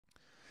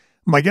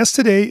My guest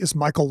today is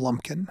Michael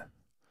Lumpkin.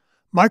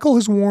 Michael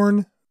has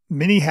worn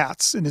many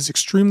hats in his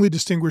extremely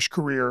distinguished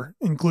career,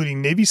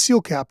 including Navy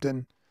SEAL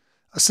Captain,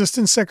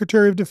 Assistant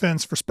Secretary of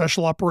Defense for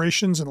Special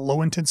Operations and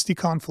Low-Intensity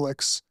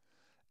Conflicts,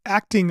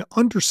 Acting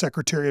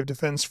Undersecretary of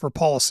Defense for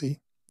Policy,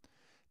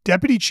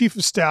 Deputy Chief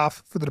of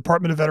Staff for the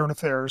Department of Veteran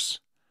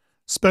Affairs,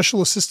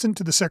 Special Assistant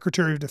to the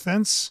Secretary of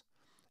Defense,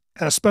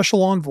 and a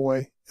Special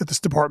Envoy at this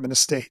Department of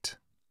State.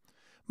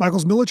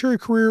 Michael's military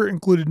career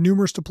included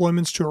numerous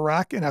deployments to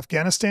Iraq and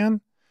Afghanistan,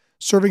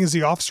 serving as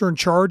the officer in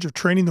charge of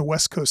training the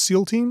West Coast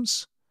SEAL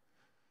teams,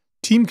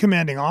 Team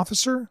Commanding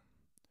Officer,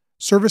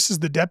 service as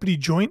the Deputy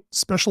Joint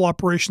Special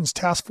Operations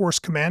Task Force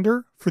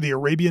Commander for the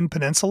Arabian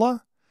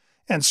Peninsula,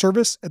 and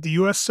service at the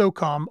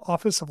USSOCOM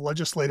Office of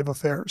Legislative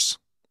Affairs.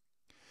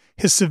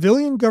 His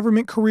civilian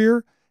government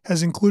career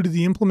has included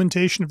the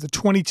implementation of the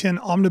 2010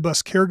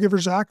 Omnibus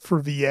Caregivers Act for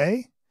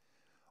VA,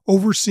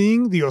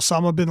 overseeing the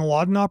Osama Bin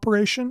Laden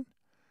operation,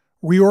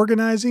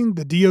 reorganizing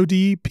the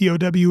DOD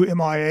POW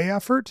MIA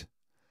effort,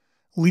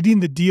 leading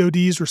the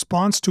DOD's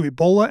response to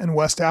Ebola in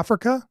West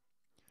Africa,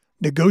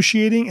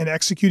 negotiating and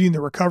executing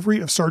the recovery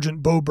of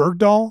Sgt Bowe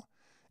Bergdahl,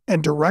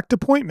 and direct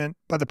appointment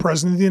by the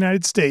President of the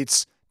United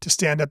States to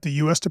stand up the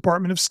U.S.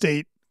 Department of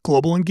State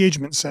Global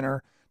Engagement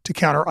Center to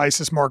counter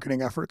ISIS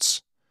marketing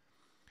efforts.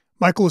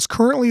 Michael is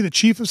currently the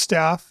Chief of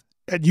Staff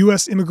at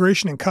U.S.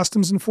 Immigration and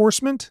Customs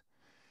Enforcement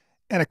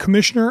and a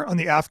Commissioner on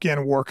the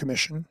Afghan War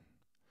Commission.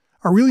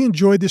 I really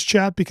enjoyed this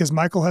chat because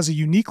Michael has a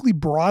uniquely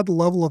broad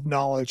level of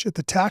knowledge at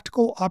the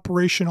tactical,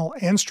 operational,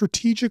 and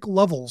strategic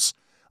levels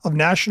of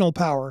national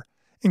power,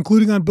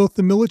 including on both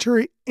the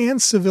military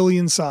and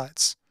civilian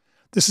sides.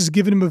 This has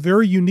given him a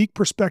very unique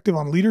perspective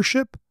on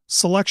leadership,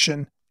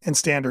 selection, and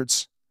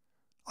standards.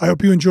 I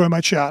hope you enjoy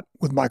my chat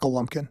with Michael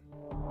Lumpkin.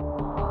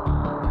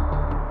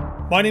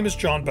 My name is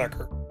John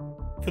Becker.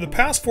 For the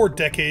past 4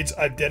 decades,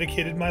 I've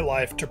dedicated my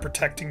life to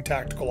protecting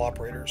tactical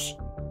operators.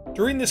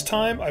 During this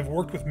time, I've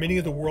worked with many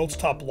of the world's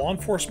top law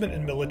enforcement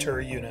and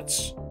military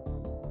units.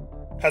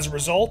 As a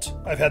result,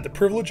 I've had the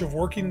privilege of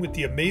working with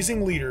the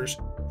amazing leaders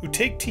who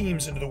take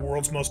teams into the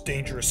world's most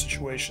dangerous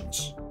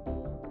situations.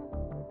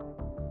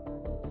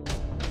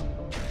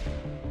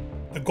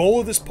 The goal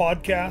of this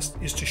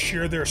podcast is to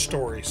share their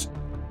stories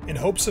in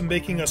hopes of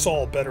making us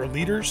all better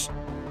leaders,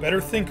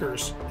 better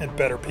thinkers, and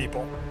better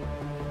people.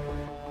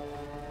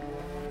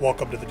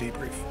 Welcome to the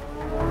debrief.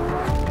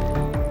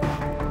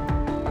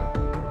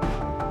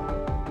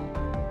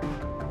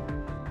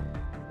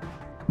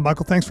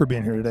 Michael, thanks for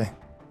being here today.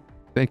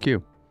 Thank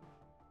you.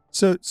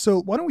 So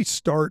why don't we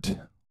start?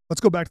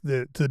 Let's go back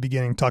to the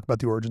beginning, talk about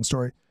the origin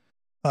story.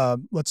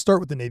 Let's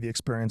start with the Navy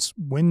experience.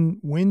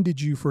 When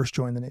did you first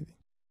join the Navy?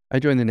 I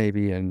joined the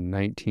Navy in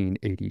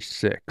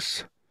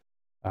 1986,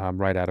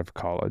 right out of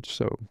college.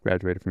 So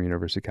graduated from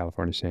University of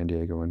California, San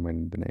Diego, and went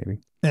into the Navy.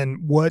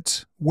 And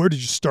where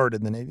did you start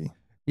in the Navy?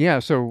 Yeah,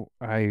 so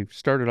I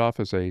started off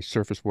as a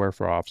surface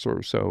warfare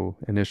officer. So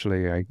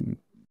initially,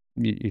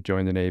 you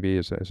join the Navy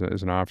as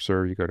an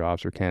officer. You go to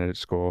officer candidate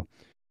school.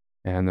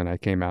 And then I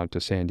came out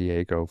to San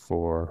Diego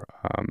for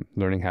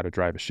learning how to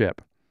drive a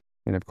ship.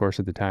 And of course,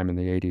 at the time in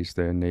the 80s,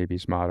 the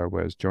Navy's motto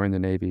was join the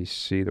Navy,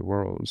 see the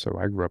world. So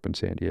I grew up in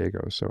San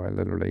Diego. So I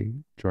literally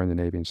joined the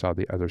Navy and saw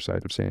the other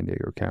side of San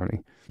Diego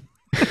County.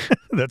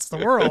 That's the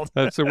world.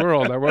 That's the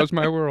world. That was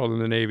my world in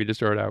the Navy to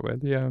start out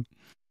with. Yeah.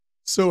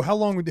 So how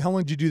long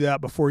did you do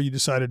that before you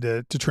decided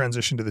to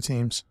transition to the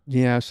teams?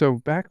 Yeah, so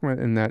back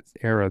in that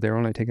era, they were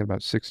only taking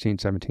about 16,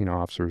 17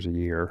 officers a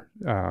year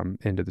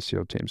into the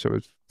SEAL team. So it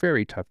was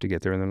very tough to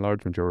get there, and the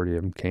large majority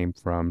of them came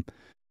from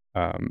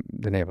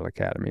the Naval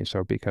Academy.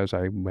 So because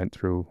I went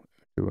through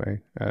a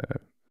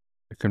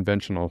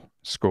conventional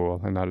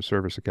school and not a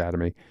service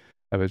academy,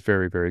 I was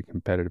very, very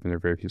competitive, and there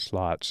were very few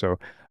slots. So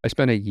I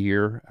spent a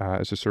year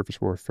as a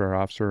surface warfare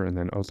officer and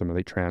then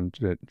ultimately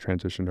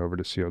transitioned over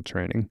to SEAL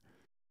training.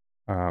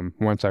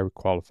 Once I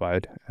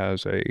qualified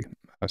as a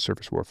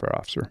surface warfare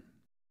officer.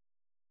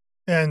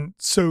 And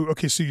so,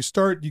 okay, so you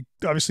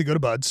obviously go to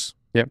BUDS.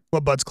 Yep.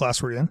 What BUDS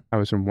class were you in? I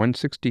was in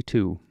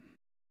 162.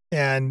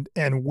 And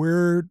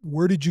where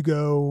did you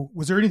go?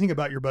 Was there anything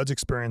about your BUDS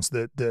experience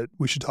that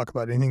we should talk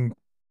about? Anything?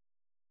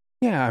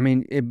 Yeah, I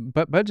mean,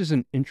 BUDS is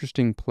an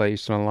interesting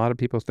place, and a lot of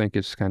people think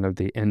it's kind of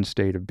the end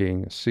state of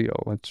being a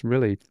SEAL.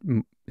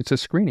 It's a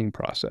screening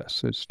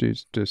process. It's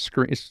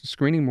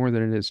screening more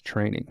than it is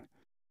training.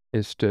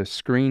 Is to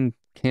screen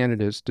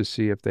candidates to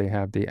see if they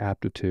have the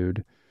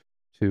aptitude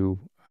to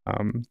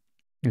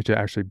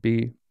actually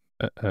be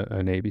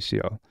a Navy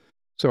SEAL.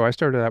 So I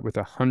started out with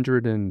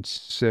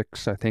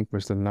 106, I think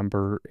was the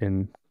number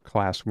in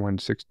class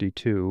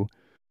 162.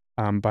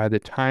 By the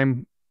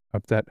time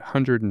of that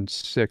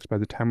 106, by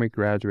the time we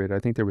graduated, I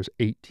think there was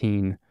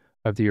 18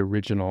 of the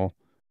original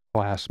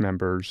class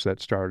members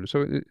that started.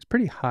 So it's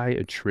pretty high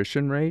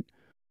attrition rate.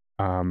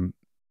 And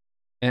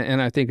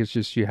I think it's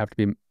just you have to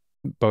be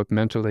both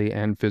mentally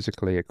and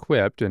physically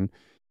equipped and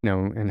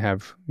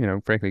have,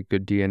 frankly,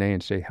 good DNA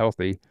and stay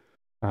healthy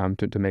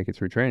to make it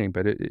through training.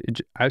 But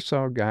I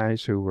saw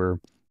guys who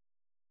were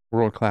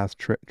world-class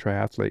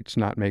triathletes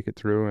not make it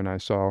through, and I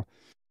saw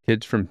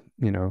kids from,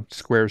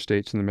 square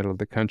states in the middle of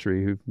the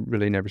country who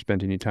really never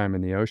spent any time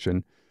in the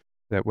ocean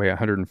that weigh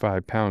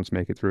 105 pounds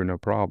make it through no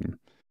problem.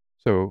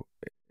 So,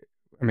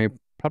 I mean,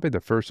 probably the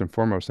first and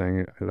foremost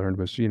thing I learned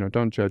was,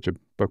 don't judge a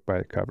book by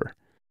the cover.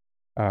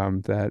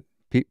 That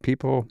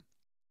people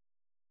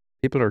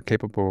are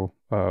capable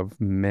of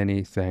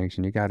many things,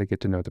 and you got to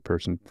get to know the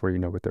person before you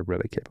know what they're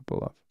really capable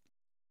of.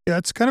 Yeah,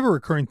 it's kind of a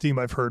recurring theme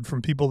I've heard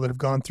from people that have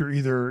gone through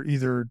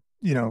either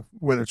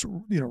whether it's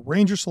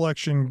Ranger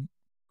selection,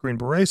 Green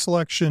Beret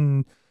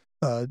selection,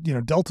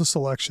 Delta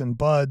selection,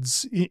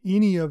 Buds,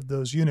 any of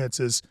those units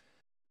is,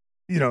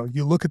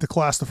 you look at the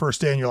class the first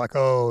day and you're like,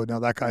 oh no,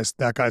 that guy's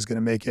going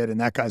to make it, and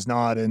that guy's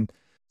not, and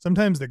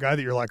sometimes the guy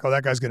that you're like, oh,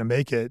 that guy's going to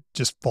make it,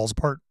 just falls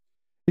apart.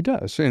 He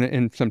does,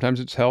 and sometimes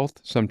it's health,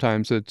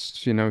 sometimes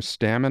it's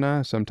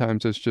stamina,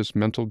 sometimes it's just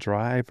mental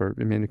drive, or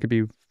it could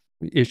be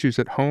issues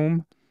at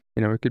home.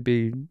 It could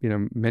be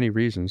many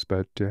reasons,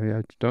 but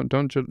yeah, don't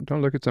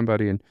look at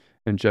somebody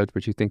and judge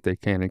what you think they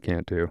can and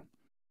can't do.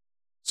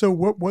 So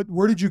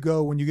where did you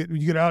go when you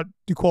get out,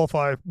 you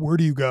qualify? Where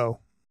do you go?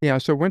 Yeah,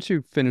 so once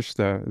you finish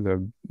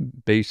the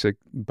basic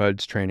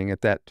BUDS training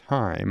at that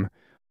time,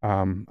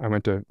 I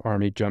went to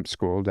Army Jump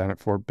School down at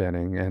Fort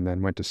Benning, and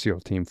then went to SEAL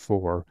Team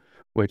 4,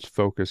 which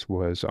focus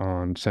was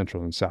on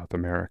Central and South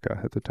America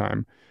at the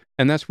time.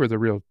 And that's where the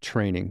real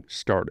training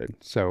started.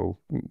 So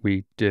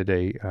we did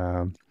it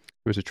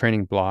was a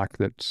training block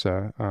that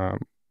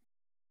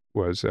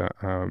was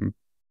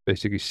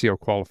basically SEAL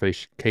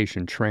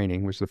qualification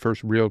training, was the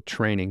first real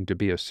training to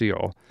be a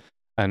SEAL,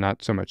 and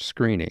not so much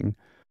screening.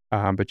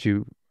 But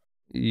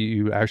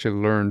you actually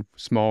learned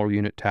small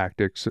unit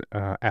tactics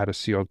at a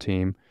SEAL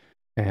team.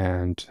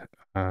 And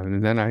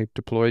then I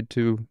deployed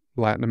to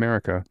Latin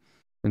America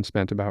and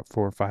spent about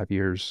 4 or 5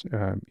 years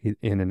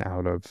in and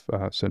out of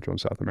Central and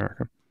South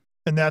America.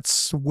 And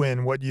that's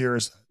what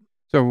years?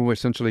 So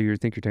essentially, you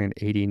think you're taking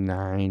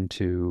 89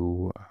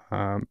 to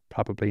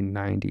probably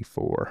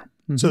 94.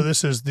 Mm-hmm. So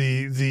this is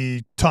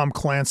the Tom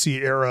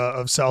Clancy era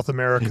of South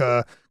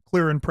America,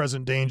 clear and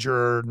present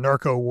danger,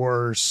 narco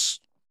wars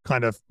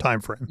kind of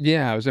time frame.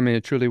 Yeah,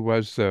 it truly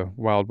was the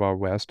Wild Wild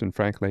West, and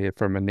frankly,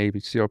 from a Navy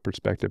SEAL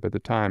perspective at the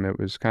time, it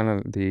was kind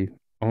of the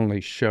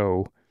only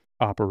show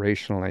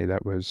operationally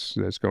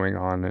that's going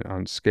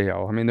on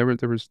scale.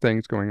 There was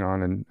things going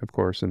on, of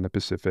course, in the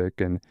Pacific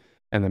and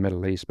the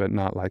Middle East, but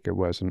not like it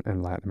was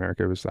in Latin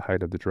America. It was the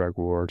height of the drug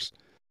wars,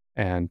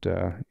 and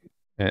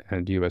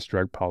U.S.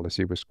 drug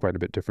policy was quite a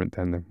bit different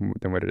than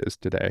what it is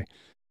today.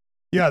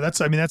 Yeah,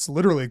 that's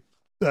literally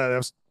that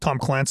was Tom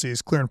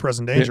Clancy's Clear and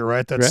Present Danger,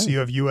 right? That's right. You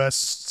have U.S.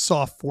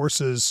 soft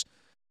forces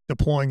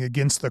deploying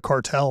against the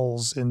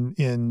cartels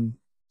in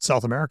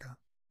South America.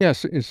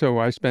 Yes, so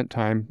I spent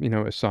time,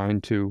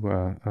 assigned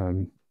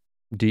to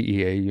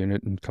DEA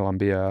unit in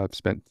Colombia. I've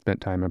spent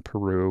time in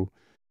Peru,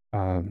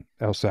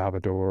 El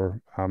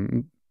Salvador,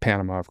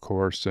 Panama, of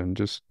course, and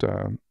just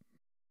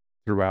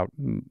throughout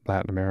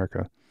Latin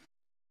America.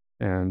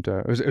 And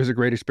it was a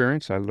great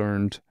experience. I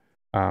learned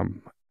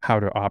how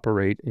to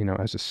operate,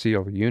 as a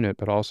SEAL unit,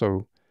 but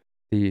also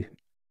the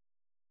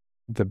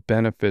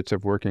benefits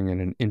of working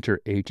in an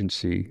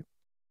interagency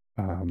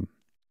kind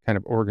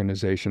of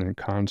organization and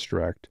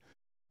construct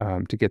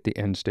to get the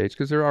end states,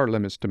 because there are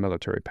limits to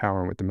military power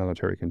and what the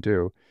military can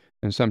do,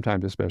 and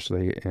sometimes,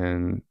 especially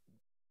in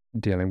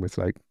dealing with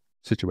like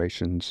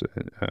situations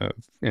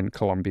in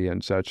Colombia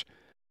and such,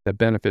 the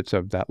benefits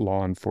of that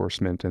law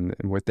enforcement and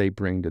what they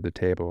bring to the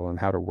table and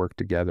how to work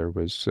together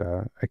was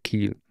a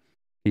key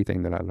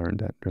thing that I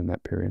learned during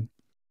that period.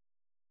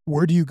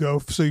 Where do you go?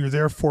 So you're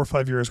there 4 or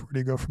 5 years. Where do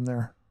you go from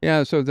there?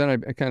 Yeah, so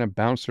then I kind of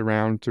bounced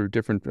around through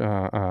different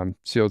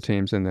SEAL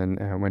teams, and then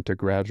went to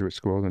graduate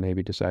school. The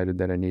Navy decided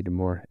that I needed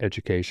more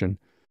education.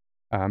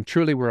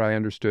 Truly where I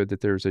understood that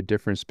there's a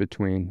difference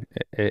between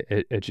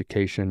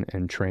education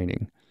and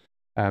training.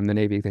 The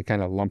Navy, they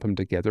kind of lump them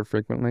together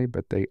frequently,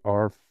 but they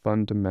are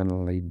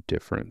fundamentally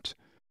different.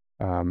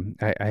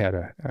 I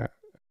had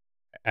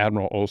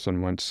Admiral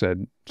Olson once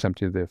said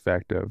something to the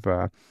effect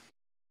of,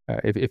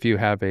 if you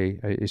have a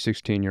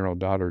 16-year-old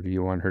daughter, do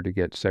you want her to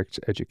get sex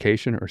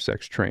education or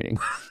sex training?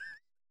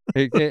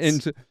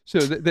 And so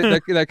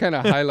that kind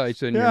of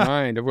highlights in your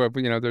mind of what,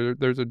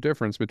 there's a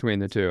difference between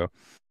the two.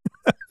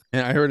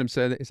 And I heard him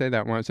say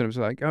that once, and it was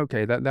like,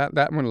 okay,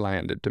 that one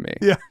landed to me.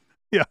 Yeah.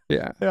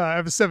 I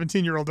have a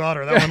 17-year-old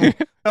daughter.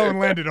 That one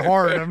landed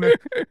hard. I'm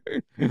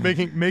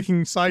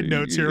making side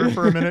notes here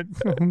for a minute.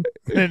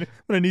 And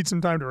I need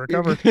some time to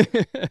recover.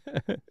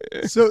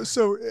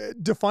 So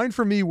define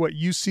for me what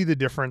you see the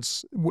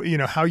difference.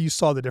 How you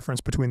saw the difference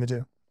between the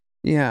two.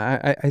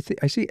 Yeah,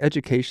 I see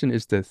education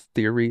is the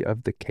theory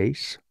of the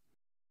case.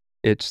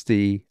 It's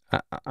the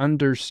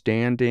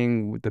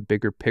understanding the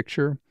bigger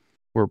picture.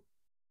 Where,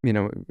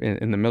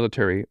 in the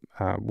military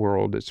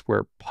world, it's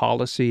where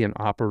policy and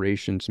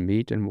operations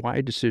meet and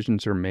why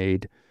decisions are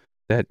made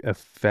that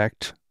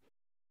affect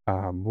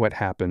what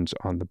happens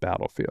on the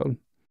battlefield.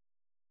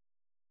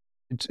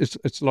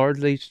 It's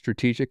largely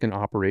strategic and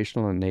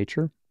operational in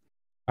nature.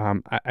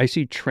 I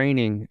see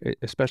training,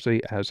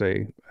 especially as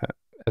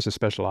as a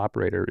special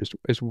operator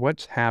is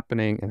what's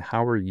happening and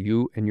how are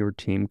you and your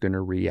team going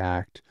to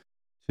react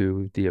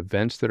to the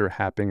events that are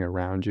happening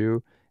around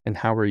you, and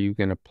how are you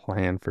going to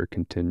plan for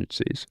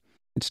contingencies.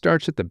 It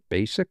starts at the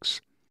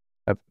basics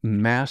of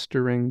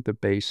mastering the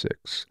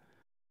basics,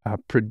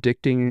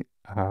 predicting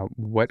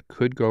what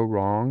could go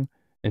wrong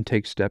and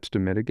take steps to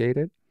mitigate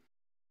it,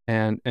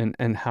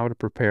 and how to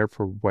prepare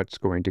for what's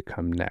going to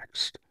come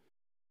next.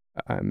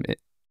 And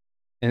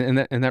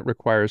that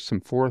requires some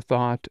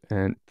forethought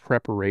and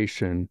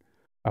preparation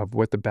of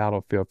what the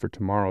battlefield for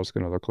tomorrow is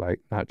going to look like,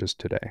 not just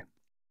today.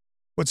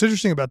 What's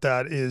interesting about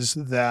that is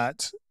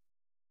that,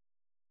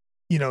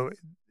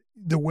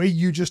 the way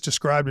you just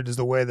described it is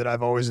the way that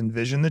I've always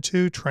envisioned the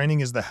two.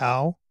 Training is the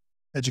how,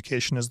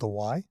 education is the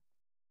why.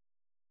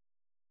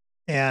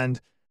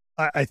 And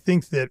I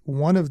think that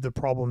one of the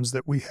problems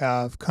that we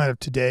have kind of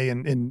today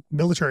in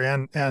military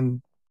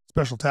and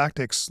special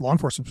tactics, law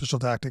enforcement special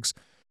tactics,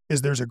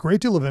 is there's a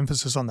great deal of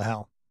emphasis on the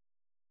how.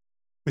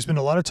 We spend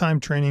a lot of time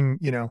training,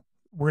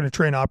 we're going to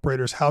train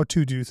operators how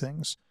to do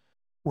things.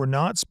 We're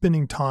not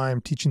spending time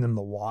teaching them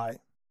the why.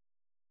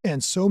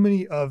 And so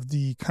many of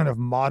the kind of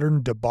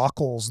modern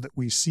debacles that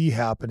we see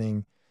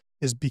happening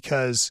is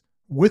because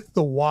with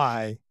the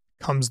why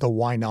comes the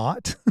why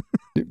not.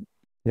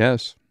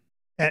 Yes.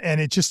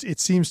 And it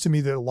seems to me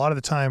that a lot of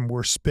the time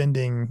we're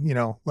spending,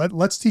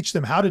 let's teach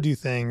them how to do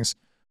things,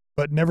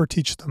 but never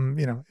teach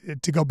them,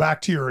 to go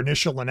back to your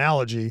initial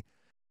analogy,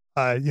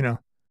 I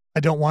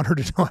don't want her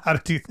to know how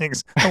to do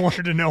things. I want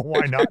her to know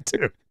why not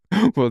to.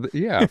 Well,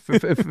 yeah,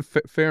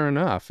 fair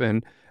enough.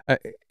 And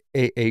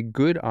a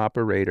good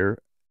operator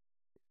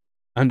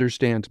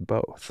understands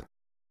both.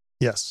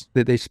 Yes.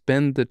 That they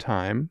spend the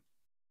time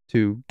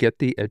to get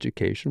the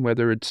education,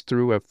 whether it's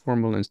through a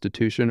formal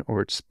institution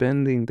or it's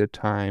spending the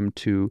time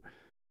to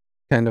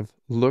kind of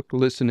look,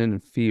 listen,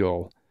 and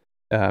feel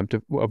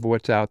of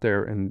what's out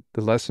there and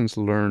the lessons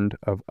learned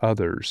of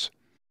others,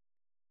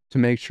 to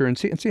make sure and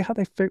see how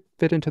they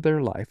fit into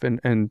their life,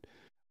 and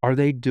are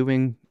they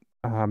doing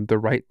the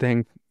right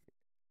thing,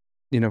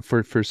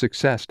 for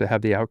success, to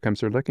have the outcomes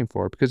they're looking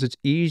for. Because it's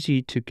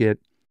easy to get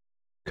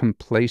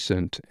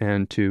complacent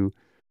and to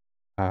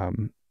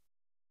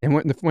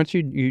once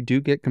you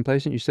do get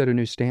complacent, you set a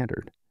new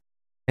standard,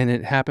 and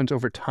it happens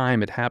over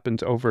time. It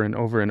happens over and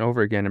over and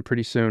over again, and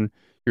pretty soon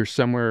you're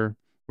somewhere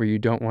where you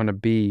don't want to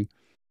be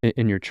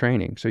in your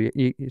training. So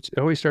it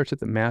always starts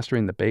at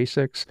mastering the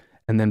basics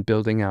and then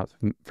building out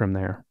from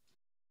there.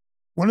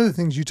 One of the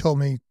things you told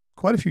me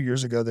quite a few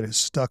years ago that has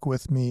stuck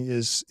with me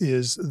is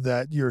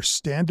that your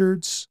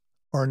standards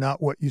are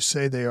not what you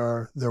say they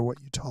are; they're what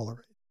you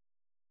tolerate.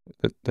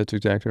 That's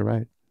exactly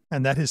right.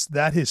 And that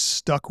has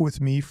stuck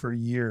with me for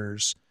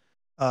years,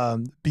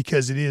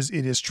 because it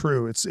is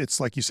true. It's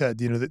like you said,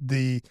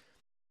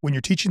 when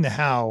you're teaching the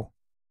how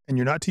and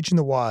you're not teaching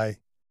the why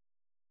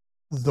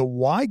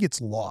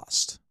gets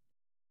lost,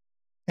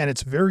 and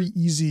it's very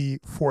easy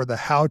for the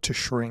how to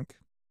shrink.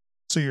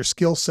 So your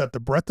skill set, the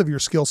breadth of your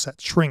skill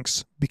set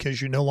shrinks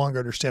because you no longer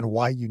understand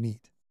why you need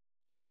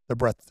the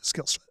breadth of the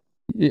skill set.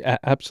 Yeah,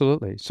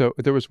 absolutely. So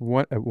there was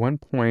at one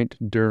point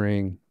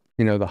during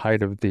the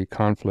height of the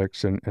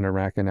conflicts in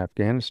Iraq and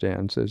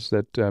Afghanistan, is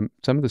that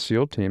some of the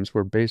SEAL teams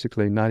were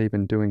basically not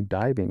even doing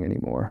diving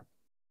anymore.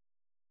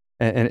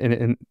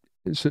 And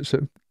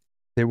so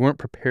they weren't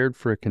prepared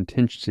for a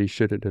contingency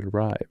should it have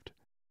arrived.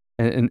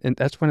 And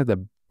that's one of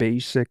the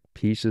basic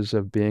pieces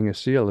of being a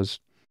SEAL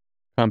is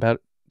combat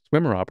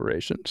swimmer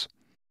operations.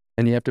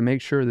 And you have to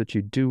make sure that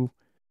you do,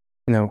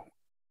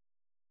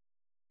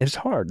 it's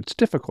hard, it's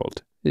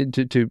difficult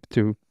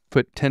to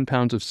put 10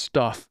 pounds of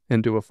stuff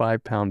into a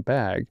 5-pound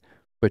bag.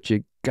 But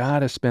you got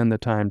to spend the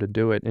time to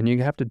do it. And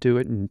you have to do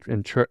it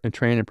and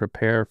train and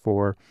prepare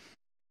for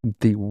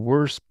the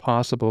worst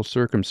possible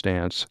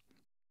circumstance.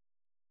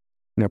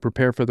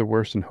 Prepare for the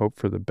worst and hope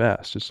for the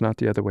best. It's not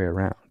the other way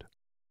around.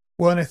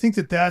 Well, and I think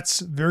that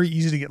that's very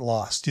easy to get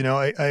lost.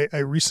 I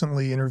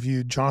recently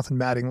interviewed Jonathan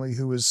Mattingly,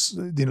 who was,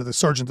 the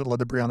sergeant that led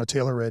the Breonna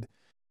Taylor raid.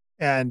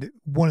 And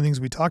one of the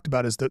things we talked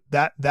about is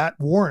that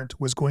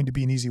warrant was going to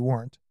be an easy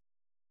warrant.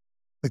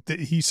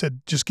 He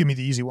said, just give me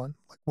the easy one.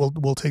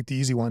 We'll take the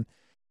easy one.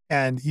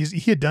 And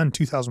he had done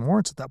 2,000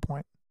 warrants at that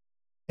point,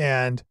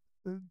 and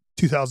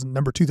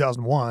number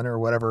 2001 or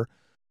whatever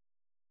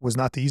was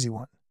not the easy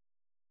one.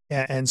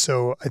 And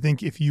so I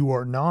think if you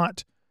are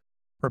not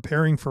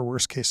preparing for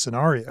worst case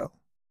scenario,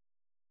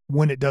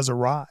 when it does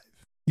arrive,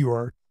 you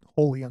are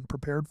wholly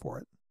unprepared for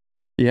it.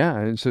 Yeah,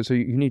 and so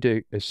you need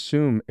to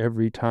assume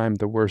every time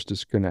the worst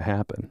is going to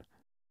happen,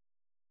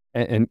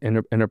 and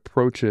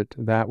approach it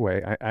that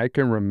way. I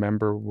can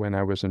remember when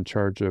I was in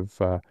charge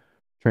of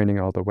training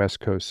all the West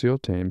Coast SEAL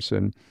teams,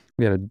 and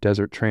we had a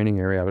desert training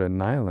area out in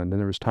an island,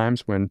 and there was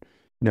times when,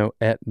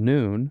 at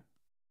noon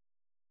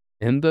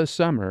in the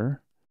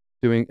summer,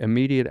 doing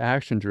immediate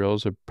action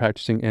drills of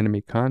practicing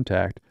enemy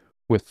contact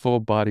with full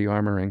body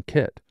armor and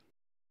kit.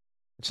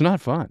 It's not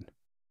fun.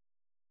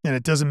 And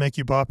it doesn't make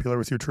you popular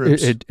with your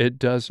troops. It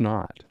does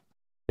not.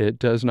 It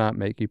does not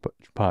make you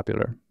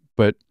popular.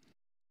 But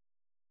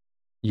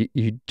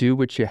you do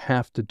what you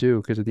have to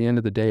do, because at the end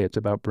of the day, it's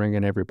about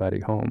bringing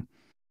everybody home.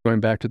 Going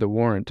back to the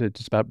warrant,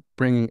 it's about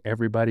bringing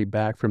everybody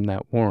back from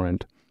that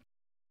warrant,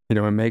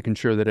 and making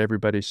sure that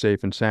everybody's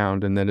safe and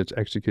sound, and then it's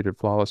executed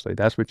flawlessly.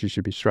 That's what you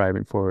should be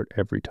striving for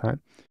every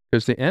time.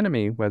 Because the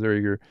enemy,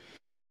 whether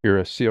you're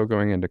a SEAL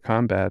going into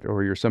combat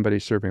or you're somebody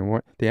serving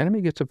warrant, the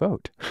enemy gets a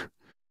vote.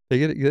 They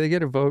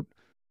get a vote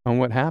on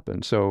what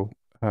happens. So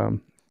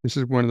this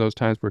is one of those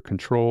times where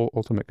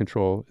ultimate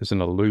control, is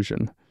an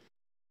illusion,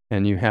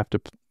 and you have to,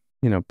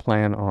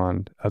 plan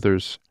on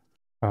others,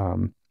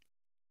 in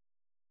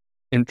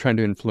trying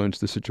to influence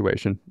the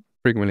situation,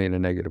 frequently in a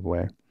negative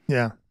way.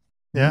 Yeah,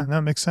 yeah,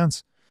 that makes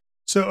sense.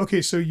 So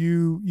okay, so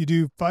you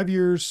do 5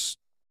 years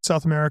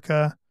South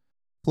America,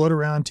 float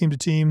around team to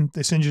team.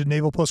 They send you to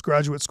Naval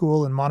Postgraduate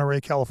School in Monterey,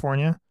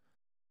 California,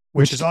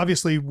 which is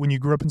obviously, when you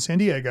grew up in San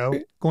Diego,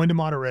 going to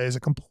Monterey is a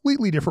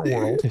completely different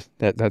world.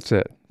 That's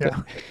it.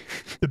 Yeah.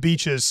 The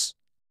beach is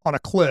on a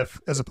cliff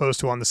as opposed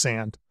to on the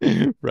sand.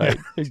 Right.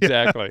 Yeah.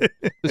 Exactly.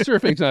 The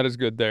surfing's not as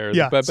good there.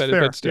 Yeah, but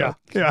still.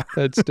 Yeah.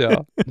 But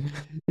still.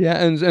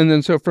 Yeah. And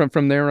then so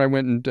from there, I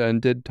went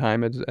and did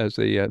time as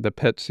the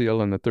pet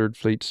SEAL and the 3rd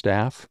Fleet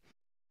staff.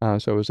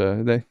 So it was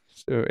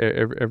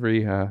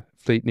every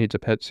fleet needs a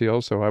pet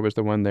SEAL. So I was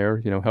the one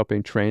there,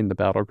 helping train the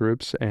battle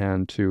groups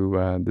and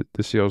to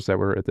the SEALs that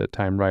were at the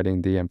time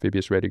riding the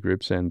amphibious ready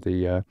groups and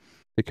the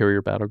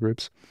carrier battle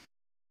groups.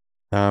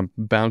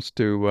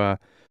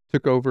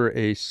 Took over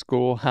a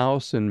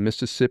schoolhouse in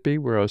Mississippi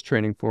where I was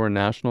training foreign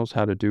nationals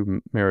how to do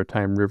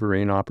maritime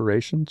riverine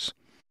operations.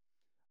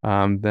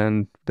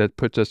 Then that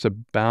puts us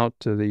about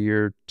to the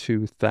year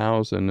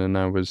 2000, and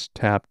I was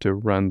tapped to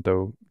run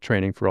the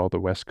training for all the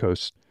West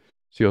Coast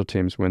SEAL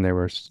teams when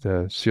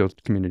the SEAL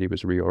community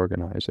was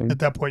reorganizing. At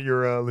that point,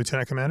 you're a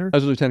lieutenant commander? I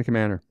was a lieutenant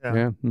commander,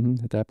 yeah,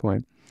 at that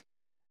point.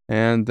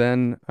 And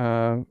then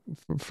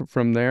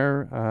from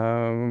there,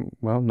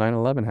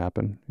 9/11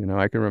 happened.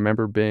 I can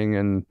remember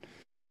being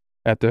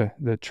at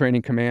the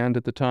training command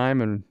at the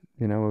time, and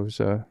it was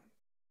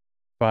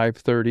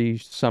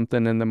 5:30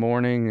 something in the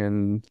morning,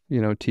 and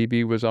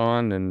TV was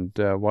on, and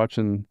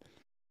watching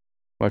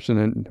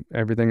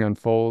everything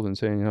unfold and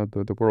saying,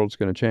 the world's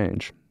going to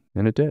change,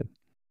 and it did.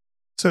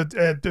 So at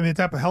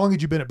that point, how long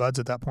had you been at BUD/S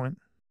at that point?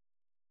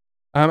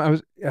 I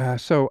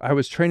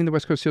was training the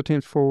West Coast SEAL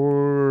teams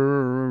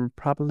for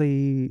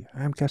probably,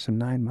 I'm guessing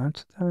 9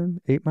 months at the time,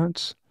 8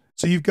 months.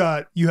 So you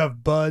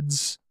have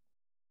BUD/S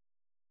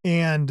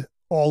and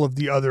all of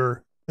the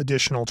other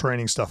additional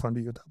training stuff under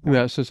you at that point.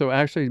 Yeah. So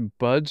actually,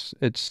 BUD/S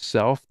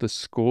itself, the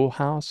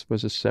schoolhouse,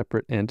 was a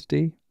separate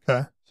entity.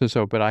 Okay.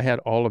 But I had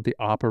all of the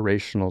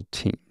operational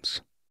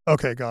teams.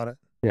 Okay, got it.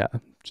 Yeah.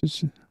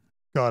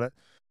 Got it.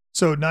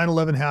 So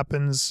 9/11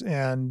 happens,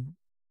 and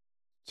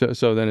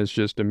so then it's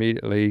just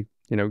immediately,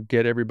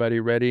 get everybody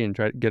ready and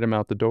try to get them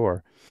out the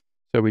door.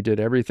 So we did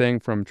everything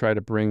from try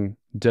to bring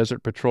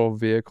desert patrol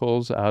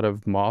vehicles out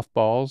of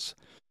mothballs,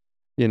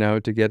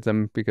 to get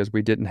them, because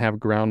we didn't have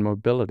ground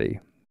mobility,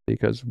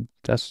 because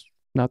that's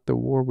not the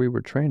war we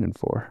were training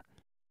for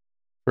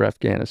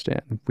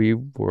Afghanistan. We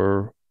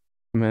were,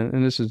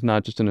 and this is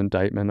not just an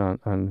indictment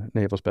on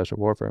naval special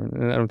warfare.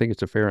 And I don't think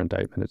it's a fair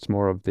indictment. It's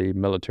more of the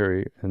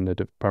military and the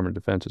Department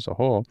of Defense as a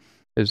whole,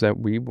 is that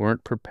we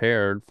weren't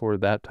prepared for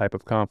that type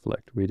of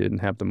conflict. We didn't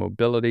have the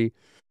mobility.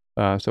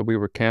 So we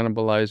were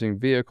cannibalizing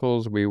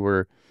vehicles. We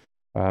were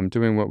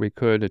doing what we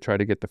could to try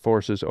to get the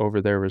forces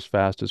over there as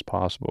fast as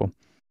possible.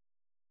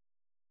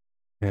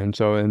 And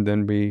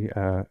then we,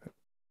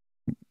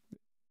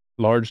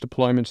 large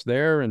deployments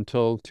there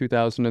until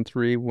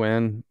 2003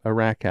 when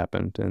Iraq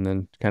happened. And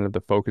then kind of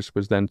the focus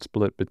was then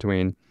split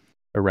between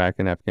Iraq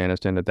and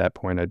Afghanistan. At that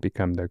point, I'd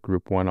become the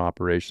Group 1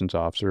 operations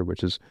officer,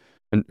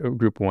 and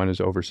Group 1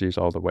 oversees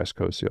all the West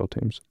Coast SEAL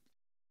teams.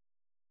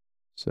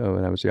 So,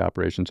 and I was the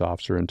operations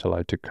officer until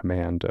I took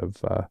command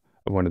of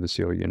one of the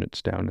SEAL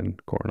units down in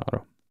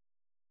Coronado.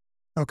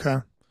 Okay.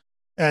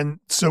 And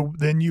so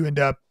then you end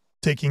up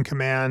taking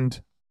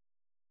command,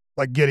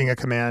 like getting a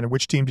command.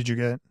 Which team did you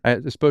get? I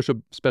had the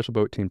Special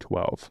Boat Team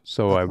 12.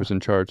 So I was in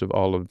charge of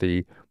all of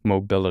the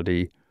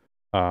mobility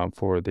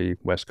for the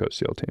West Coast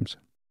SEAL teams.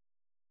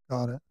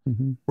 Got it.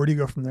 Mm-hmm. Where do you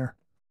go from there?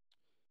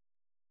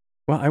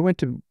 Well, I went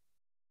to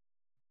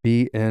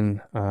be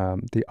in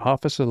the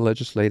Office of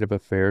Legislative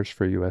Affairs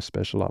for U.S.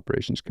 Special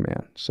Operations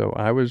Command. So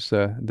I was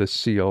the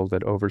SEAL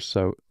that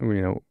oversaw,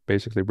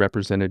 basically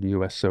represented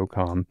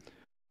USSOCOM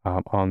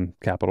on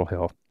Capitol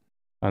Hill,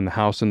 on the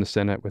House and the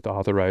Senate, with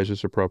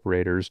authorizers,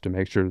 appropriators, to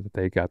make sure that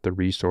they got the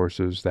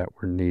resources that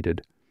were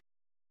needed.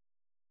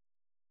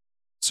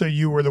 So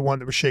you were the one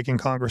that was shaking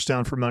Congress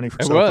down for money for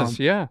SOCOM? I was,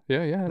 yeah.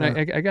 And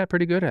I got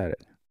pretty good at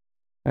it.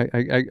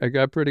 I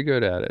got pretty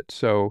good at it.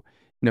 So,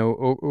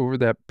 over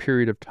that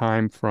period of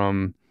time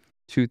from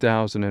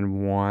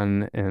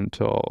 2001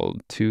 until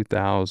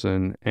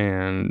 2000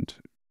 and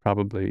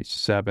probably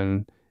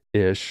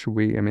 7-ish,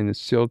 the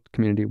SEAL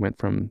community went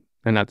from,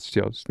 and not the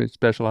SEAL,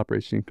 Special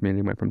Operations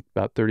community went from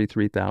about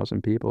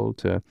 33,000 people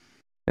to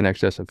in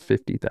excess of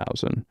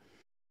 50,000.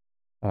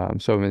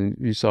 So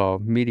you saw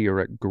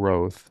meteoric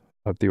growth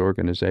of the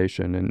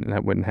organization, and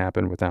that wouldn't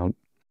happen without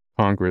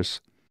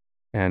Congress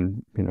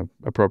and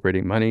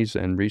appropriating monies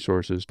and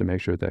resources to make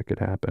sure that could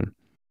happen.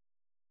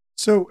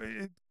 So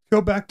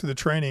go back to the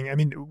training. I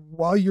mean,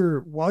 while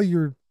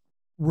you're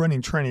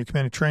running training,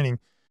 commanding training,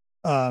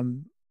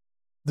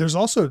 there's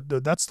also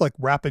that's like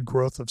rapid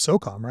growth of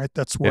SOCOM, right?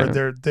 That's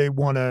where they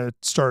want to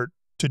start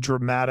to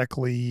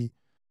dramatically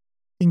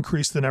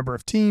increase the number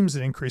of teams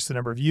and increase the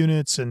number of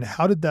units. And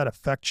how did that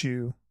affect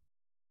you?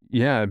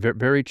 Yeah,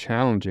 very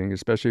challenging,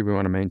 especially if we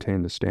want to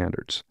maintain the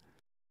standards.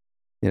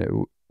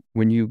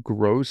 When you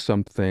grow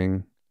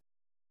something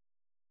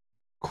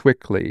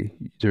quickly,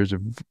 there's a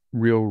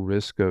real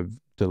risk of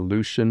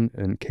dilution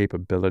and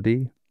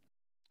capability.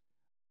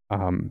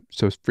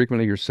 So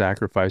frequently you're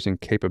sacrificing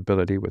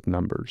capability with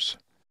numbers.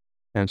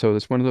 And so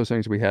it's one of those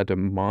things we had to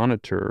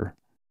monitor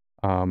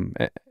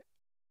a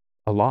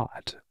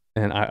lot.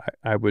 And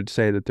I would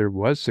say that there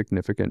was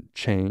significant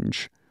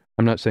change.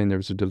 I'm not saying there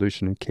was a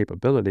dilution in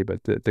capability,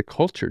 but the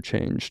culture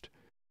changed.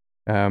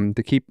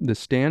 To keep the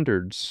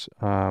standards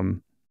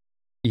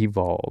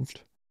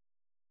evolved.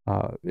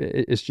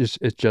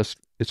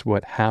 It's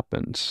what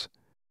happens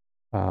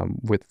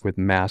with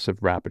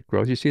massive rapid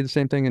growth. You see the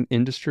same thing in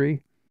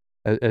industry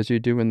as you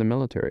do in the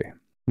military.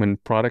 When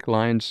product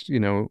lines,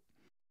 you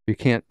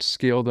can't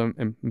scale them,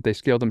 and they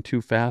scale them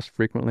too fast.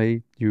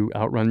 Frequently, you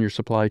outrun your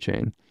supply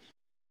chain.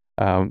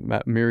 A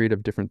myriad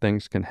of different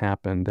things can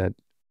happen that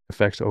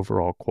affects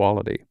overall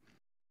quality.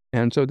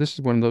 And so this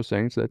is one of those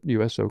things that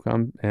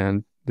USSOCOM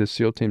and the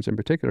SEAL teams in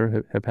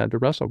particular have had to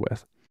wrestle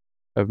with,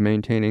 of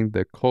maintaining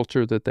the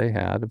culture that they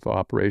had of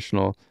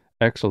operational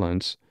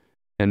excellence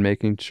and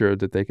making sure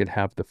that they could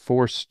have the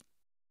force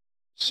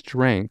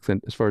strength,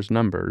 and as far as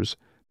numbers,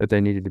 that they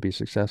needed to be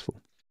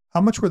successful.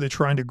 How much were they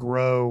trying to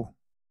grow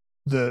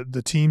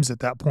the teams at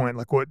that point?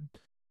 Like what,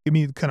 give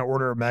me the kind of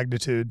order of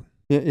magnitude.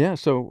 Yeah.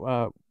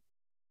 So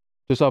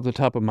just off the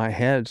top of my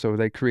head, so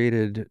they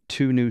created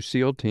 2 new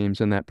SEAL teams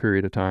in that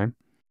period of time.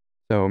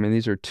 So, I mean,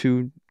 these are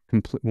 2,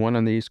 one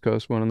on the East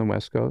Coast, one on the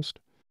West Coast.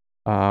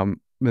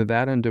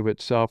 That unto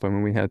itself, I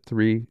mean, we had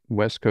 3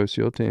 West Coast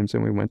SEAL teams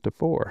and we went to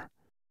 4.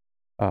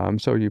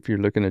 So if you're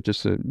looking at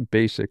just a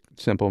basic,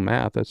 simple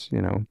math, that's,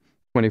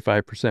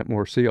 25%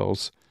 more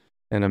SEALs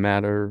in a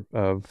matter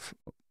of,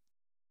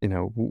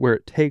 where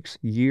it takes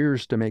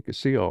years to make a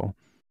SEAL.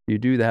 You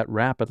do that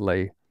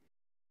rapidly,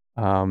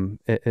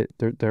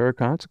 there are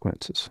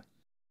consequences.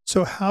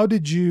 So how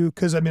did you,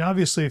 because I mean,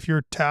 obviously if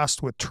you're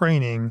tasked with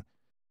training,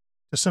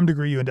 to some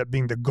degree you end up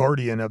being the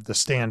guardian of the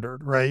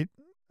standard, right?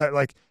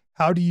 Like,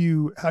 how do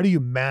you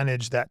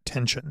manage that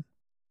tension?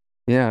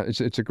 Yeah,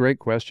 it's a great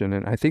question.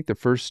 And I think the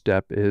first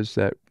step is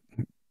that,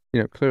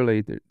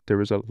 clearly there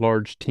was a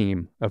large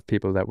team of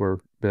people that were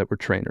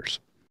trainers.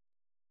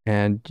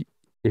 And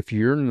if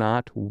you're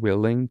not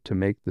willing to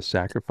make the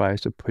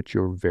sacrifice of put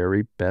your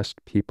very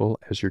best people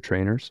as your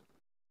trainers,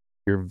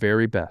 your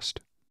very best,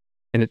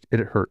 and it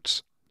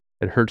hurts.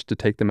 It hurts to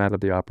take them out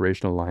of the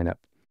operational lineup,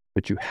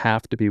 but you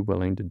have to be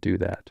willing to do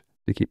that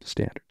to keep the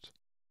standards.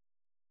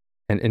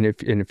 And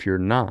if you're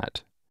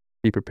not,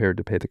 be prepared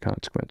to pay the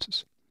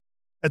consequences.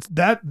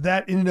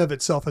 That in and of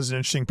itself is an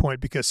interesting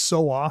point, because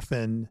so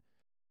often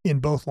in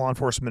both law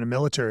enforcement and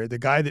military, the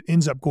guy that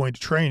ends up going to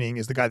training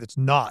is the guy that's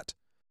not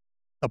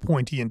a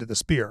pointy into the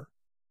spear,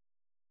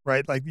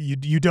 right? Like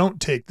you don't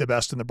take the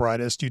best and the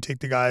brightest. You take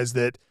the guys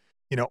that,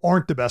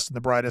 aren't the best and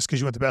the brightest, because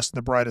you want the best and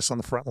the brightest on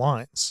the front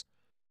lines.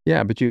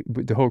 Yeah, but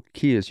the whole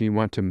key is you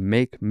want to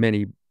make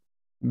many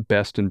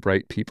best and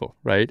bright people,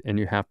 right? And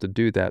you have to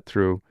do that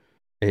through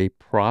a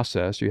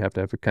process. You have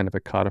to have a kind of a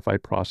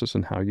codified process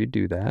on how you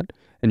do that.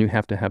 And you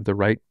have to have the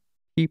right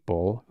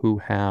people who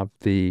have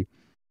the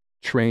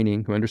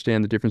training, who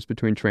understand the difference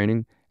between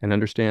training and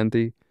understand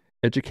the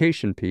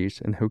education piece,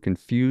 and who can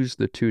fuse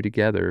the two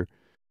together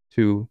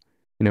to,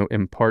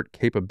 impart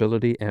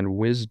capability and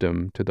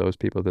wisdom to those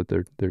people that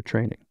they're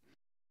training.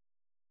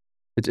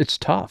 It's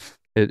tough.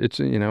 It's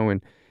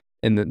and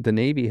the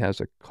Navy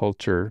has a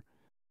culture,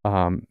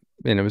 and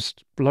it was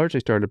largely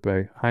started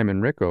by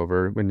Hyman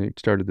Rickover when he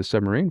started the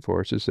submarine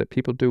forces, that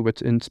people do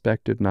what's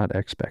inspected, not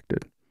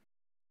expected.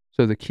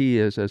 So the key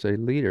is, as a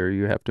leader,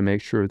 you have to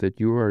make sure that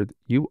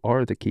you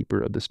are the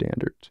keeper of the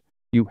standards.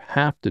 You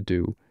have to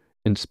do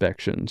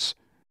inspections.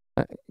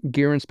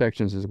 Gear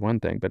inspections is one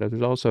thing, but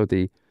there's also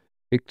the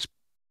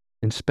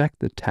inspect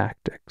the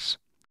tactics.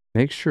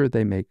 Make sure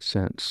they make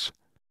sense.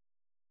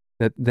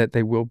 That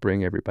they will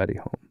bring everybody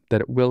home.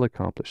 That it will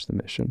accomplish the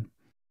mission.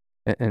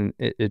 And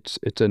it's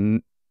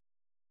a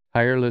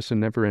tireless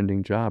and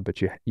never-ending job,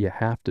 but you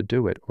have to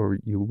do it, or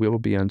you will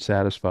be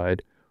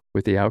unsatisfied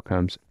with the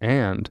outcomes.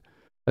 And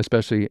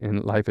especially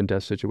in life and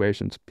death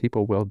situations,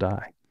 people will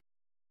die.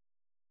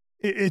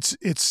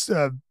 It's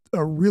a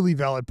really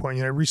valid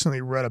point. I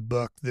recently read a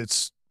book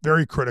that's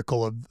very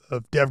critical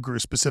of DevGru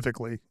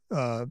specifically,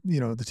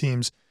 the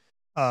teams,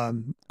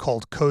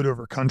 called Code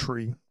Over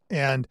Country.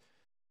 And,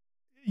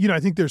 I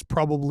think there's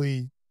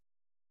probably,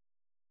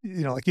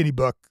 like any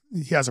book,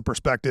 he has a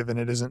perspective, and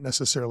it isn't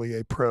necessarily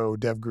a pro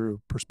DevGru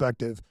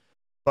perspective.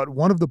 But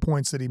one of the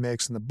points that he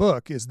makes in the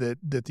book is that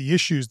the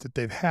issues that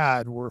they've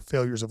had were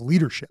failures of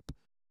leadership,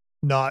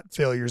 not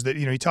failures that,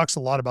 he talks a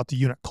lot about the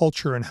unit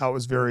culture and how it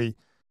was very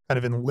kind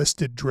of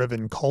enlisted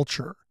driven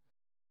culture.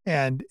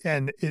 And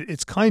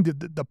it's kind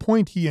of the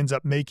point he ends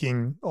up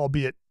making,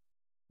 albeit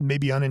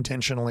maybe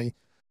unintentionally,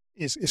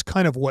 is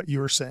kind of what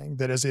you're saying,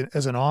 that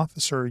as an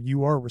officer,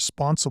 you are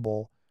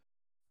responsible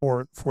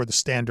for the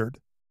standard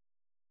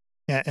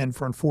and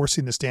for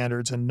enforcing the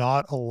standards and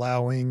not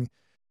allowing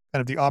kind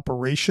of the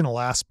operational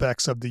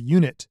aspects of the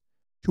unit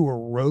to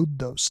erode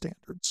those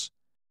standards.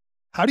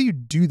 How do you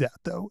do that,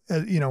 though?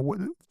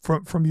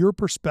 From your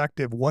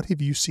perspective, what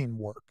have you seen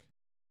work?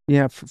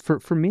 Yeah,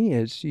 for me,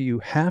 is you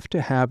have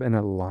to have an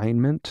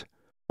alignment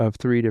of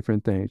three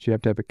different things. You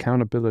have to have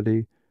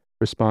accountability,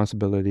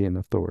 responsibility, and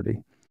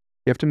authority.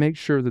 You have to make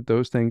sure that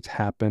those things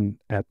happen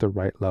at the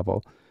right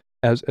level.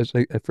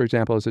 For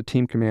example, as a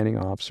team commanding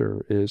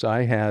officer,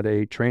 I had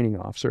a training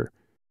officer.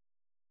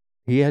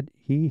 He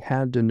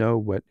had to know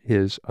what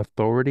his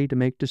authority to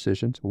make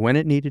decisions, when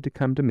it needed to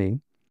come to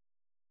me,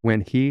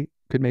 when he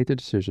could make the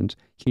decisions.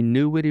 He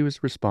knew what he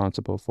was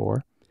responsible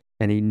for,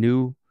 and he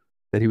knew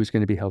that he was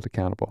going to be held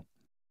accountable.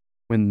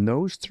 When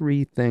those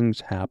three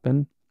things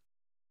happen,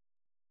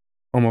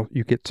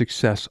 you get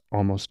success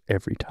almost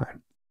every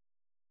time.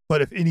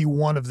 But if any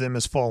one of them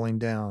is falling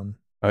down,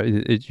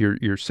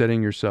 you're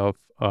setting yourself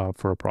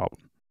for a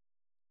problem.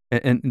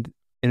 And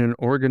in an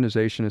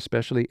organization,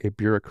 especially a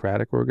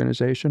bureaucratic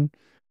organization,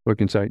 like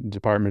inside the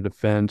Department of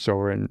Defense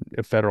or in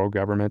a federal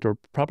government, or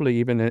probably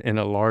even in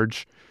a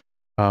large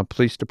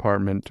police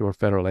department or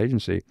federal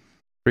agency,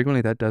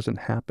 frequently that doesn't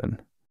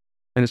happen.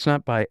 And it's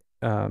not by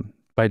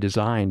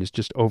design. It's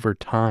just over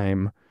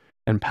time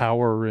and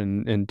power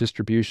and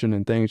distribution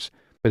and things.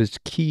 But it's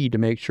key to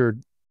make sure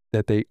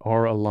that they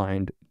are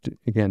aligned.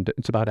 Again,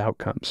 it's about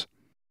outcomes.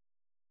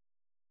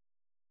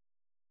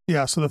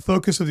 Yeah, so the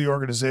focus of the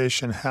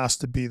organization has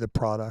to be the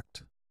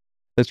product.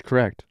 That's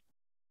correct.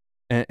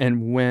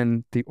 And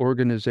when the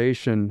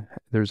organization,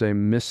 there's a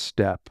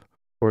misstep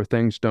or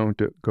things don't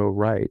go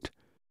right,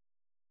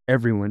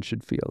 everyone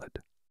should feel it.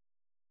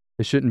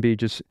 It shouldn't be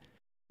just,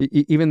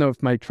 even though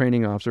if my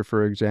training officer,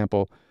 for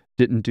example,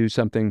 didn't do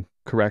something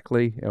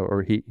correctly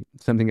or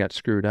something got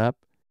screwed up,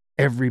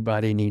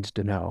 everybody needs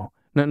to know.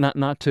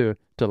 Not to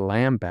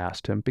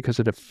lambaste him, because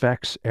it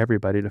affects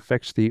everybody. It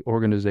affects the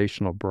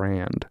organizational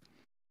brand.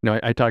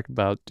 I talk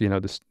about,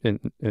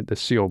 the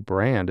SEAL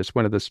brand. It's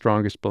one of the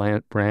strongest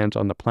brands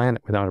on the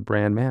planet without a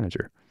brand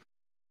manager.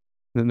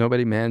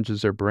 Nobody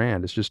manages their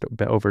brand. It's just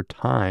over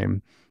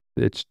time,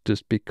 it's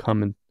just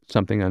becoming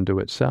something unto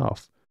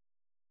itself.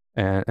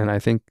 And I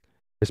think,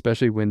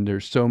 especially when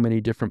there's so many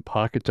different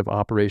pockets of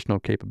operational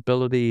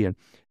capability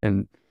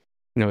and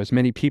as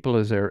many people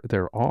as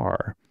there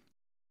are,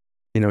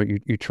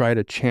 you try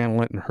to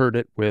channel it and herd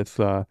it with,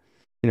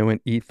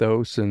 an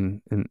ethos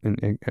and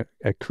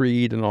a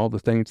creed and all the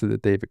things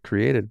that they've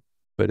created.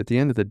 But at the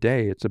end of the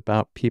day, it's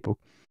about people.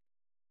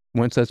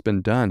 Once that's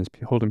been done, it's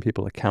holding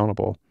people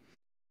accountable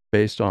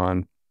based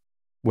on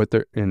what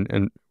they're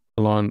and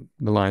along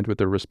the lines with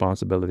their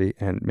responsibility,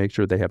 and make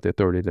sure they have the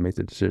authority to make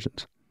the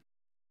decisions.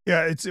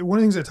 Yeah, it's one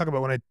of the things I talk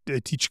about when I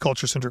teach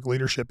culture-centric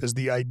leadership is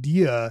the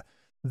idea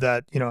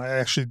that, I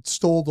actually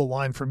stole the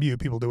line from you,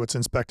 people do what's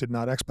inspected,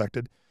 not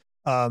expected.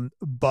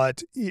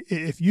 But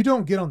if you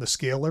don't get on the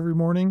scale every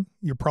morning,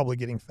 you're probably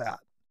getting fat.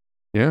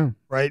 Yeah.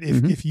 Right.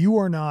 If you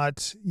are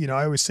not,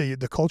 I always say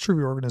the culture of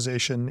your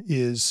organization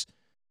is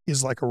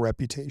like a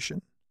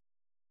reputation.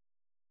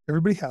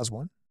 Everybody has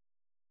one.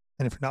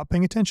 And if you're not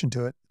paying attention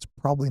to it, it's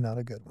probably not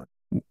a good one.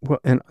 Well,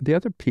 and the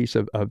other piece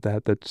of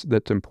that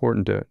that's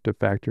important to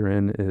factor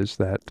in is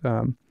that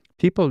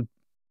people,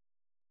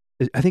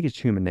 I think it's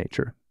human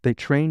nature. They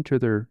train to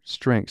their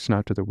strengths,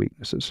 not to their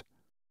weaknesses.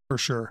 For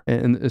sure.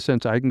 In a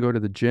sense, I can go to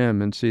the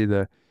gym and see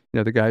the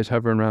guys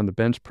hovering around the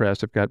bench press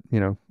have got,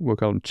 we'll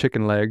call them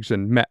chicken legs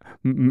and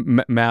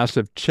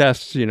massive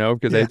chests,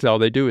 because that's all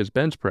they do is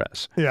bench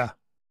press. Yeah.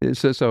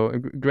 So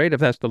great if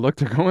that's the look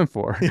they're going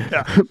for.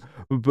 Yeah.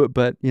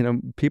 but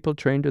people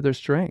train to their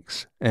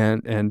strengths,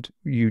 and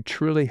you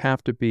truly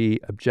have to be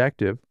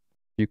objective.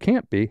 You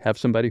can't have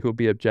somebody who'll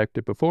be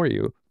objective for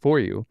you.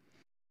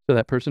 So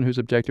that person who's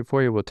objective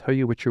for you will tell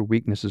you what your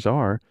weaknesses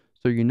are,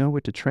 so you know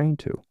what to train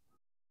to.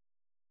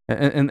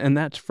 And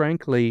that's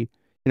frankly,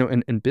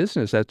 in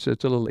business, it's a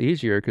little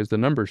easier because the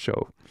numbers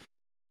show.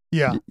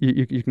 Yeah.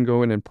 You can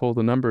go in and pull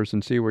the numbers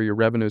and see where your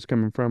revenue is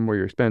coming from, where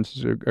your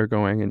expenses are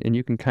going, and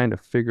you can kind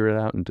of figure it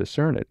out and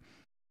discern it.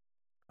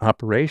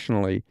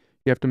 Operationally,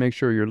 you have to make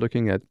sure you're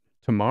looking at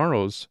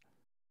tomorrow's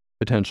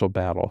potential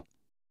battle.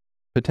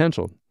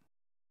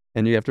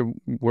 And you have to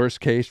worst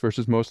case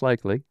versus most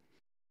likely.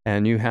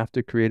 And you have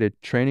to create a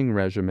training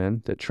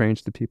regimen that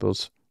trains to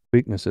people's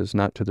weaknesses,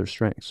 not to their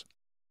strengths.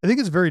 I think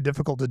it's very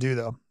difficult to do,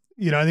 though.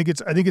 I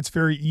think it's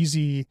very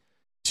easy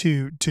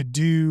to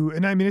do,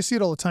 and I mean, I see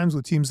it all the times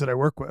with teams that I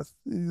work with.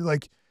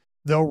 Like,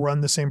 they'll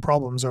run the same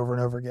problems over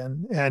and over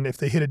again, and if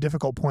they hit a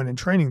difficult point in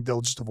training,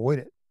 they'll just avoid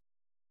it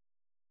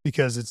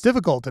because it's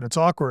difficult and it's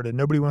awkward, and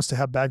nobody wants to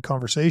have bad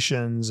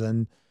conversations,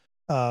 and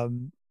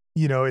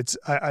It's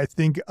I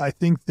think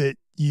that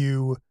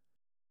you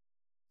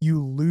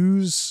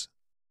lose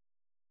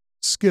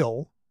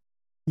skill,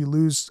 you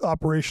lose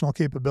operational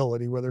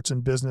capability, whether it's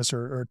in business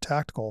or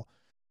tactical,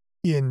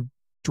 in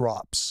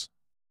drops.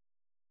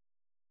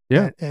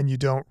 Yeah. And you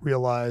don't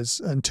realize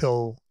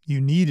until you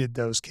needed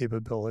those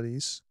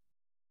capabilities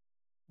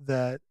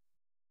that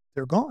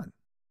they're gone.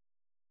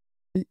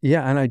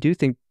 Yeah, and I do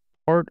think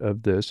part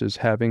of this is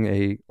having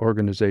a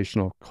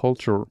organizational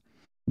culture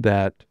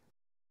that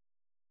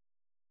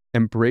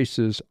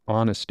embraces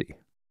honesty,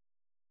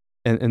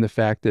 and the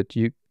fact that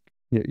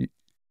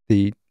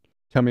the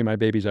tell me my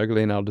baby's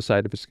ugly and I'll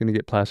decide if it's going to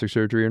get plastic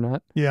surgery or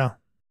not. Yeah.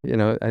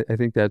 I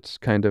think that's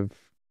kind of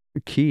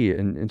key,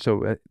 and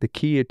so the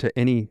key to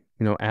any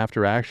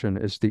after action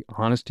is the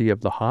honesty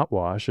of the hot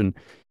wash, and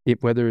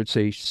whether it's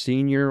a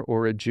senior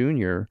or a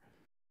junior,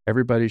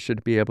 everybody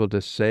should be able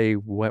to say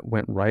what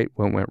went right,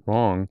 what went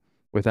wrong,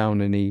 without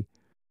any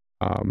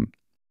um,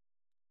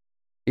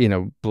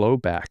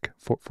 blowback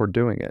for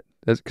doing it,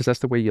 because that's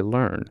the way you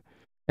learn.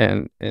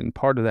 And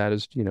part of that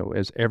is,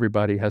 as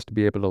everybody has to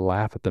be able to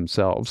laugh at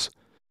themselves,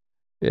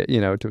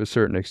 to a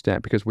certain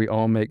extent, because we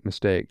all make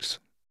mistakes.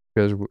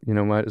 Because you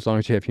know what, as long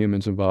as you have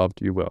humans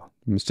involved, you will.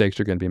 Mistakes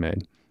are going to be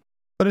made.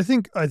 But I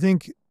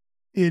think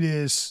it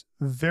is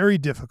very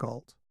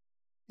difficult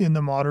in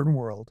the modern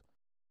world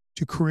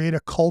to create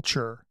a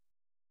culture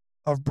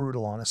of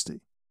brutal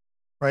honesty,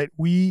 right?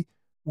 We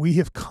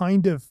have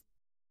kind of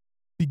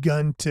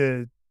begun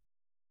to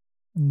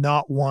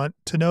not want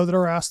to know that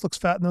our ass looks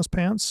fat in those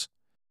pants,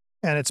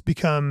 and it's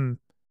become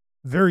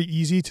very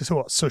easy to,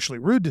 well, socially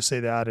rude to say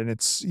that, and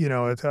it's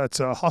it's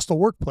a hostile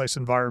workplace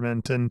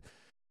environment, and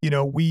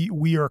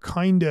we are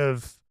kind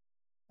of.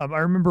 I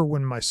remember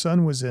when my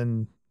son was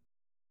in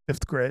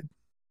 5th grade,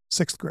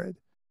 6th grade,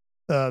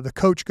 the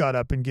coach got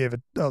up and gave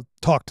a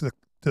talk to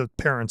the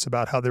parents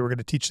about how they were going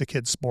to teach the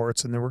kids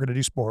sports, and they were going to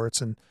do sports,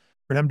 and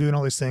we're going to doing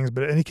all these things.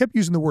 And he kept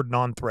using the word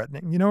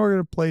non-threatening. We're going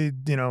to play,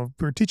 we're going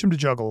to teach them to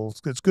juggle.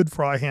 It's good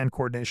for eye-hand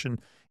coordination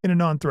in a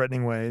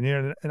non-threatening way.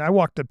 And I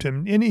walked up to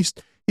him, and he's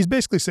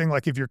basically saying,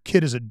 like, if your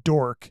kid is a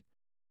dork,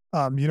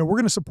 we're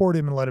going to support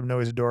him and let him know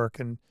he's a dork.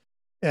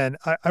 And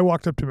I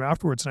walked up to him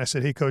afterwards and I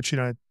said, hey, coach,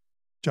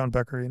 John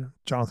Becker,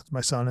 Jonathan's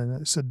my son.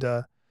 And I said,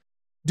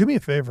 do me a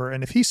favor.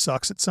 And if he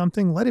sucks at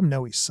something, let him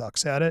know he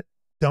sucks at it.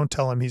 Don't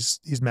tell him he's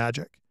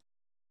magic,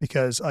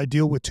 because I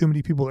deal with too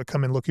many people that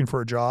come in looking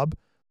for a job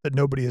that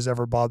nobody has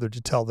ever bothered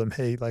to tell them,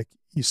 hey, like,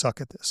 you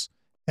suck at this.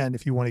 And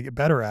if you want to get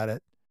better at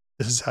it,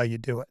 this is how you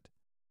do it.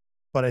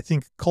 But I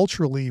think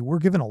culturally, we're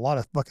given a lot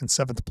of fucking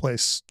 7th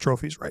place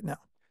trophies right now.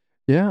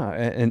 Yeah.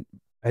 And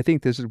I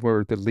think this is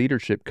where the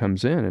leadership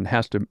comes in and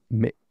has to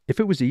if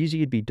it was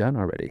easy, it'd be done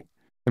already.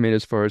 I mean,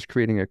 as far as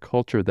creating a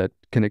culture that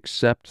can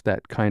accept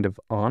that kind of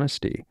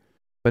honesty.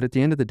 But at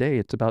the end of the day,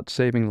 it's about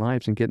saving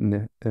lives and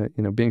getting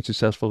being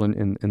successful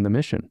in the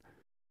mission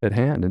at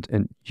hand.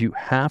 And you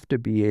have to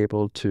be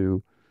able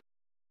to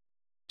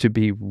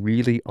be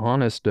really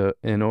honest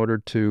in order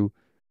to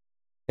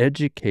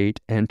educate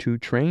and to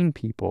train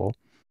people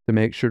to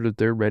make sure that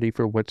they're ready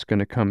for what's going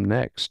to come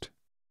next.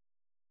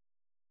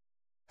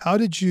 How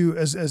did you,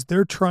 as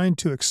they're trying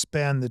to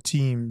expand the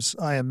teams,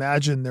 I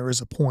imagine there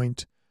is a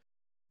point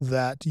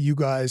that you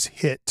guys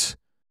hit,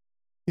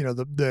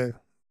 the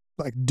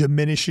like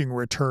diminishing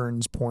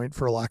returns point,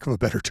 for lack of a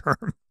better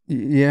term.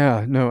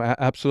 Yeah, no,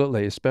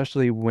 absolutely.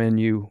 Especially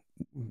when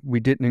we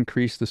didn't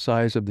increase the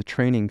size of the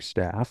training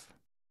staff.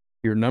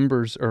 Your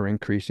numbers are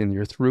increasing,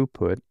 your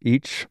throughput.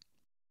 Each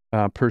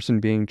person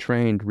being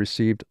trained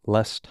received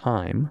less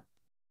time,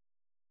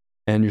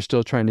 and you're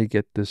still trying to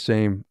get the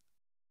same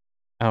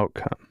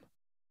outcome.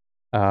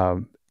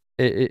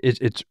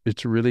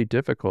 It's really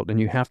difficult, and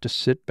you have to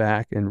sit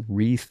back and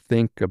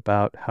rethink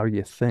about how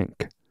you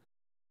think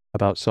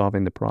about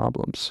solving the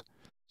problems.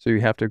 So you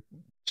have to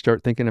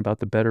start thinking about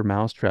the better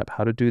mousetrap,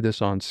 how to do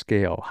this on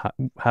scale.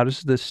 How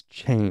does this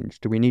change?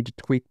 Do we need to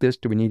tweak this?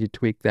 Do we need to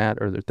tweak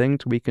that? Are there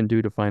things we can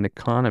do to find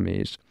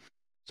economies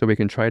so we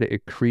can try to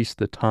increase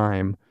the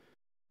time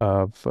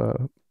of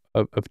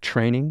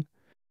training,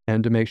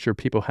 and to make sure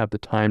people have the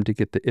time to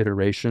get the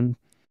iteration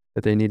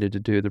that they needed to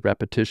do, the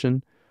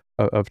repetition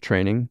of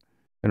training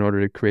in order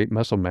to create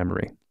muscle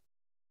memory.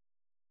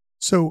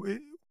 So,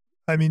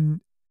 I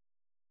mean,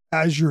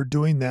 as you're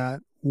doing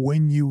that,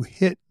 when you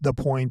hit the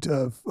point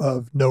of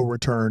no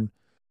return,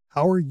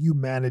 how are you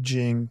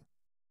managing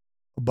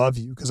above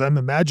you? Because I'm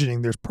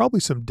imagining there's probably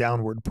some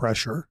downward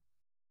pressure.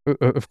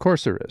 Of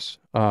course there is.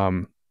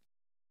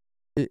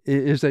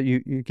 Is that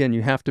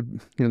you have to,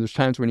 there's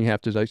times when you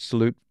have to, like,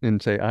 salute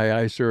and say,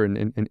 aye, aye, sir,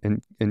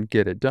 and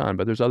get it done.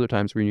 But there's other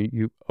times when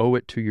you owe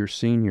it to your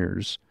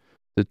seniors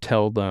to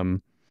tell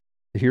them,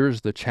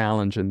 here's the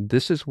challenge, and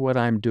this is what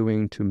I'm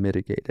doing to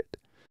mitigate it.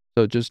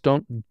 So just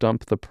don't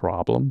dump the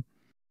problem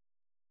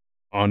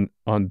on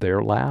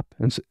their lap,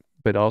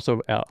 but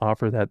also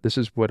offer that this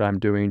is what I'm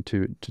doing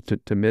to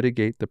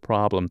mitigate the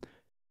problem.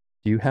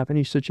 Do you have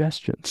any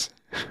suggestions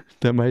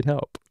that might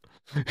help?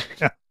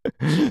 Yeah.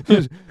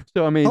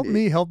 So, I mean, help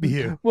me, help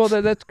you. well,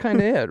 that's kind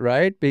of it,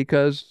 right?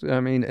 Because, I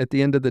mean, at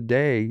the end of the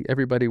day,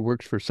 everybody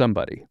works for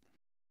somebody.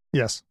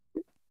 Yes.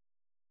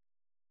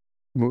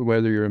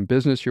 Whether you're in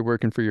business, you're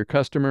working for your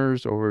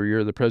customers, or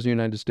you're the President of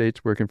the United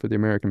States working for the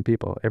American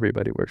people.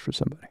 Everybody works for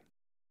somebody.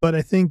 But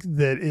I think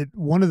that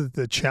one of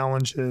the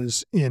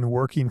challenges in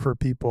working for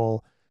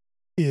people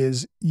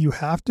is you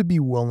have to be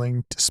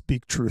willing to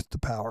speak truth to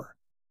power.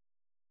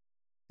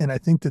 And I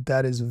think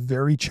that is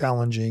very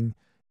challenging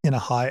in a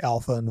high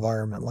alpha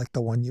environment like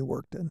the one you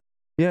worked in.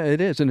 Yeah,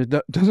 it is. And it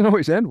doesn't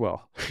always end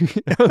well.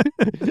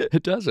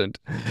 It doesn't.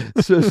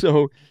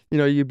 So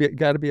you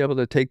got to be able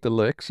to take the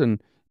licks and,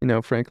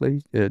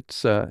 frankly,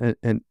 it's,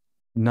 and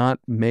not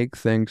make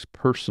things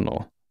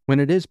personal when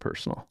it is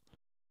personal.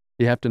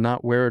 You have to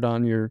not wear it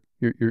on your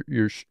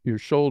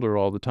shoulder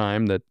all the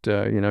time that,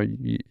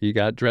 you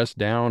got dressed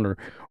down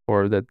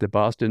or that the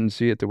boss didn't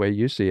see it the way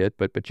you see it,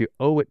 but you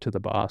owe it to the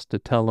boss to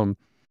tell them,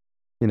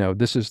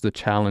 this is the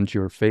challenge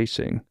you're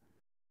facing.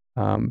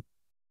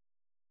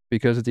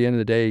 Because at the end of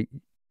the day,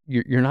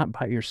 you're not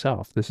by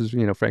yourself. This is,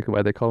 frankly,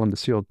 why they call them the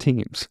SEAL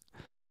teams.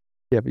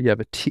 You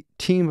have a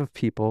team of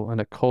people and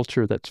a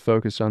culture that's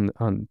focused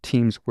on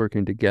teams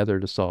working together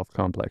to solve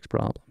complex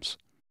problems.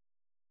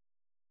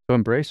 So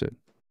embrace it.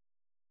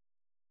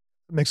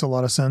 It makes a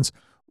lot of sense.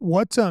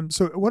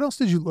 So what else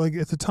did you like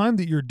at the time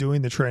that you're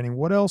doing the training?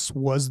 What else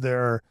was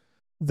there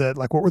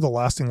what were the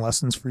lasting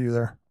lessons for you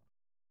there?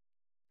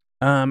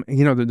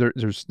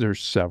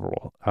 There's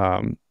several.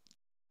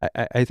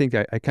 I think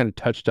I kind of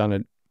touched on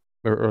it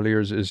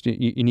earlier. Is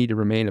you need to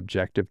remain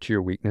objective to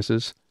your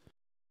weaknesses,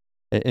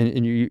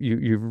 and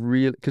you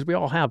really, because we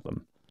all have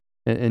them,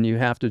 and you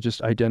have to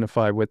just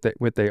identify what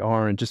they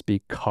are and just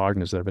be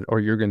cognizant of it, or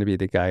you're going to be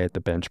the guy at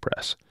the bench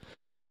press,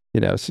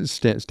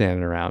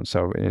 standing around.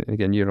 So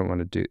again, you don't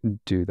want to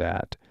do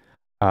that.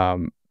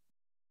 I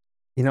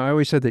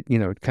always said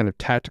that kind of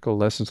tactical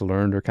lessons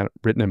learned are kind of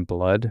written in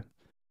blood,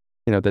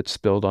 that's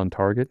spilled on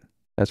target.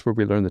 That's where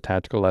we learn the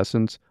tactical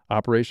lessons.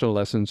 Operational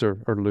lessons are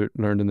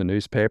learned in the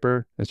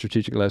newspaper, and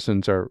strategic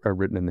lessons are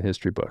written in the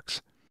history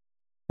books.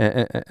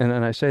 And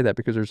I say that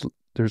because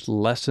there's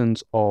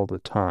lessons all the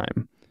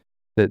time,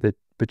 but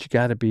you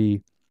got to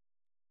be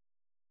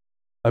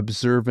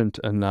observant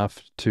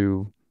enough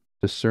to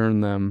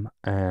discern them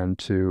and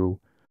to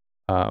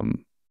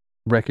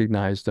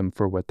recognize them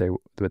for what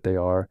they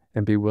are,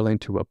 and be willing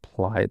to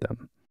apply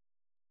them.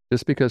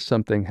 Just because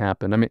something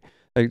happened, I mean,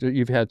 like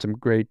you've had some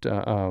great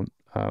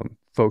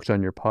folks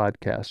on your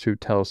podcast who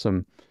tell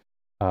some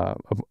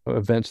of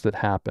events that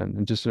happen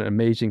and just an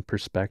amazing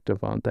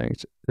perspective on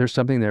things. There's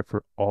something there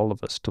for all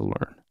of us to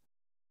learn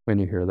when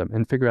you hear them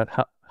and figure out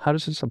how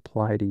does this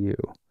apply to you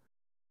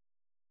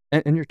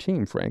and your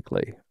team,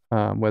 frankly,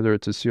 whether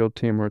it's a SEAL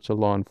team or it's a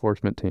law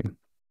enforcement team.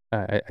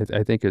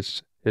 I think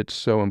it's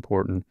so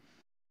important.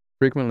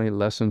 Frequently,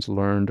 lessons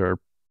learned are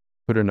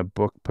put in a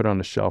book, put on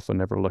a shelf, and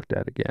never looked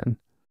at again.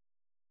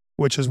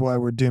 Which is why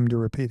we're doomed to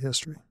repeat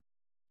history.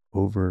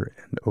 Over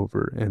and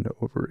over and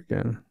over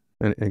again.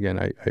 And again,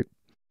 I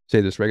say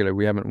this regularly.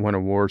 We haven't won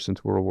a war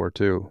since World War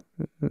II,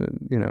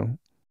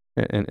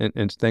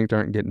 and things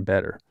aren't getting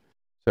better.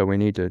 So we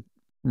need to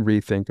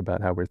rethink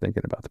about how we're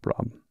thinking about the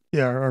problem.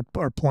 Yeah,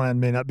 our plan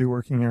may not be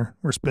working here.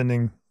 We're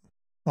spending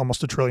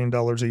almost $1 trillion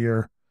a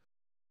year.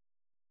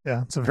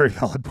 Yeah, it's a very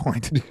valid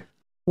point.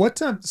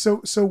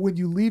 So when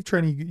you leave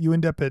training, you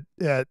end up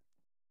at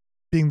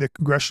being the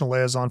congressional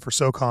liaison for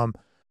SOCOM.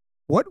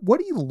 What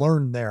do you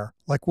learn there?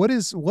 Like, what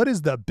is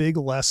the big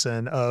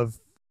lesson of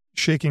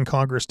shaking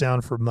Congress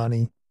down for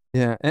money?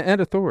 Yeah, and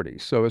authority.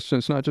 So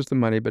it's not just the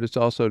money, but it's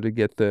also to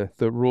get the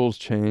rules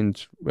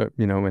changed,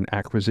 in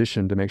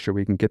acquisition to make sure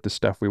we can get the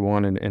stuff we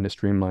want in a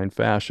streamlined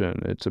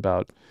fashion. It's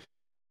about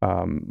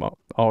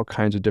all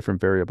kinds of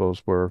different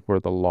variables where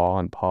the law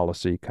and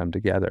policy come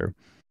together.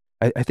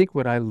 I think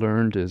what I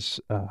learned is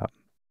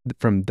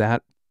from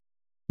that,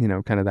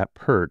 kind of that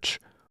perch,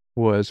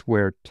 was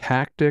where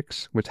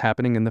tactics, what's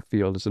happening in the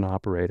field as an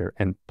operator,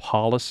 and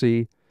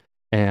policy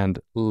and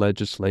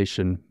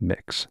legislation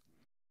mix,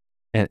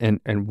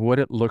 and what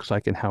it looks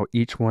like and how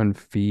each one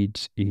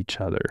feeds each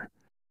other.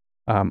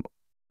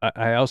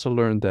 I also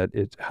learned that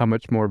it's how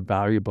much more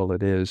valuable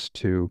it is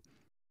to,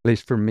 at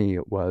least for me,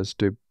 it was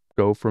to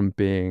go from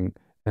being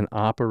an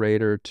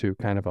operator to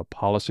kind of a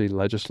policy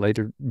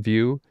legislator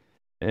view,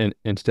 and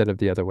instead of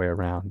the other way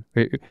around.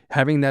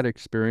 Having that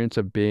experience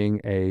of being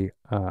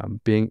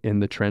in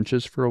the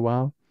trenches for a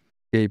while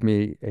gave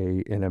me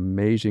an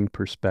amazing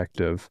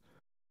perspective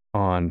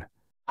on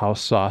how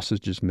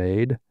sausage is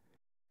made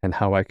and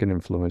how I can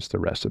influence the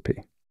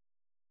recipe.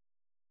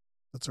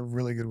 That's a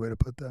really good way to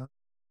put that.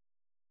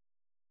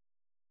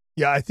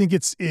 Yeah, I think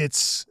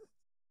it's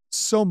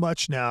so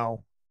much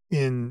now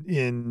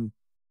in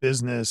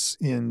business,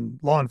 in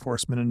law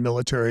enforcement, and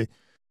military.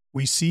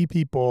 We see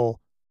people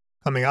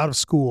coming out of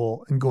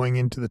school and going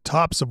into the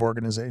tops of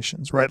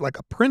organizations, right? Like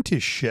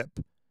apprenticeship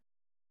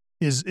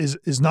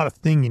is not a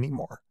thing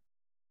anymore,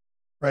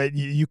 right?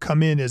 You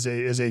come in as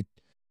a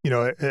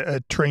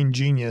trained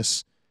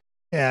genius,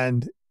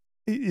 and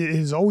it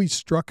has always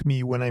struck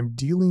me when I'm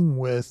dealing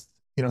with,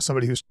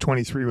 somebody who's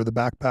 23 with a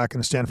backpack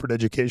and a Stanford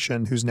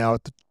education, who's now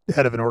at the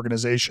head of an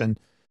organization,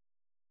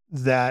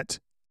 that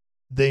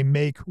they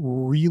make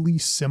really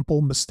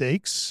simple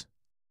mistakes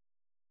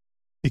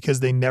because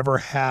they never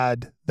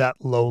had that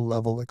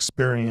low-level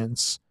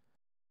experience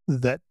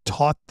that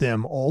taught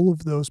them all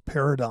of those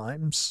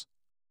paradigms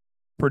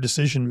for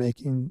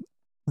decision-making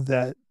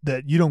that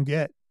you don't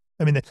get.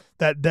 I mean,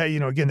 that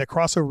again, that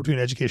crossover between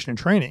education and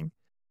training,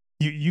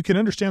 you can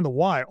understand the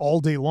why all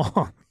day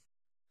long.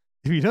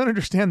 If you don't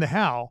understand the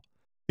how,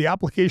 the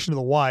application of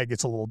the why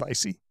gets a little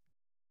dicey.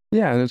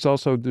 Yeah, and it's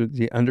also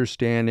the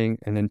understanding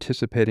and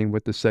anticipating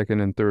what the second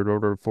and third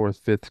order, fourth,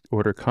 fifth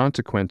order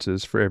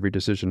consequences for every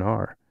decision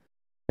are.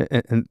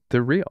 And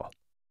they're real.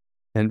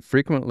 And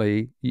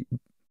frequently,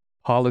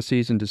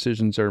 policies and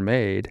decisions are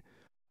made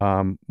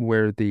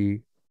where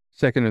the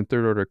second and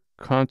third order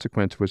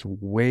consequence was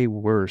way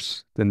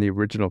worse than the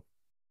original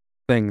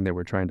thing they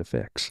were trying to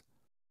fix.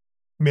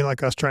 You mean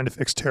like us trying to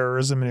fix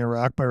terrorism in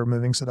Iraq by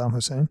removing Saddam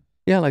Hussein?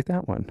 Yeah, like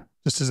that one.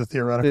 Just as a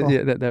theoretical?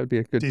 Yeah, that would be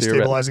a good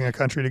destabilizing a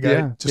country to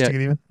get to get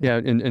even? Yeah,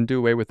 and do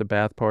away with the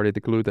Ba'ath Party, the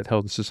glue that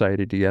held the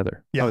society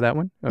together. Yeah. Oh, that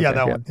one? Okay, yeah,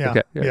 that one. Yeah.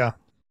 Okay, yeah.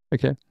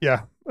 Okay.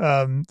 Yeah.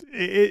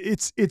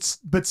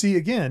 But see,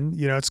 again,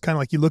 it's kind of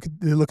like you look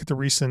at the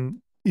recent,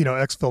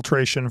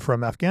 exfiltration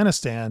from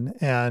Afghanistan,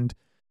 and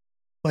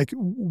like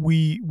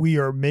we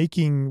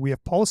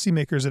have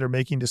policymakers that are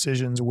making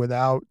decisions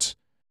without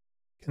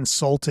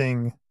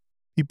consulting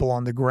people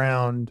on the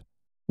ground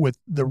with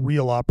the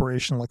real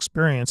operational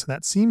experience. And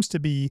that seems to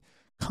be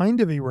kind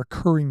of a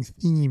recurring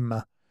theme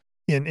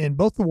in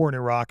both the war in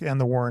Iraq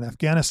and the war in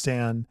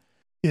Afghanistan,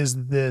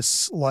 is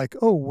this like,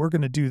 oh, we're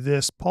going to do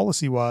this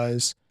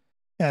policy-wise,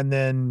 and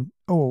then,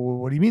 oh,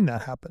 what do you mean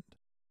that happened?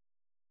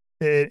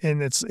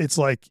 And it's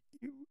like,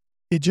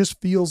 it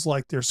just feels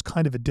like there's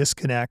kind of a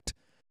disconnect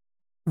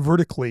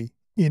vertically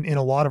in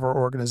a lot of our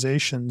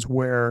organizations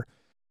where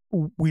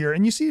we are,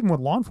 and you see even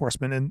with law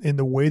enforcement and in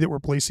the way that we're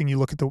policing. You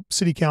look at the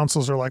city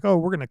councils are like, oh,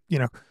 we're going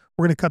to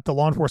cut the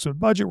law enforcement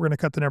budget. We're going to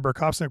cut the number of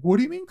cops. Like, what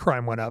do you mean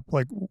crime went up?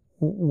 Like,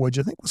 what'd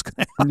you think was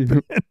going to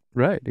happen?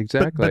 Right.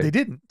 Exactly. But they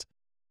didn't.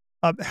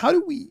 How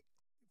do we,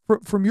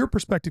 from your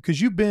perspective, because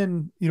you've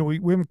been,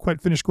 we haven't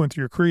quite finished going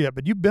through your career yet,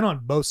 but you've been on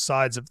both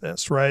sides of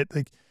this, right?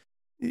 Like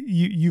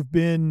you've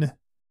been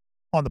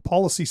on the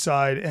policy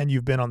side and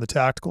you've been on the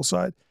tactical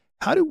side.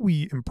 How do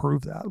we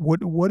improve that?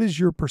 What is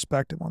your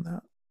perspective on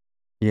that?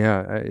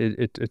 Yeah,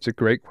 it's a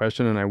great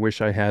question, and I wish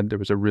there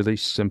was a really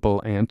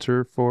simple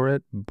answer for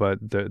it, but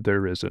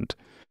there isn't.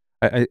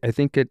 I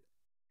think it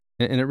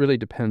really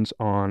depends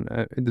on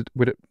the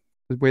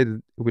way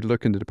that we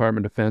look in the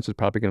Department of Defense is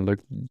probably going to look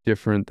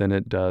different than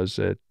it does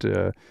at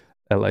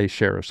LA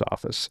Sheriff's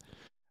Office.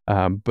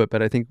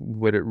 But I think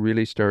where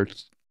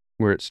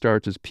it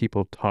starts is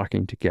people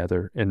talking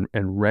together and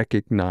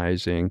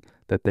recognizing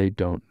that they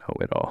don't know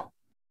it all.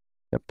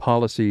 That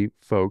policy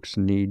folks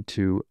need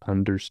to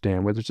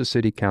understand, whether it's a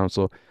city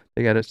council,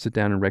 they got to sit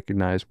down and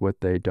recognize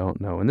what they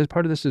don't know. And this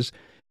part of this is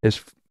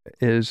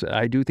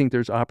I do think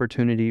there's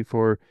opportunity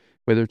for,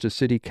 whether it's a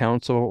city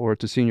council or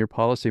it's a senior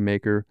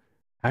policymaker,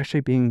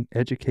 actually being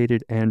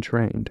educated and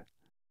trained.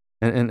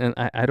 And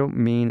I don't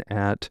mean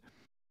at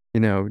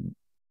GW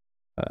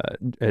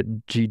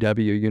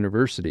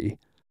University.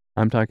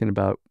 I'm talking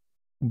about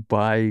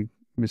by,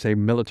 say,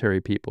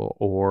 military people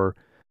or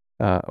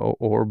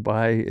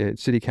by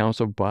city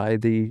council, by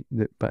the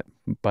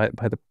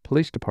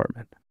police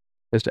department,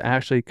 is to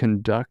actually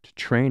conduct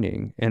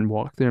training and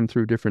walk them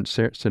through different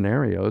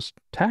scenarios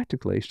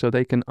tactically so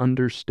they can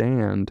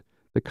understand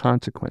the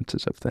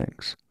consequences of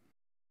things.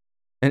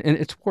 And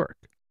it's work.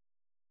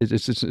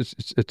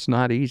 It's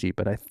not easy,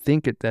 but I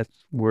think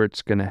that's where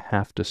it's going to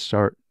have to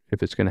start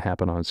if it's going to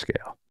happen on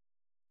scale.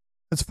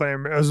 That's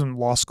funny. I was in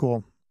law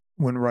school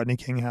when Rodney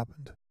King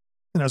happened,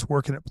 and I was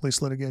working at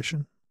police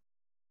litigation.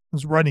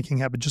 Rodney King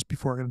happened just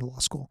before I got into law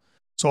school.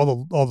 So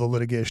all the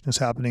litigation is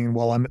happening, and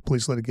while I'm at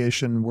police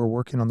litigation, we're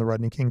working on the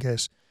Rodney King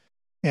case.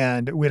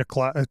 And we had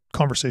a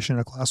conversation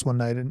in a class one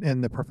night,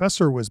 and the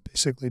professor was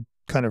basically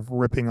kind of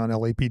ripping on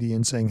LAPD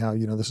and saying how,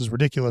 this is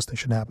ridiculous, they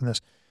shouldn't happen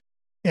this.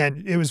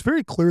 And it was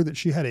very clear that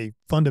she had a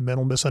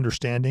fundamental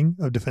misunderstanding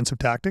of defensive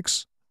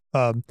tactics.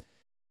 And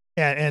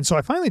so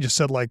I finally just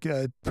said, like,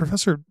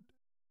 Professor,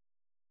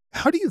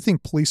 how do you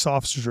think police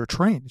officers are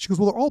trained? She goes,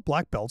 well, they're all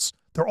black belts.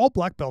 They're all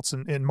black belts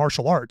in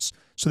martial arts.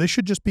 So they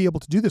should just be able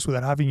to do this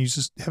without having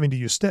to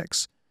use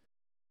sticks.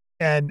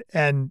 And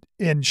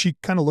she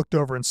kind of looked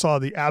over and saw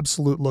the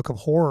absolute look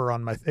of horror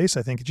on my face,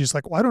 I think. And she's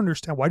like, well, I don't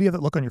understand. Why do you have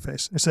that look on your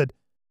face? I said,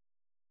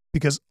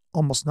 because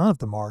almost none of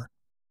them are.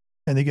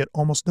 And they get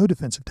almost no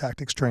defensive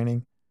tactics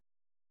training.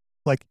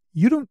 Like,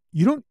 you don't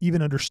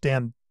even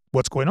understand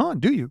what's going on,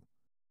 do you?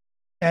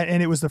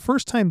 And it was the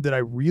first time that I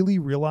really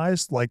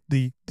realized, like,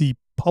 the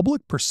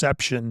public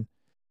perception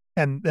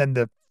and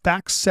the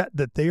fact set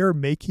that they are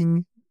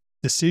making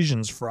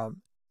decisions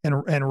from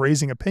and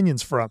raising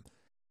opinions from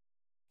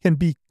can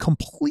be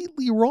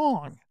completely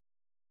wrong.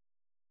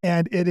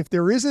 And if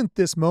there isn't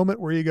this moment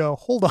where you go,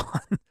 hold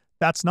on,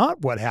 that's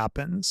not what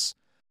happens,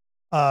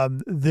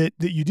 that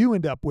you do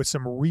end up with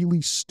some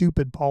really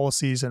stupid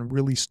policies and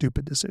really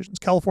stupid decisions.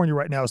 California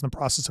right now is in the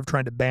process of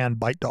trying to ban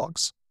bite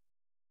dogs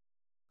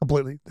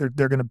completely.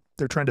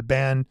 They're trying to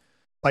ban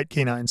bite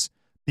canines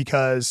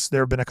because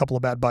there have been a couple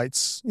of bad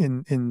bites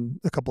in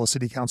a couple of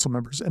city council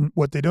members. And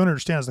what they don't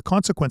understand is the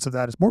consequence of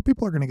that is more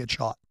people are going to get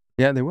shot.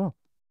 Yeah, they will.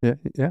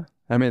 Yeah.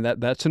 I mean,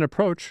 that's an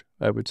approach.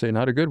 I would say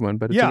not a good one,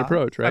 but it's an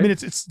approach, right? I mean,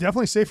 it's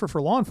definitely safer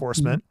for law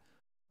enforcement.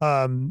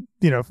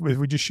 If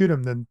we just shoot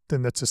them,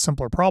 then that's a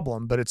simpler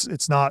problem. But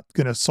it's not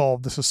going to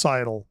solve the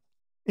societal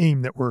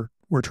aim that we're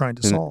trying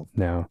to solve.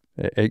 No,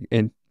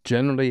 and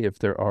generally,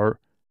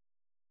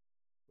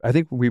 I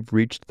think we've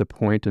reached the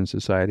point in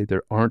society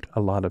there aren't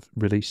a lot of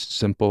really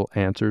simple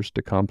answers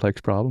to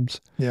complex problems.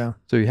 Yeah.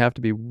 So you have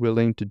to be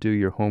willing to do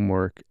your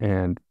homework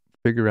and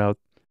figure out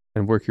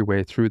and work your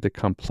way through the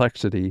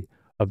complexity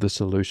of the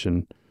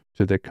solution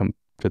to the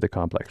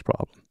complex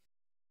problem.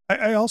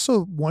 I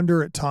also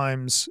wonder at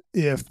times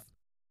if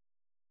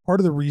part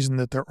of the reason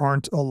that there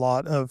aren't a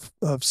lot of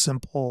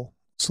simple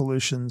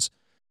solutions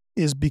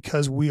is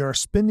because we are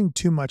spending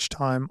too much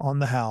time on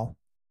the how,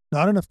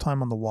 not enough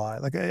time on the why.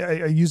 Like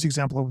I use the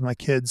example with my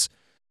kids.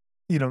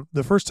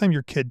 The first time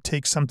your kid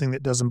takes something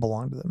that doesn't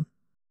belong to them,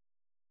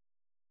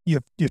 you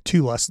have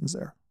two lessons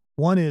there.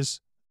 One is,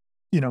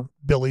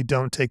 Billy,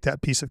 don't take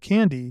that piece of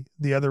candy.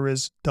 The other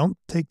is, don't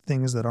take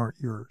things that aren't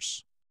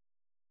yours.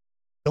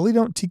 Billy,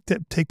 don't take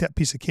that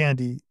piece of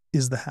candy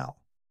is the how,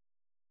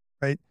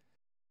 right?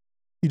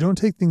 You don't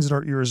take things that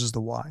aren't yours is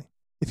the why.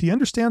 If he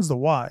understands the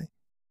why,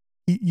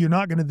 you're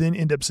not going to then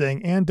end up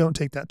saying, and don't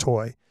take that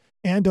toy,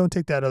 and don't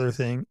take that other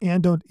thing,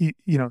 and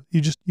you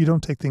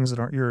don't take things that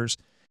aren't yours.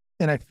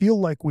 And I feel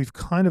like we've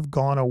kind of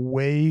gone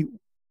away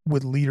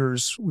with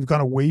leaders. We've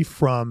gone away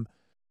from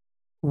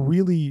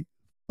really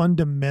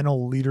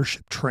fundamental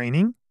leadership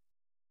training,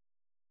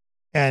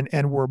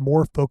 and we're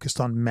more focused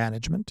on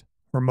management.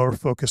 We're more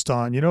focused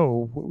on,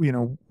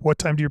 what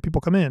time do your people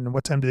come in and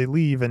what time do they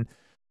leave, and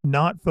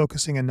not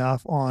focusing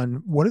enough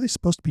on what are they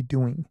supposed to be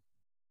doing.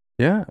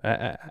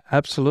 Yeah,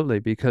 absolutely,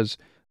 because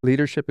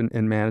leadership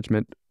and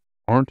management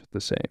aren't the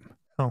same.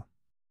 Oh.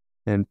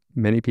 And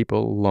many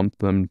people lump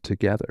them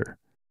together.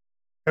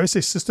 I always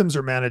say systems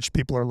are managed,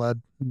 people are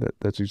led.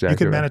 That's exactly You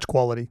can right. manage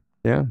quality.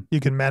 Yeah.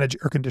 You can manage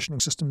air conditioning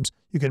systems.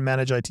 You can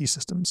manage IT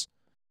systems,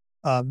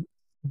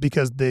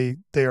 because they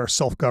are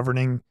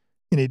self-governing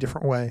in a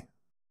different way.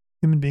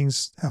 Human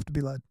beings have to be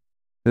led.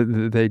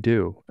 They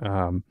do.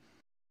 And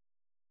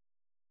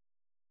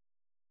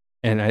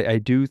I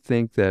do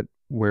think that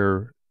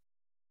where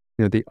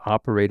the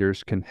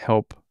operators can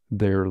help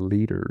their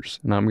leaders,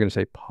 and I'm going to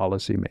say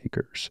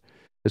policymakers,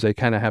 is they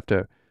kind of have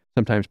to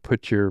sometimes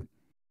put your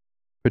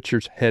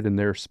head in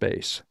their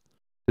space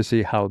to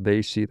see how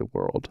they see the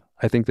world.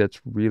 I think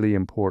that's really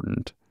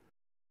important.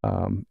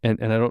 And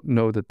I don't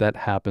know that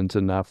happens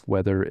enough,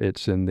 whether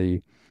it's in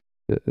the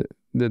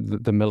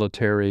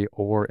military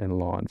or in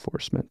law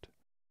enforcement.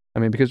 I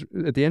mean, because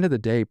at the end of the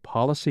day,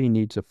 policy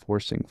needs a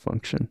forcing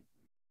function.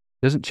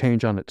 It doesn't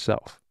change on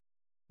itself.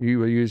 You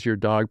will use your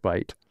dog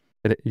bite.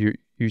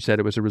 You said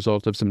it was a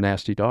result of some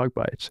nasty dog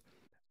bites.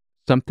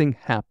 Something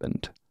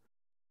happened.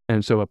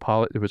 And so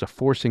it was a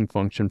forcing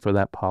function for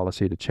that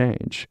policy to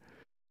change.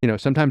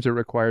 Sometimes it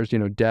requires,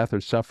 death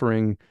or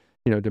suffering,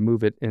 to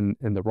move it in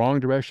the wrong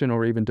direction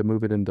or even to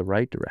move it in the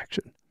right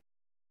direction.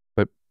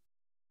 But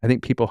I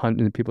think people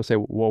say,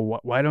 well,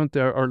 why don't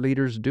our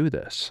leaders do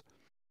this?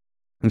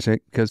 And say,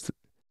 because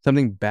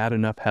something bad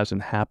enough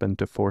hasn't happened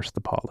to force the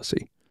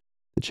policy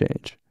to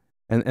change.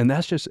 And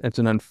it's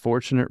an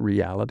unfortunate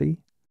reality.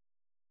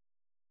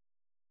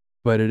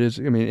 But it is,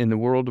 in the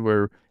world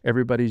where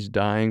everybody's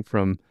dying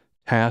from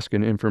task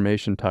and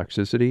information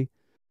toxicity,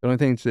 the only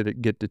things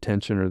that get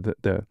detention are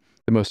the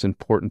most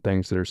important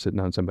things that are sitting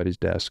on somebody's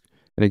desk.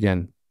 And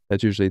again,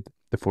 that's usually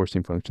the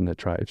forcing function that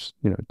drives,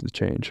 the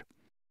change.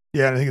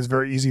 Yeah, and I think it's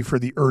very easy for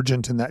the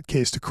urgent in that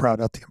case to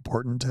crowd out the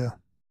important too.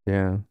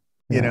 Yeah.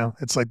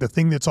 It's like the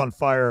thing that's on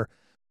fire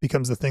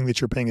becomes the thing that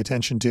you're paying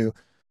attention to.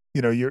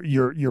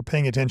 You're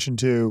paying attention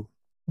to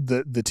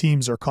the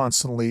teams are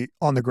constantly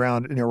on the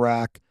ground in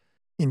Iraq,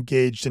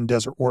 engaged in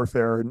desert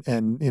warfare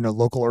and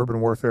local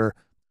urban warfare,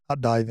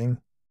 not diving.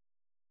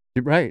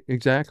 Right,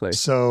 exactly.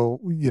 So,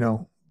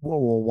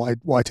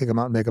 why take them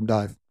out and make them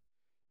dive?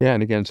 Yeah,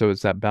 and again, so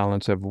it's that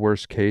balance of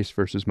worst case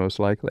versus most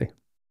likely,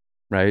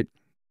 right?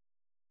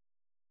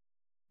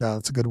 Yeah,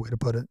 that's a good way to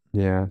put it.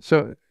 Yeah.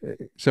 So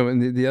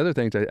and the other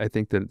things I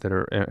think that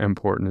are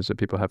important is that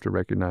people have to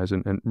recognize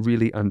and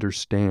really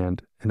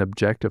understand and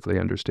objectively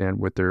understand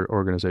what their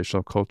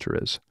organizational culture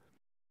is.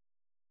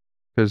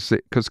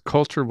 Because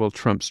culture will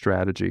trump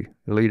strategy.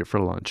 You'll eat it for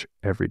lunch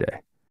every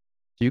day.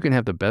 You can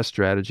have the best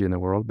strategy in the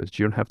world, but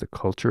you don't have the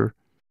culture,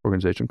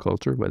 organization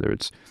culture, whether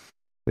it's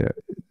the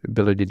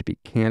ability to be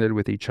candid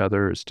with each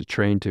other, it's to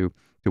train to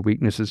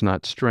weaknesses,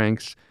 not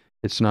strengths.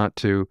 It's not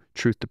to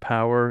truth to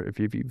power. If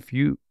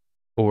you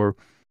or,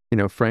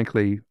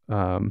 frankly,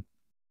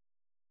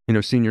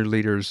 senior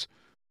leaders,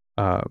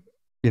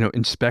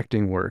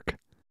 inspecting work,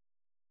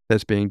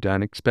 that's being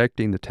done,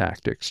 expecting the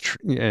tactics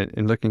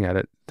and looking at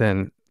it,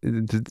 then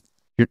the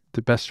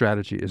best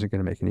strategy isn't going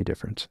to make any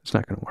difference. It's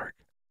not going to work.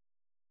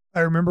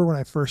 I remember when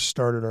I first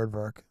started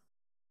Aardvark,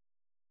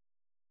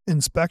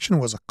 inspection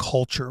was a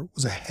culture,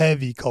 was a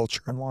heavy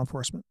culture in law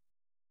enforcement,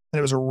 and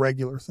it was a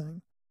regular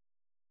thing.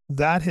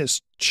 That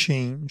has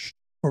changed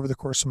over the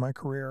course of my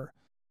career,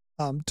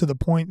 to the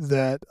point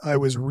that I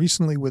was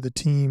recently with a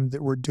team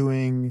that were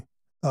doing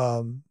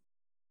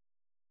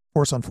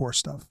force-on-force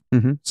stuff,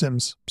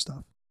 SIMS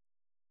stuff,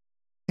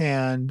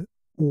 and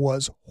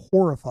was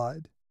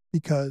horrified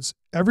because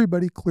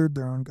everybody cleared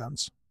their own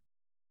guns.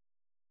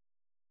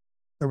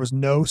 There was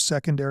no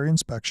secondary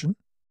inspection.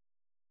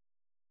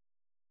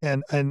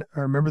 And I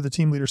remember the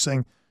team leader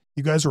saying,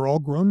 you guys are all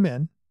grown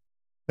men.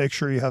 Make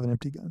sure you have an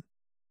empty gun.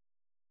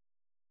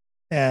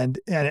 And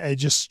it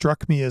just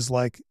struck me as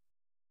like,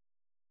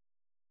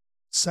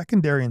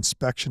 secondary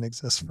inspection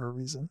exists for a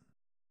reason.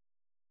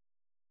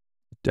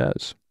 It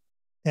does.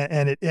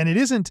 And it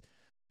isn't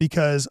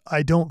because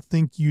I don't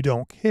think you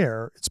don't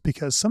care. It's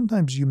because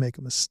sometimes you make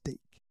a mistake.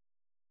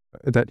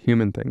 That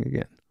human thing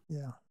again.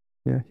 Yeah.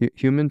 Yeah.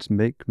 Humans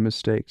make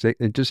mistakes.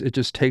 It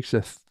just takes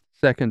a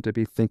second to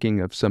be thinking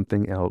of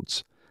something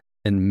else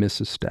and miss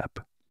a step.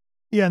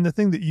 Yeah. And the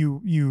thing that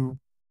you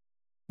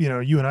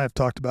and I have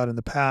talked about in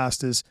the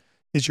past is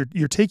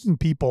you're taking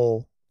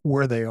people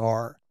where they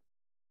are,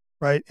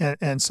 right?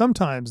 And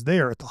sometimes they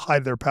are at the height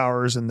of their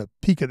powers and the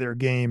peak of their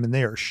game, and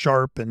they are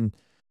sharp and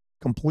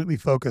completely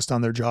focused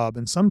on their job.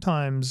 And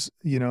sometimes,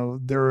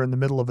 they're in the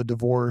middle of a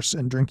divorce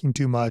and drinking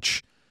too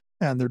much,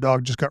 and their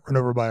dog just got run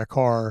over by a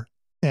car,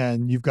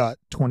 and you've got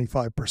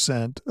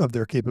 25% of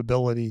their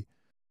capability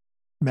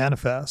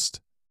manifest.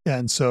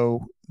 And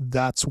so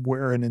that's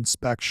where an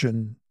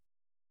inspection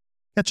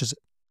catches it.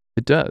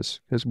 It does,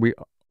 because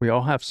we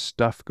all have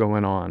stuff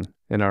going on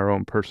in our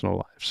own personal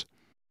lives.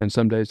 And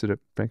some days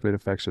frankly, it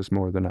affects us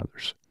more than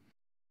others.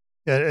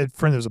 Yeah, a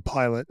friend was a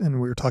pilot,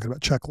 and we were talking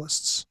about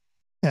checklists.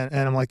 And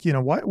I'm like,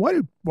 why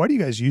do you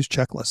guys use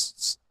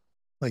checklists?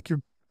 Like,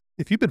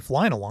 if you've been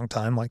flying a long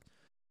time, like,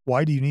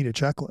 why do you need a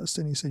checklist?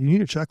 And he said, you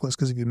need a checklist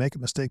because if you make a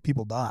mistake,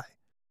 people die.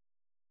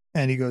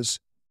 And he goes,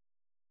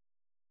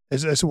 I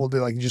said, well,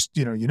 like, the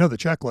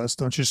checklist.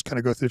 Don't you just kind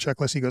of go through the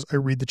checklist? He goes, I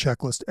read the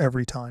checklist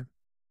every time.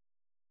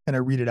 And I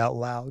read it out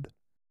loud.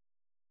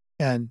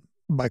 And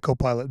my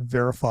co-pilot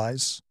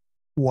verifies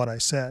what I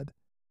said.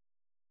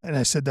 And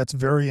I said, that's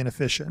very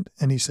inefficient.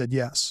 And he said,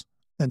 yes.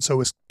 And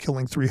so is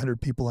killing 300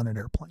 people in an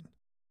airplane.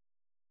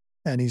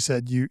 And he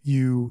said,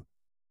 your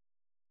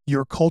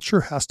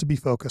culture has to be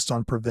focused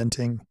on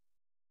preventing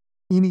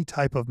any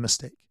type of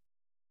mistake.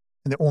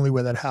 And the only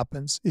way that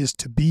happens is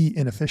to be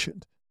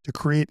inefficient, to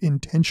create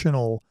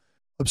intentional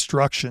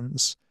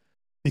obstructions,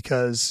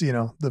 because,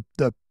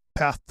 the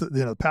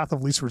path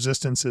of least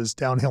resistance is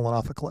downhill and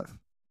off a cliff.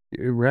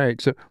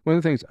 Right. So one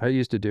of the things I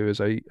used to do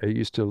is I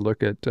used to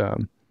look at,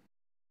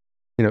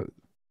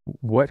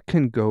 what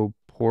can go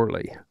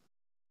poorly.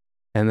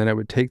 And then I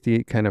would take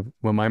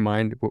my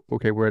mind,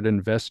 okay, we're at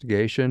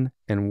investigation,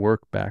 and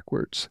work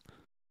backwards.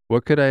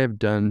 What could I have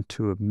done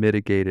to have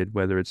mitigated,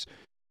 whether it's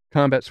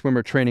combat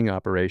swimmer training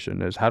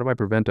operation, is how do I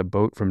prevent a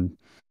boat from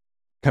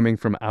coming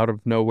from out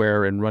of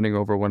nowhere and running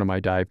over one of my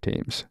dive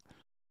teams?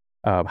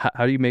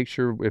 How do you make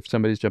sure if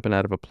somebody's jumping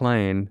out of a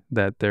plane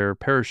that their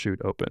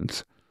parachute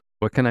opens?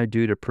 What can I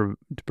do to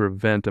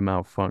prevent a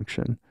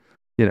malfunction?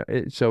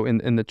 So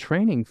in the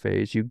training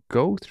phase, you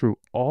go through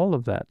all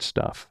of that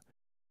stuff,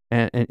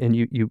 and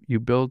you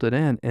build it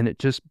in, and it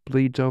just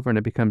bleeds over, and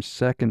it becomes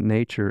second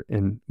nature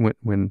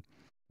when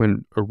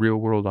a real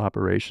world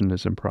operation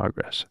is in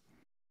progress.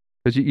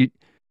 Because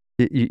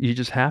you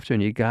just have to,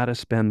 and you got to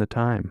spend the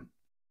time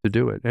to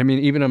do it. I mean,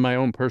 even on my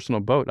own personal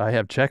boat, I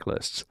have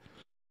checklists.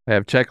 I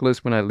have checklists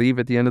when I leave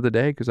at the end of the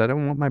day because I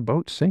don't want my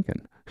boat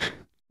sinking.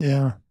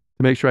 Yeah.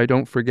 To make sure I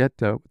don't forget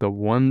the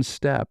one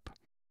step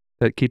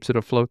that keeps it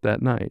afloat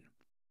that night.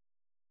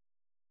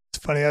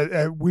 It's funny.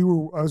 I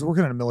was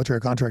working on a military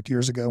contract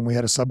years ago, and we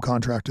had a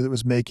subcontractor that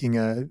was making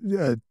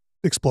a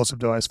explosive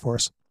device for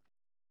us.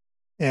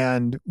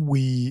 And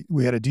we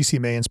had a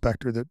DCMA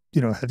inspector that,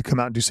 had to come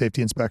out and do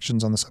safety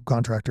inspections on the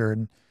subcontractor.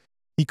 And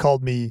he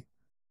called me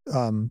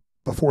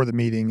before the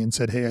meeting and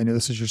said, hey, I know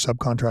this is your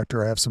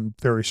subcontractor. I have some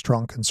very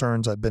strong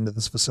concerns. I've been to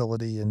this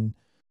facility, and,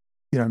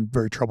 I'm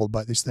very troubled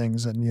by these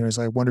things. And, he's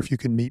like, I wonder if you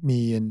can meet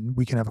me and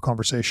we can have a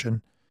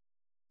conversation.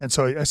 And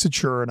so I said,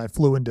 sure. And I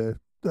flew into,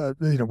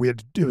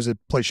 it was a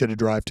place you had to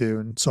drive to.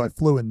 And so I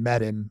flew and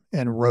met him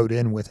and rode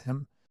in with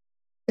him.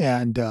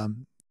 And,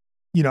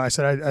 I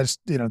said, I just,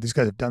 these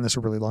guys have done this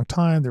a really long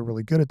time. They're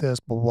really good at this,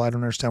 blah, blah, blah. I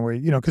don't understand where,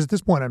 because at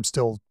this point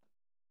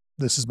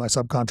this is my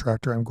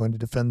subcontractor. I'm going to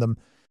defend them.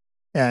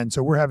 And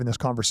so we're having this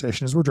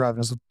conversation as we're driving.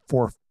 It's a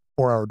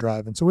 4-hour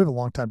drive. And so we have a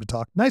long time to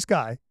talk. Nice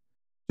guy.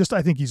 Just,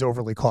 I think he's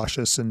overly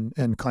cautious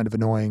and kind of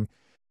annoying.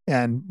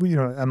 And,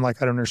 I'm like,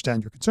 I don't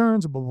understand your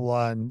concerns, blah, blah,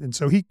 blah. And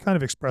so he kind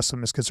of expressed some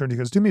of his concern. He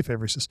goes, do me a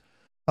favor. He says,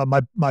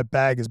 my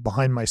bag is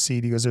behind my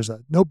seat. He goes, there's a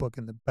notebook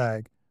in the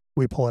bag.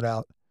 We pull it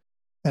out.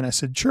 And I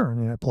said, sure.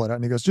 And I pull it out.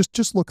 And he goes,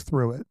 just look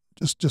through it.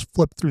 Just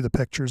flip through the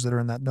pictures that are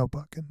in that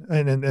notebook,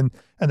 and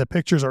the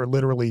pictures are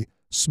literally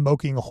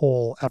smoking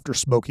hole after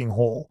smoking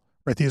hole.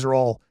 Right, these are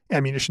all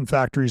ammunition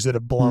factories that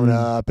have blown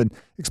up, and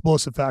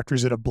explosive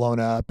factories that have blown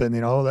up, and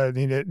there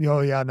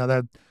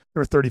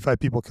were 35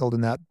 people killed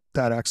in that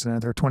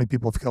accident. There are 20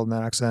 people killed in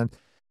that accident.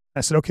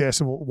 I said, okay. I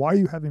said, well, why are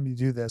you having me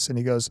do this? And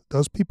he goes,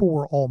 those people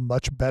were all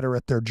much better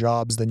at their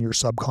jobs than your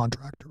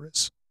subcontractor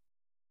is.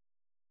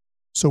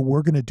 So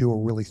we're going to do a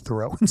really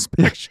thorough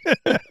inspection.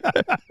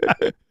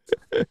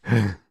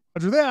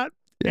 After that,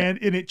 and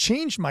it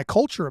changed my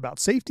culture about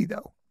safety,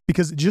 though.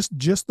 Because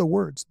just the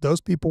words,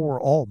 those people were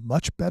all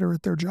much better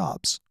at their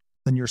jobs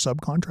than your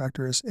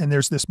subcontractor is. And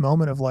there's this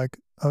moment of like,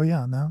 oh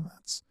yeah, no,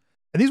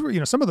 and these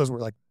were, some of those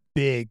were like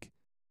big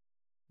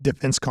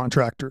defense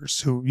contractors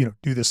who,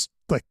 do this,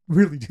 like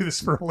really do this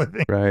for a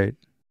living. Right.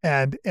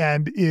 And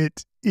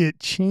it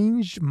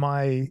changed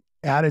my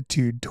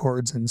attitude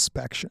towards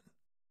inspection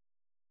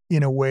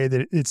in a way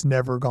that it's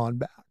never gone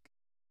back.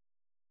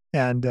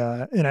 And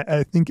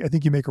I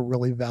think you make a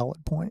really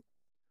valid point.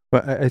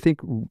 But I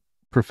think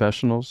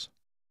professionals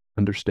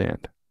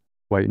understand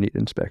why you need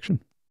inspection.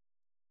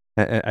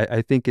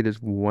 I think it is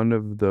one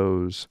of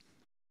those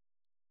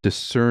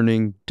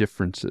discerning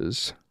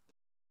differences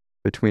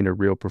between a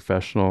real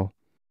professional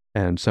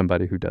and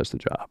somebody who does the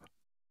job.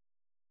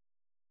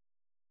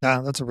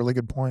 Yeah, that's a really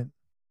good point.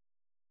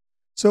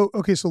 So,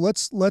 okay, so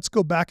let's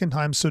go back in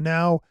time. So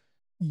now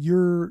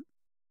you're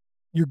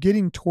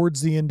getting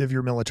towards the end of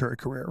your military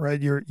career,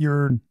 right?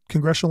 You're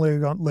congressional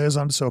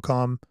liaison to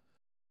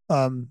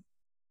SOCOM.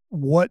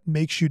 What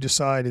makes you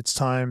decide it's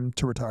time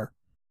to retire?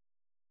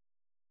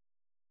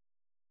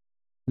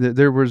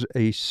 There was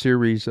a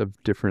series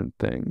of different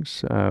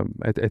things.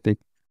 I think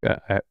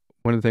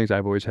one of the things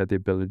I've always had the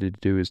ability to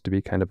do is to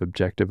be kind of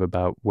objective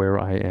about where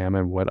I am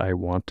and what I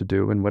want to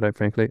do and what I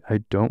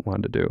don't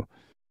want to do.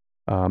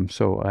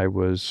 So I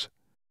was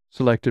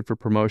selected for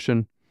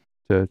promotion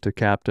to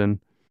captain.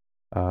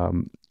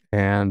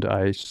 And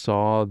I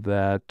saw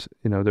that,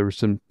 there was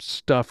some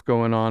stuff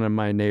going on in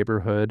my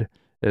neighborhood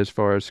as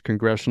far as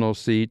congressional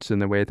seats and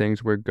the way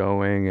things were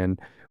going. And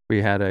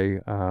we had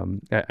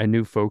I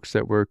knew folks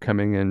that were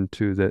coming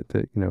into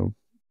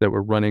that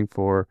were running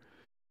for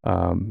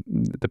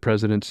the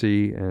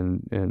presidency,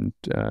 and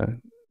I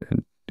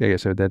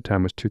guess at that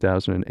time was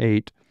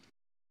 2008.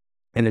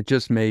 And it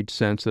just made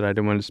sense that I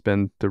didn't want to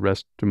spend the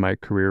rest of my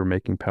career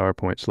making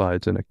PowerPoint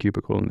slides in a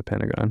cubicle in the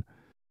Pentagon.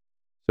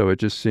 So it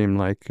just seemed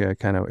like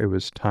it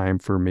was time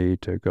for me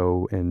to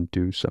go and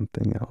do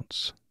something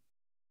else.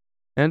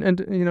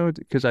 And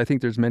because I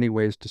think there's many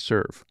ways to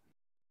serve,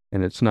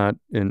 and it's not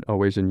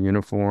always in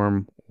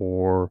uniform,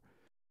 or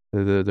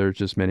there's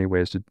just many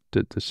ways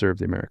to serve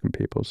the American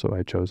people. So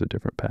I chose a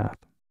different path.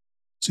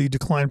 So you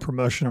declined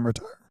promotion and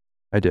retire?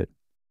 I did.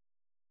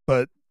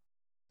 But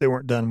they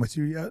weren't done with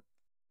you yet?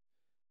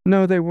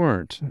 No, they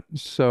weren't.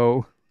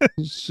 So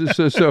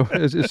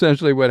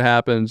essentially what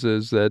happens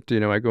is that,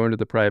 I go into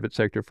the private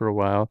sector for a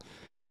while,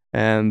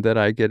 and that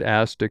I get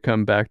asked to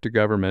come back to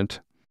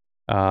government.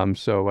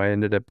 So I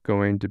ended up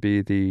going to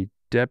be the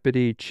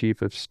Deputy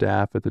Chief of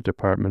Staff at the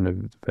Department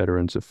of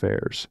Veterans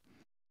Affairs,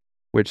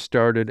 which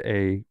started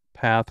a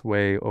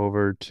pathway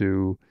over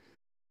to,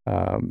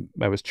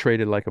 I was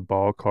traded like a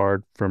ball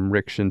card from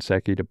Rick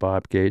Shinseki to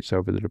Bob Gates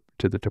over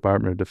to the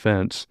Department of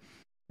Defense.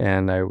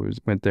 And I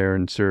went there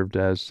and served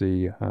as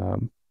the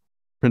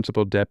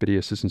Principal Deputy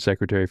Assistant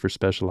Secretary for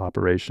Special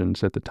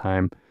Operations. At the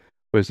time,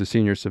 was the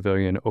senior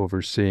civilian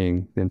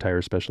overseeing the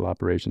entire Special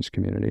Operations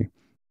community.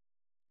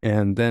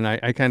 And then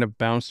I kind of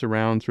bounced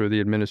around through the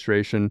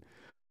administration.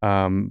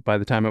 By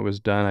the time it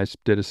was done, I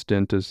did a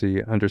stint as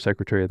the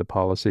Undersecretary of the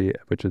Policy,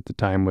 which at the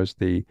time was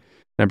the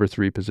number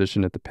 3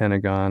 position at the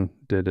Pentagon.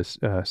 Did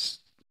a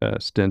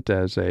stint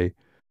as a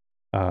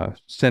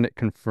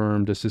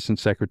Senate-confirmed Assistant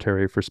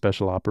Secretary for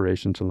Special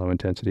Operations and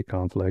Low-Intensity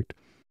Conflict.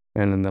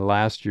 And in the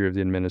last year of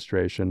the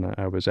administration,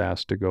 I was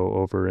asked to go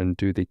over and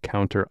do the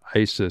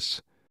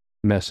counter-ISIS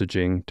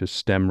messaging to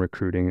stem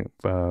recruiting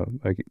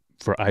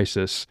for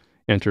ISIS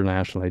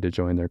internationally to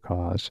join their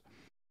cause.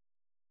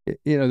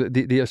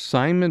 The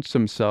assignments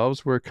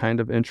themselves were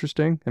kind of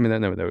interesting. I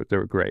mean, they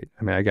were great.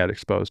 I mean, I got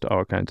exposed to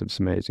all kinds of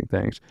amazing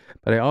things.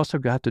 But I also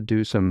got to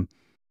do some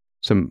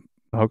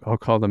I'll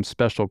call them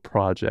special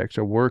projects,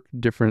 or work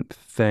different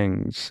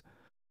things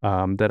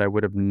that I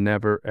would have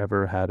never,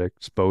 ever had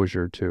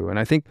exposure to. And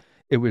I think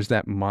it was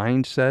that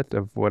mindset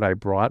of what I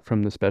brought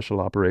from the special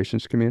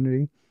operations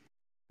community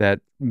that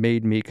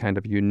made me kind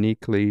of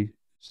uniquely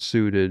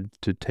suited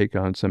to take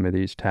on some of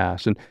these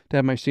tasks, and to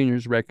have my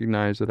seniors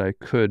recognize that I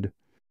could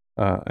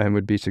and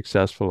would be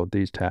successful at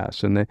these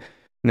tasks. And at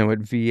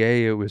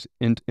VA, it was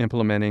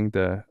implementing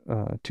the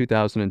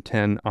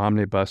 2010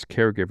 Omnibus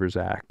Caregivers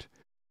Act.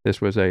 This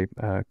was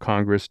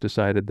Congress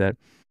decided that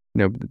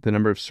the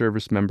number of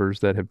service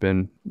members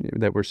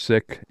that were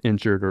sick,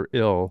 injured, or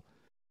ill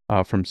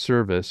from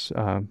service,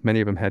 many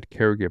of them had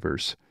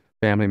caregivers,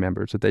 family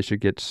members, that they should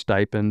get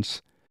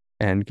stipends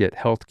and get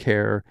health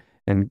care.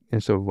 And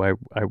so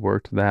I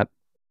worked that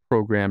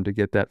program to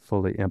get that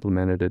fully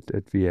implemented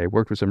at VA.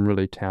 Worked with some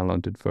really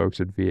talented folks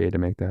at VA to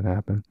make that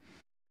happen.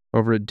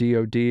 Over at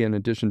DOD, in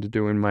addition to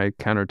doing my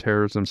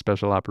counterterrorism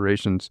special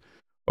operations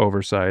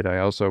oversight, I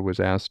also was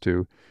asked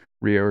to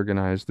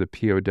reorganize the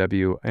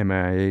POW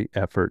MIA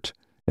effort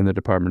in the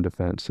Department of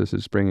Defense. This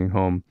is bringing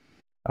home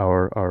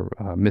our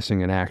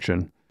missing in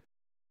action,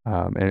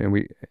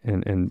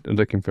 and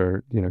looking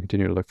for,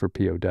 continue to look for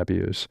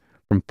POWs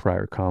from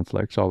prior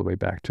conflicts all the way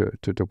back to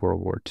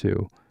World War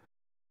II.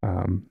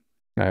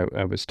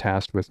 I was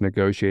tasked with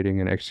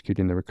negotiating and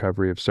executing the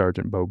recovery of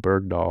Sgt Bowe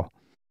Bergdahl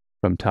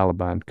from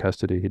Taliban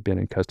custody. He'd been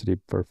in custody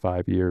for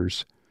 5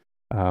 years,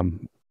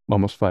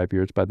 almost 5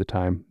 years by the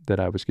time that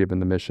I was given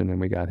the mission, and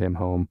we got him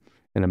home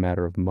in a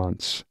matter of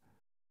months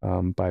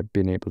by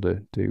being able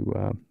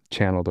to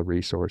channel the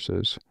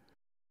resources.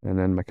 And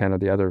then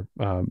the other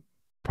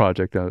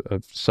project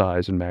of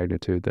size and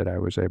magnitude that I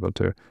was able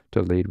to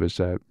lead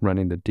was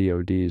running the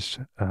DOD's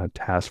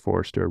task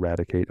force to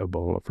eradicate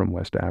Ebola from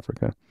West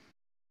Africa.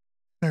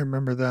 I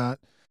remember that.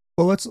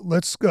 Well,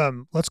 let's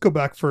go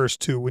back first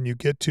to when you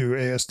get to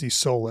ASD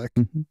SOLIC,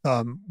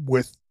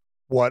 with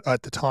what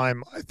at the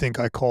time I think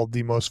I called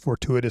the most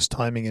fortuitous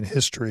timing in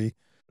history.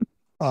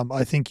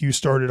 I think you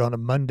started on a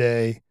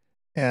Monday,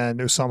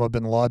 and Osama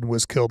Bin Laden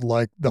was killed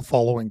like the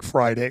following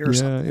Friday or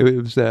something. Yeah, it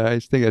was. I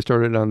think I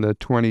started on the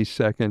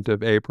 22nd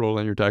of April,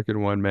 and you're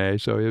talking 1 May,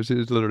 so it was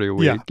literally a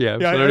week. Yeah,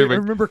 I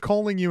remember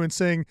calling you and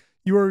saying,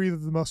 you are either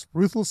the most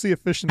ruthlessly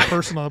efficient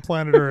person on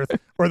planet Earth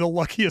or the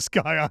luckiest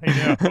guy I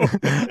know.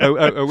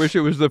 I wish it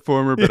was the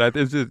former, but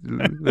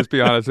let's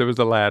be honest, it was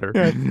the latter.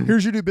 Yeah,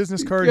 here's your new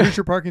business card. Here's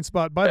your parking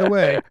spot. By the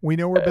way, we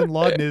know where Bin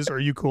Laden is. Are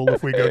you cool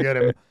if we go get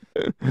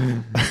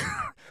him?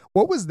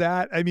 What was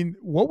that? I mean,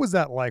 what was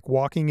that like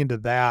walking into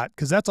that?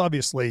 Because that's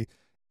obviously,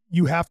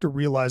 you have to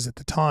realize at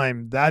the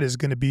time that is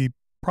going to be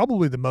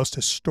probably the most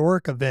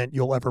historic event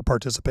you'll ever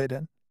participate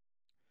in.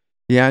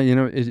 Yeah,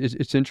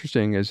 it's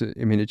interesting.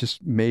 It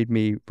just made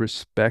me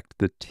respect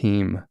the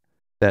team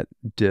that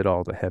did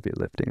all the heavy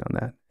lifting on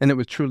that, and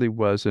it truly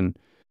was an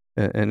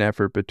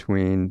effort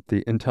between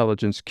the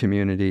intelligence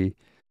community,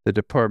 the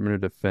Department of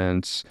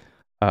Defense,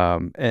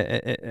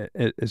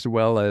 as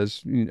well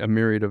as a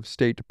myriad of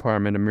State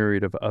Department, a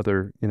myriad of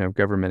other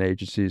government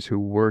agencies who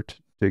worked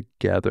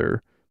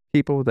together.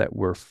 People that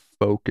were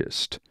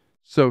focused,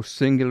 so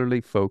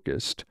singularly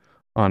focused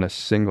on a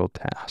single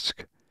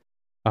task.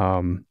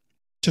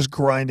 Just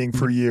grinding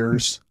for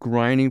years.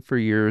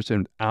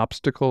 And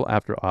obstacle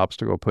after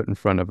obstacle put in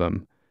front of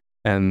them,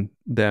 and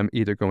them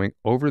either going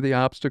over the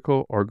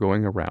obstacle or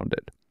going around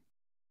it.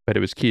 But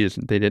it was key,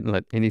 they didn't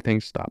let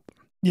anything stop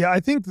them. Yeah, I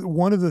think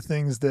one of the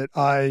things that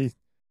I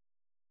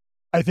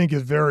think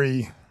is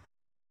very,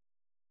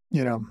 I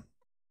don't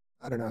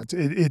know,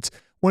 it's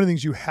one of the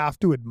things you have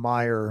to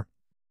admire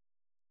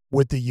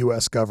with the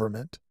U.S.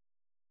 government.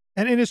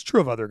 And it's true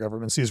of other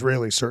governments, the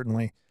Israelis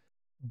certainly,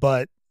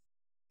 but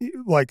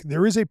like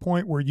there is a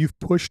point where you've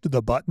pushed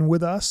the button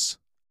with us,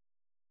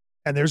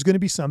 and there's going to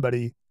be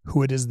somebody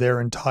who it is their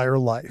entire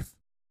life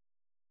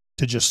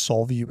to just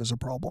solve you as a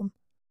problem.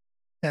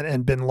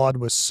 And Bin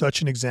Laden was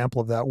such an example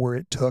of that, where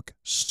it took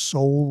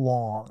so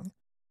long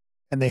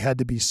and they had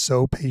to be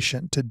so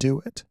patient to do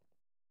it,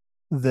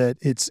 that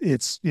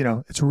it's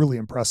really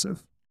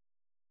impressive.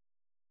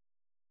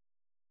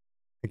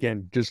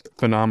 Again, just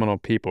phenomenal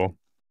people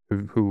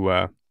who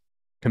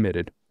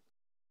committed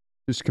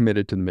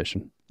to the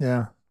mission.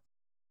 Yeah.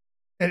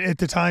 And at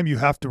the time, you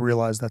have to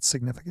realize that's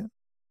significant.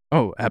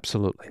 Oh,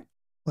 absolutely.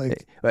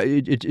 Like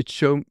it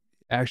showed,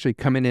 actually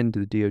coming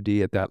into the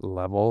DOD at that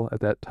level,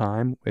 at that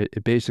time,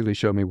 it basically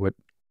showed me what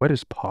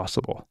is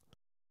possible.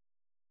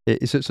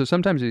 So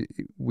sometimes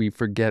we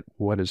forget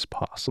what is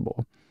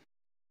possible.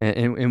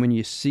 And when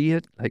you see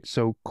it like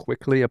so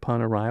quickly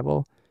upon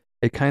arrival,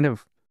 it kind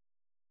of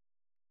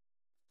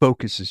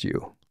focuses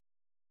you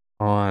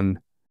on,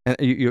 and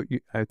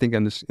I think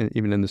on this,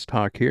 even in this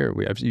talk here,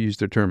 I've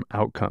used the term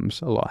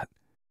outcomes a lot.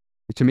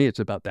 To me, it's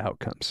about the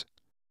outcomes.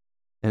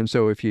 And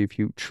so if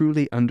you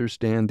truly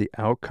understand the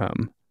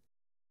outcome,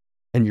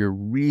 and you're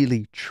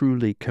really,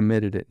 truly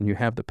committed it, and you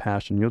have the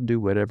passion, you'll do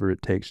whatever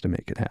it takes to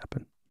make it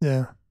happen.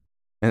 Yeah.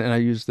 And I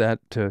use that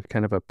to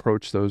kind of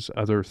approach those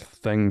other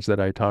things that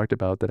I talked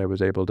about that I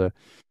was able to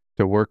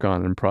work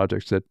on in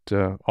projects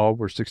that all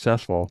were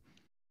successful,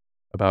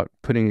 about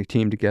putting a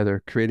team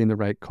together, creating the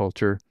right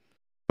culture,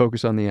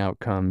 focus on the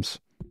outcomes,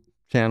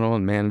 channel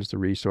and manage the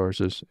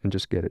resources, and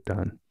just get it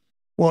done.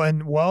 Well,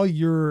 and while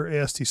you're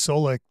ASD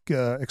SOLIC,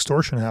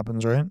 extortion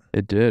happens, right?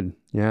 It did,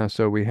 yeah.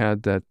 So we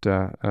had that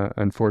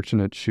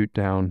unfortunate shoot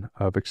down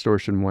of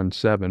Extortion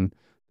 17,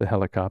 the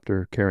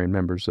helicopter carrying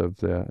members of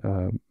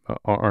the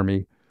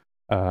Army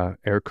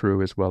air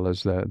crew, as well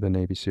as the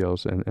Navy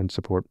SEALs and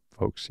support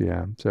folks.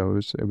 Yeah, so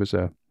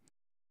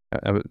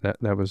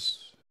that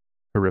was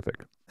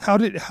horrific. How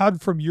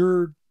from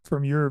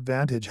your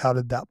vantage, how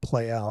did that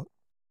play out?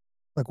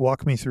 Like,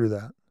 walk me through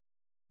that.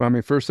 Well, I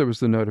mean, first there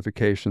was the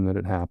notification that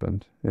it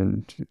happened.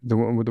 And the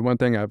one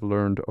thing I've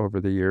learned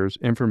over the years,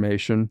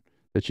 information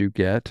that you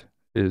get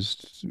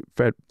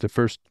the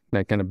first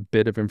that kind of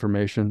bit of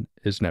information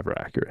is never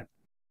accurate.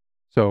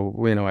 So,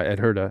 I'd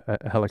heard a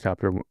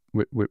helicopter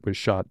was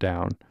shot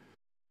down.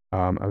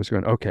 I was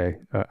going, okay,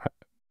 I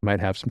might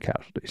have some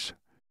casualties,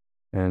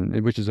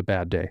 which is a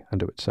bad day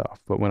unto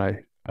itself. But when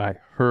I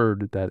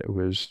heard that it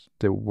was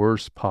the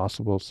worst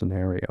possible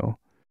scenario,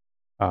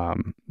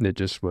 it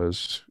just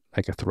was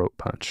like a throat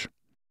punch.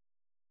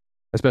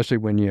 Especially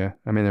when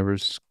there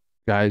was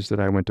guys that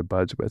I went to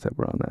buds with that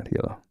were on that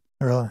helo.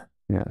 Really?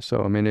 Yeah. So,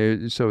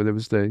 so there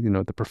was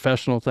the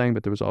professional thing,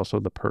 but there was also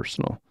the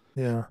personal.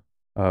 Yeah.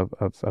 Of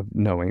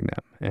knowing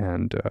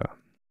them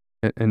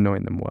and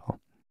knowing them well.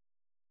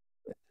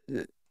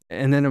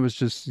 And then it was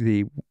just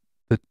the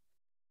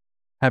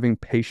having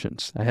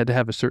patience. I had to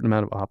have a certain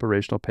amount of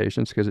operational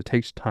patience because it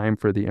takes time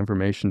for the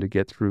information to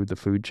get through the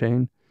food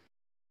chain,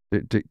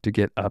 to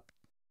get up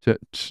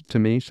to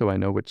me, so I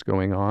know what's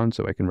going on,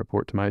 so I can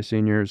report to my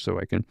seniors, so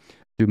I can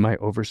do my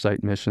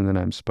oversight mission that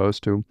I'm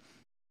supposed to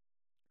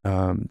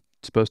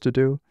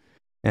do.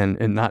 And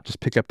not just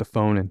pick up the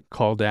phone and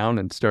call down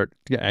and start,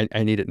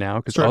 I need it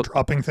now. Start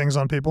dropping things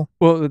on people?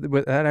 Well,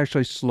 that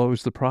actually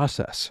slows the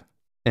process.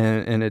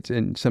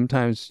 And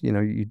sometimes,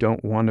 you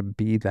don't want to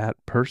be that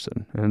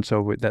person. And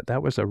so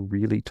that was a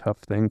really tough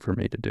thing for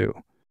me to do,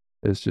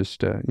 is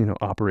just,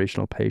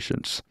 operational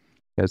patience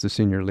as the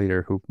senior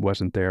leader who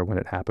wasn't there when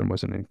it happened,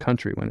 wasn't in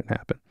country when it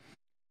happened.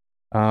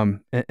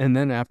 And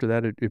then after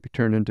that, it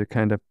turned into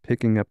kind of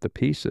picking up the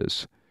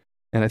pieces.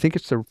 And I think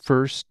it's the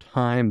first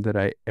time that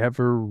I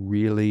ever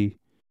really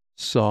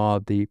saw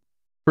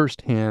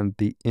firsthand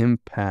the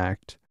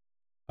impact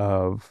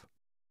of,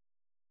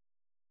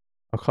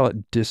 I'll call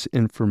it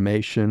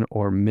disinformation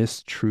or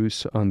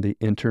mistruths on the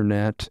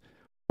internet,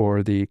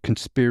 or the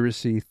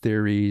conspiracy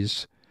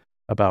theories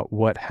about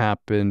what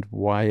happened,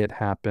 why it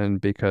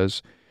happened.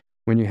 Because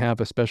when you have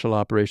a special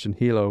operation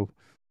helo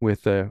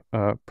with a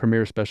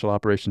premier special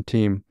operation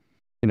team,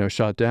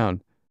 shot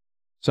down,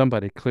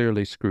 somebody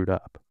clearly screwed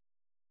up.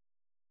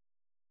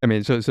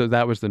 So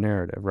that was the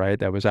narrative, right?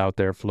 That was out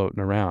there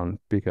floating around,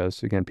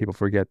 because, again, people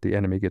forget the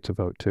enemy gets a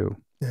vote too.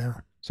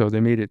 Yeah. So the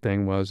immediate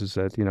thing is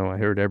that, I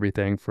heard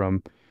everything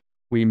from,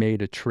 we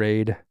made a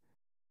trade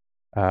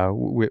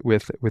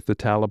with the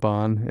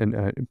Taliban,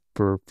 and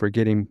for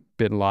getting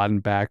Bin Laden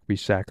back, we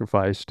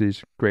sacrificed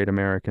these great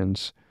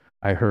Americans.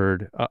 I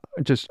heard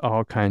just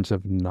all kinds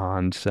of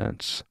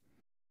nonsense.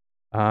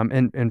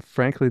 And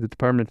frankly, the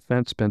Department of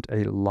Defense spent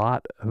a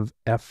lot of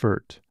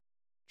effort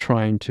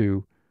trying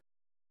to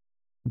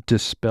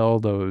dispel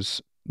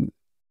that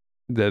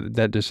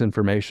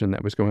disinformation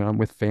that was going on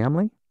with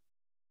family,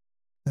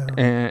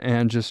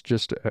 and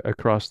just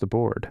across the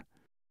board.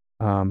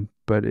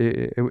 But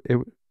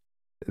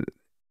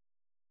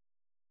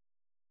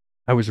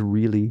I was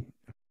really,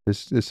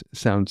 this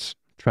sounds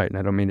trite and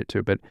I don't mean it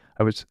to, but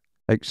I was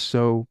like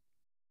so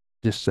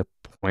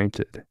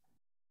disappointed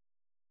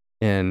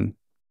in,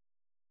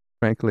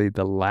 frankly,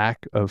 the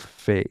lack of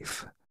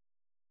faith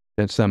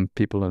that some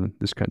people in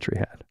this country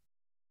had,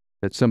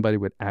 that somebody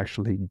would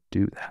actually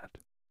do that.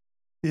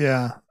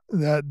 Yeah,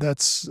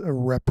 that's a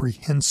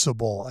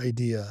reprehensible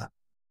idea.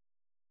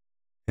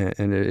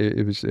 And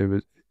it was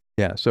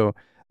yeah. So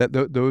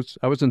those,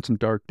 I was in some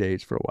dark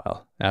days for a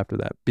while after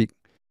that.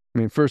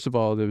 First of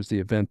all, there was the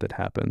event that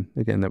happened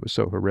again that was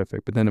so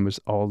horrific, but then it was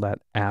all that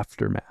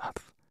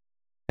aftermath,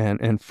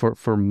 and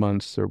for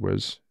months there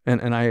was,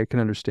 and I can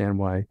understand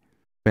why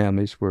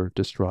families were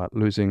distraught,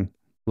 losing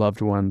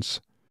loved ones.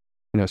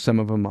 Some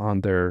of them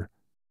on their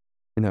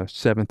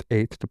 7th,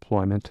 8th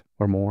deployment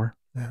or more.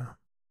 Yeah.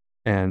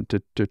 And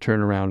to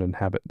turn around and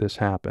have this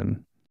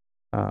happen.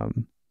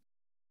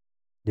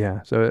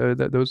 Yeah. So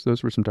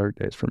those were some dark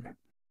days for me.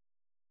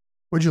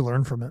 What'd you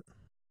learn from it?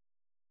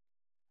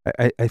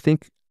 I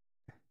think,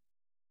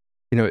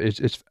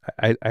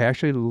 I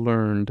actually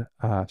learned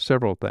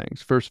several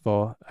things. First of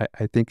all,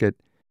 I think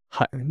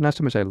not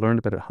so much I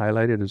learned, but it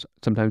highlighted as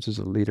sometimes as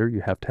a leader,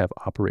 you have to have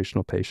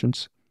operational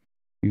patience.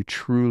 You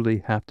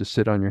truly have to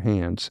sit on your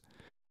hands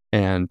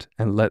and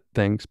let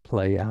things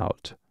play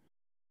out.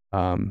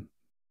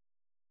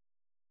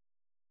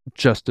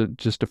 Just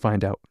to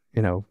find out,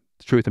 the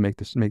truth, and make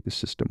the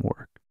system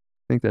work.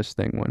 I think that's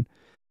thing one.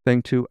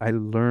 Thing two, I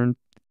learned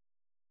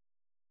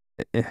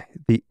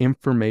the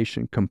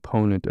information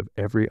component of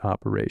every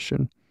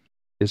operation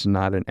is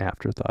not an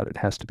afterthought. It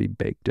has to be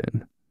baked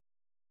in.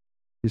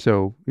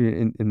 So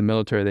in the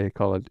military, they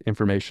call it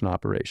information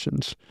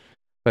operations.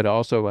 But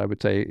also, I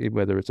would say,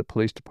 whether it's a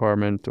police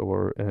department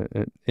or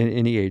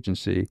any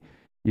agency,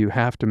 you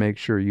have to make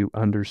sure you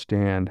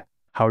understand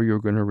how you're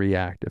going to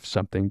react if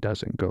something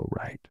doesn't go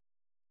right.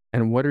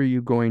 And what are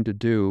you going to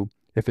do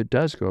if it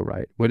does go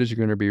right? What is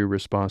going to be your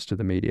response to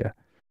the media?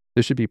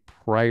 This should be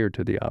prior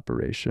to the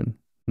operation,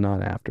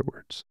 not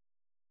afterwards.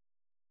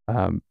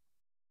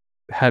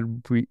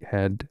 Had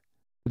the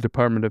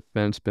Department of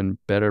Defense been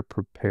better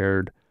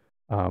prepared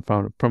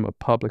from a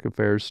public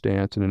affairs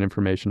stance and an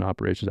information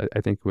operations,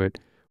 I think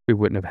we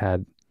wouldn't have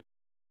had,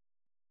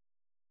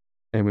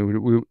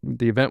 and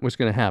the event was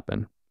going to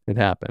happen. it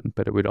happened,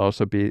 but it would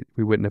also be,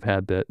 we wouldn't have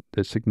had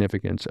the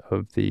significance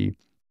of the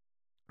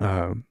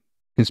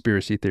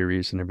conspiracy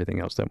theories and everything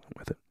else that went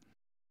with it.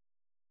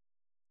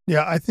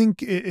 Yeah, I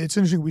think it's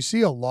interesting. We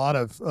see a lot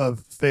of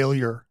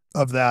failure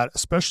of that,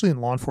 especially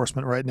in law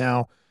enforcement right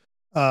now.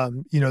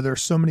 There are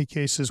so many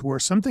cases where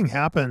something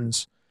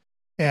happens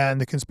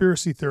and the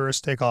conspiracy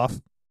theorists take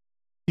off,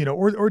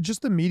 or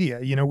just the media.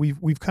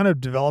 We've kind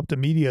of developed a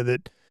media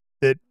that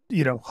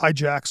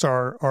hijacks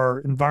our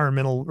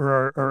environmental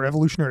or our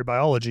evolutionary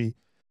biology.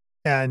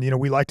 And,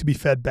 we like to be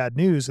fed bad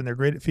news, and they're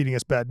great at feeding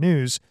us bad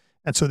news.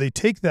 And so they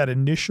take that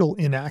initial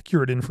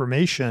inaccurate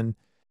information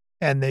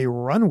and they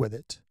run with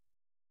it.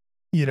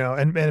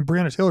 And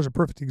Breonna Taylor's a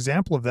perfect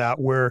example of that,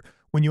 where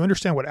when you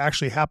understand what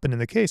actually happened in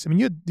the case, I mean,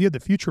 you had the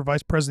future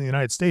vice president of the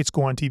United States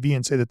go on TV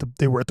and say that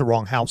they were at the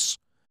wrong house,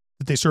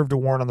 that they served a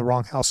warrant on the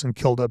wrong house and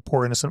killed a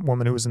poor innocent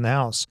woman who was in the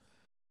house.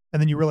 And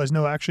then you realize,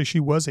 no, actually, she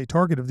was a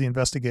target of the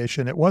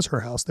investigation. It was her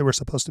house. They were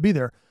supposed to be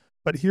there.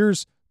 But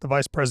here's the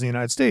vice president of the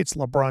United States,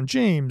 LeBron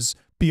James,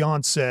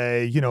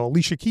 Beyonce,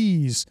 Alicia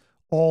Keys,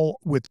 all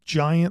with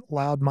giant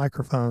loud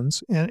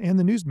microphones and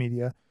the news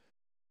media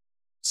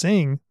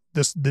saying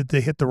that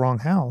they hit the wrong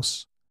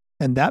house.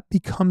 And that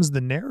becomes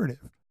the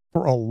narrative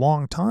for a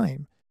long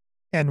time.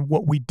 And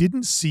what we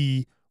didn't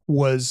see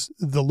was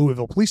the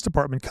Louisville Police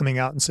Department coming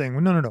out and saying,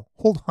 well, no,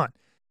 hold on.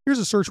 Here's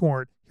a search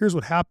warrant. Here's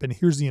what happened.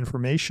 Here's the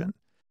information.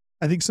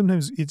 I think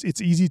sometimes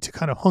it's easy to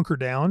kind of hunker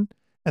down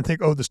and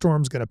think, oh, the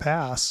storm's going to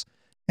pass.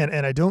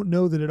 And I don't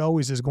know that it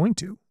always is going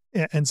to.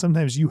 And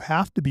sometimes you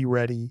have to be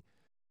ready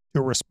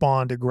to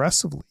respond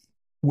aggressively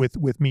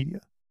with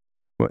media.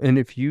 Well, and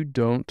if you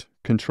don't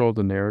control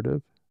the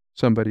narrative,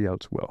 somebody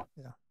else will.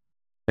 Yeah.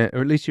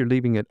 Or at least you're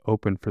leaving it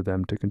open for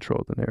them to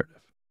control the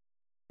narrative.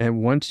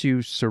 And once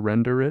you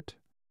surrender it,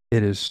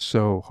 it is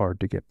so hard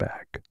to get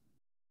back.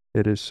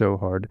 It is so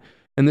hard.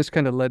 And this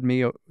kind of led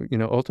me,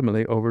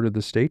 ultimately over to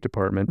the State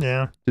Department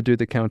to do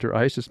the counter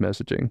ISIS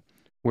messaging,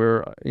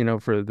 where,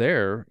 for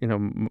there,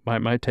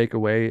 my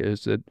takeaway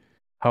is that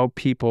how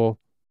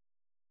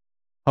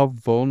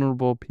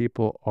vulnerable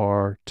people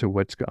are to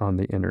what's on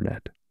the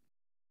internet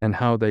and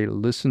how they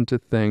listen to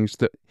things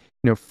that,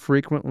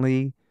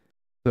 frequently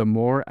the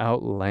more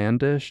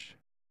outlandish,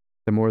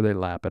 the more they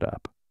lap it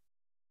up.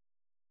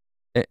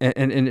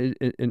 And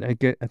I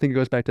think it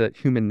goes back to that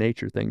human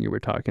nature thing you were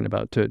talking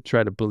about, to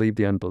try to believe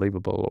the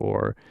unbelievable,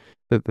 or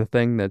the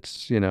thing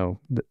that's,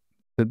 the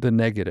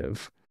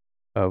negative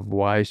of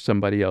why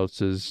somebody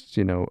else is,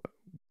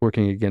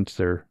 working against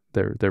their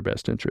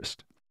best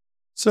interest.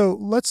 So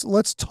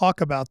let's talk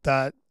about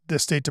the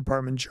State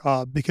Department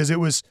job, because it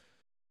was,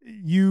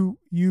 you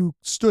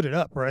stood it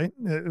up, right?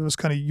 It was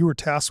kind of, you were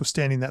tasked with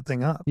standing that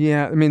thing up.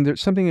 Yeah. I mean,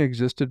 there's something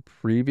existed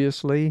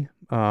previously,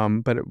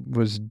 but it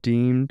was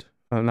deemed,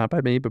 not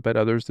by me, but by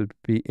others, to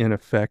be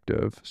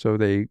ineffective. So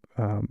they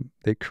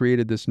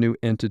created this new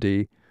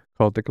entity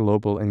called the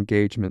Global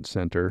Engagement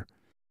Center,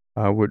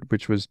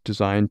 which was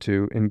designed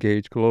to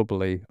engage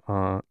globally,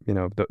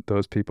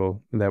 those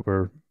people that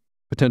were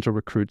potential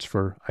recruits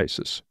for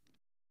ISIS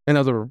and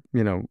other,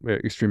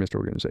 extremist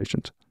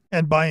organizations.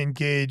 And by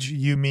engage,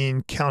 you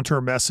mean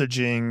counter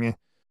messaging.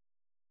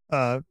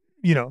 On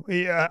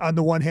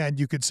the one hand,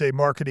 you could say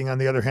marketing. On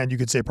the other hand, you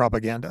could say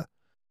propaganda.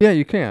 Yeah,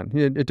 you can.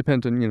 It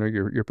depends on,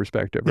 your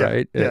perspective,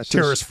 right? Yeah,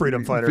 terrorist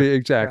freedom fighter.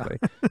 Exactly.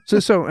 Yeah.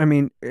 So I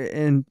mean,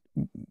 and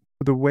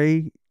the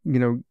way,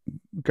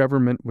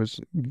 government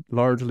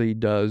largely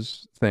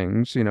does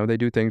things, they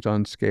do things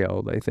on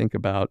scale. They think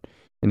about,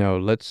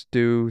 let's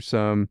do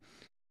some,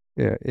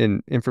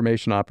 in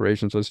information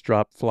operations, let's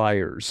drop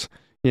flyers,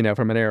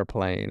 from an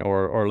airplane,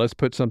 or let's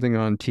put something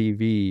on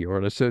TV,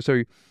 or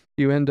so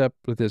you end up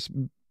with this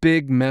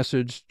big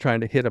message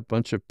trying to hit a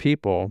bunch of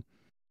people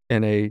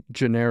in a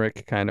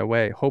generic kind of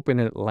way, hoping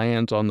it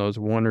lands on those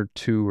one or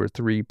two or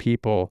three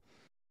people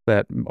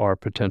that are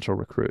potential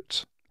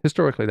recruits.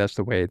 Historically, that's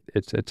the way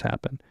it's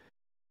happened.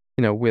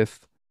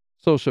 With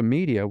social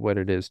media, what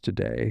it is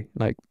today,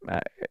 like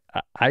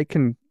I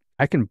can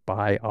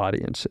buy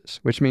audiences,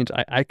 which means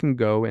I can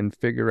go and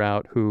figure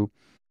out who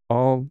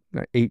all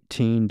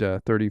 18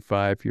 to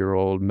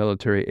 35-year-old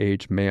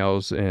military-age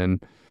males in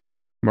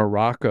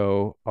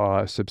Morocco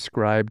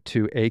subscribe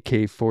to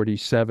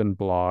AK-47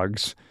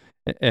 blogs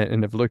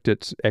and have looked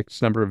at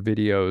X number of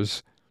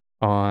videos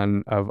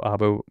of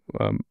Abu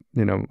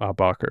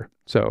Bakr,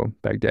 so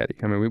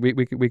Baghdadi. I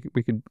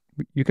mean,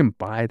 you can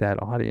buy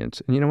that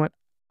audience, and you know what?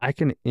 I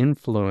can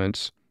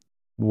influence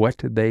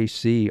what they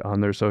see on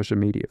their social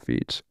media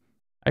feeds.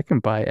 I can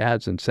buy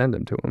ads and send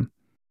them to them.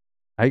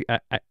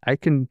 I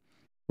can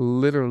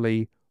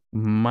literally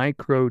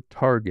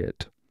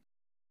micro-target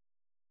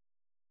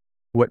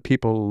what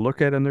people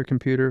look at on their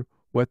computer,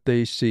 what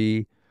they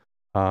see.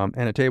 And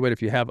I tell you what,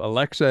 if you have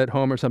Alexa at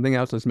home or something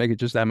else, let's make it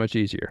just that much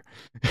easier,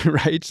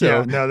 right? So,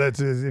 yeah, no, if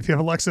you have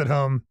Alexa at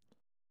home,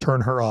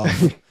 turn her off.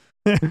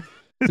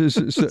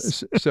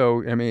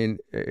 so I mean,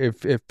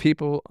 if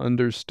people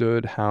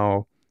understood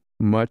how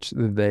much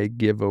they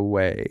give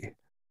away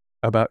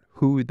about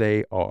who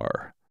they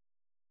are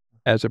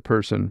as a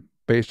person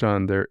based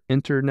on their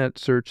internet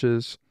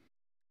searches,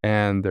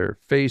 and their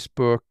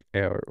Facebook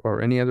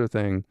or any other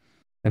thing,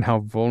 and how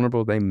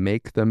vulnerable they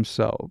make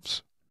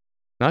themselves,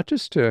 not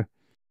just to,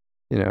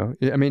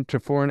 I mean, to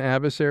foreign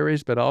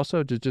adversaries, but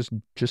also to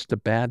just to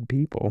bad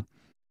people.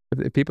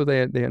 If people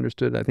they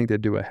understood, I think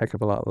they'd do a heck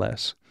of a lot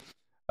less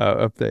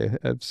of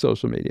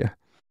social media.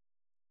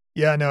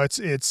 Yeah, no,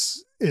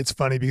 it's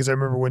funny because I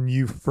remember when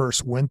you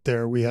first went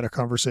there, we had a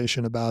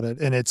conversation about it,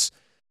 and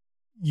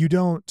you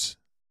don't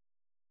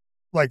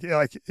like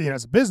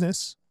as a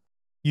business,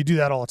 you do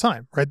that all the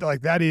time, right?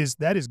 Like that is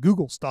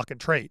Google stock and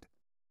trade,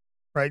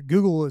 right?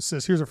 Google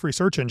says here's a free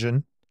search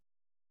engine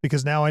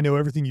because now I know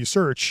everything you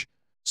search.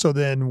 So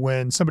then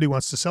when somebody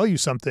wants to sell you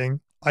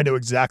something, I know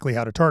exactly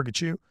how to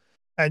target you.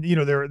 And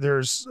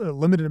there's a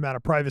limited amount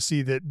of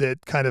privacy that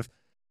kind of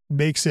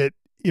makes it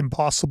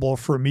impossible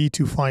for me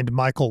to find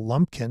Michael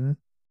Lumpkin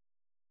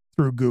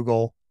through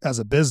Google as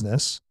a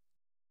business,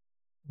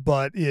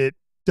 but it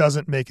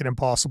doesn't make it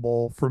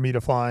impossible for me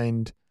to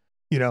find,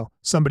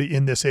 somebody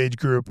in this age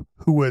group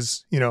who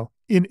was,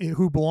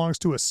 who belongs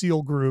to a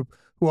SEAL group,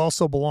 who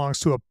also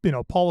belongs to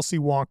a, policy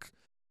wonk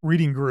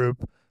reading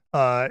group.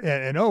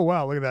 And oh,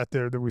 wow, look at that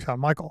there we found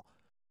Michael.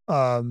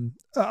 I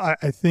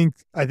do think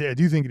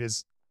it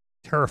is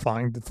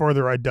terrifying. The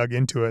further I dug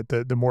into it,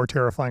 the more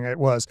terrifying it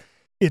was.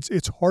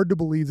 It's hard to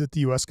believe that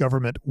the U.S.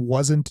 government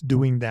wasn't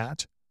doing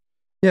that.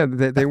 Yeah,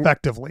 they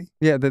effectively.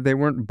 Yeah, they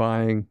weren't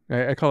buying.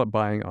 I call it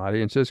buying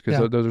audiences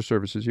because those are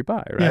services you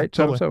buy, right? Yeah,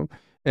 totally.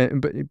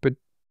 But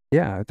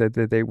yeah,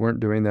 that they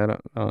weren't doing that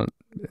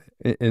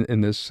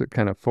in this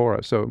kind of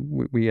fora. So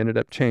we ended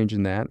up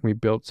changing that. We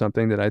built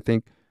something that I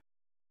think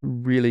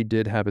really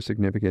did have a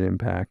significant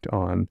impact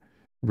on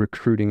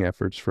recruiting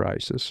efforts for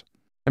ISIS.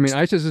 I mean,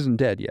 ISIS isn't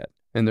dead yet,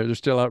 and they're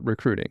still out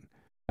recruiting.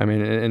 I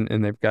mean,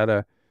 and they've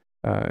got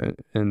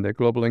and the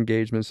Global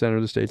Engagement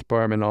Center, the State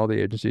Department, all the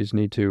agencies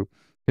need to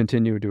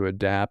continue to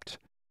adapt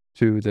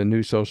to the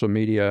new social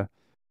media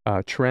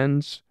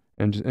trends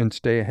and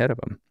stay ahead of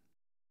them.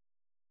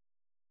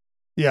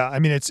 Yeah, I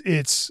mean,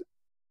 it's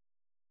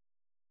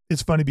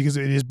funny because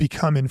it has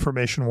become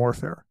information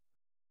warfare.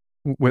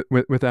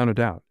 Without a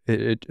doubt,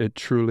 it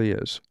truly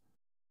is.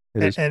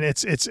 And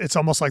it's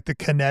almost like the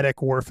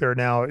kinetic warfare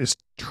now is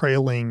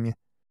trailing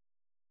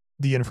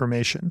the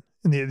information,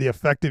 and the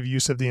effective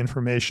use of the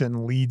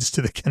information leads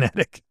to the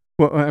kinetic.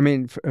 Well, I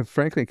mean,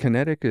 frankly,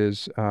 kinetic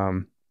is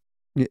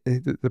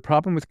the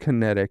problem with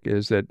kinetic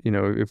is that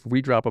if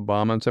we drop a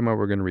bomb on somewhere,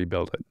 we're going to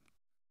rebuild it.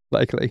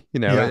 Likely,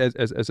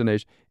 as a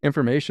nation,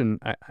 information,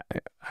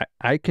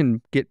 I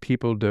can get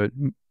people to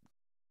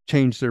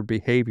change their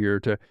behavior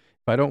to. If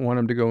I don't want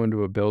them to go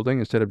into a building,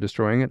 instead of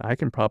destroying it, I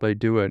can probably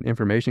do an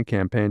information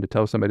campaign to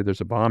tell somebody there's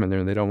a bomb in there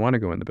and they don't want to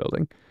go in the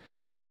building.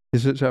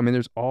 So, I mean,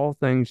 there's all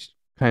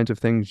kinds of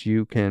things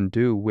you can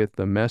do with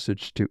the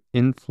message to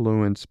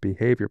influence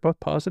behavior,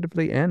 both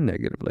positively and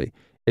negatively,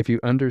 if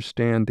you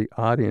understand the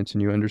audience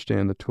and you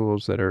understand the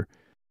tools that are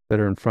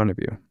in front of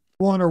you.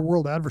 Well, and our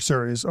world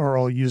adversaries are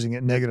all using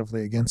it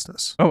negatively against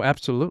us. Oh,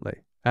 absolutely.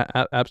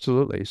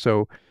 Absolutely.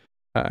 So,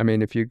 I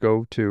mean, if you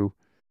go to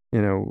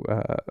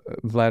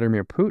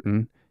Vladimir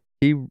Putin,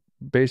 he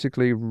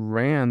basically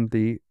ran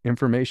the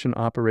information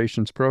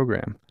operations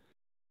program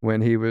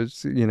when he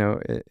was,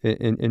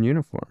 in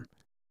uniform.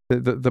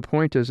 The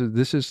point is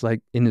this is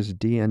like in his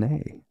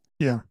DNA.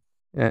 Yeah.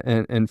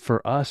 And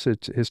for us,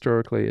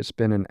 historically, it's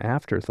been an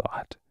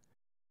afterthought.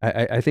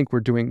 I think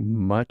we're doing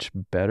much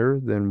better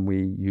than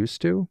we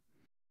used to.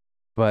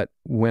 But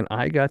when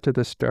I got to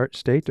the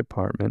State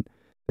Department,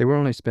 they were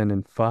only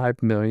spending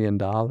 $5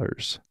 million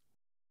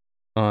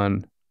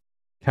on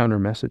counter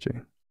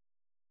messaging.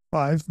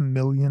 $5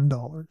 million.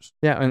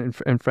 Yeah,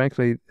 and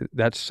frankly,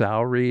 that's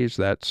salaries.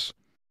 That's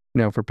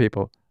for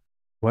people,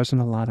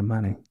 wasn't a lot of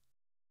money.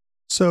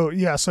 So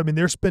yes, I mean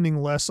they're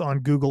spending less on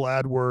Google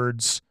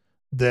AdWords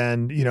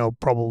than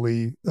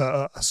probably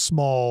a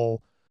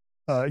small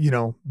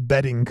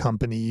bedding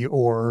company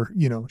or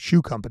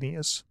shoe company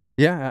is.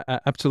 Yeah,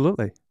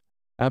 absolutely.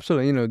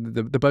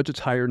 The budget's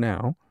higher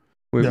now.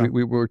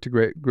 We work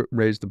to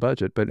raise the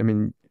budget, but I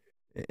mean,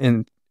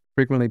 and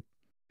frequently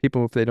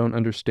people, if they don't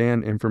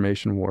understand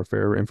information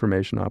warfare or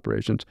information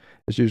operations,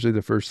 it's usually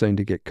the first thing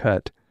to get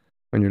cut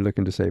when you're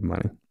looking to save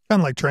money.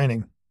 Kind of like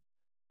training.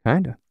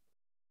 Kind of.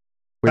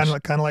 Kind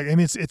of like. I mean,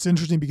 it's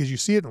interesting because you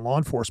see it in law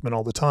enforcement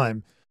all the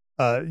time.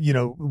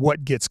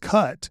 What gets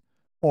cut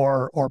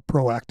are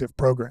proactive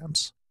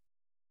programs.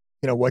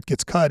 What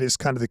gets cut is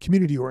kind of the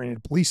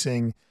community-oriented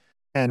policing.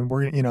 And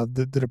we're,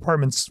 the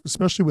departments,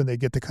 especially when they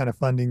get the kind of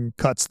funding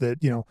cuts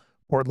that,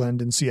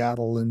 Portland and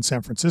Seattle and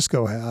San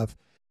Francisco have,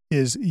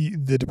 is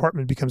the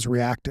department becomes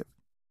reactive.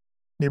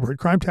 Neighborhood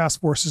crime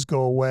task forces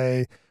go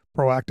away,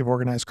 proactive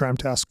organized crime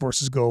task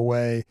forces go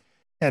away.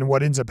 And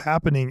what ends up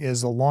happening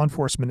is the law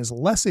enforcement is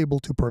less able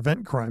to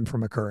prevent crime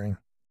from occurring.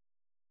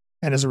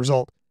 And as a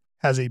result,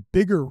 has a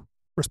bigger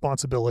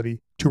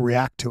responsibility to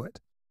react to it.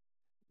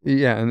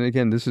 Yeah. And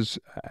again, this is,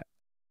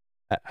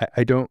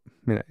 I don't,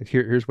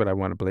 here's what I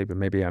want to believe, but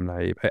maybe I'm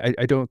naive.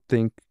 I don't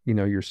think,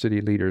 your city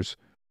leaders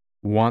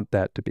want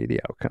that to be the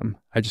outcome.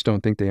 I just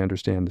don't think they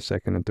understand the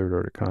second and third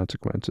order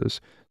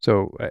consequences.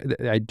 So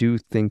I do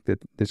think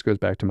that this goes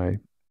back to my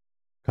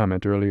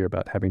comment earlier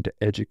about having to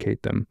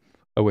educate them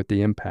of what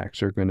the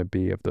impacts are going to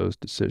be of those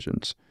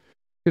decisions.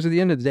 Because at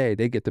the end of the day,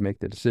 they get to make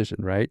the decision,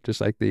 right?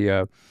 Just like at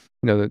the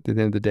end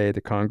of the day,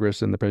 the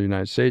Congress and the President of the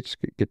United States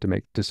get to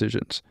make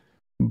decisions.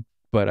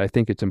 But I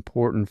think it's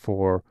important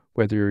for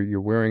whether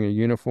you're wearing a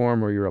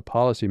uniform or you're a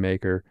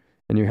policymaker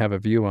and you have a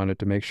view on it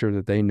to make sure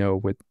that they know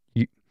what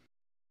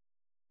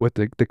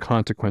the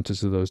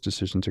consequences of those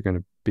decisions are going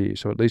to be.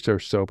 So at least they're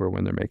sober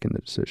when they're making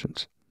the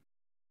decisions.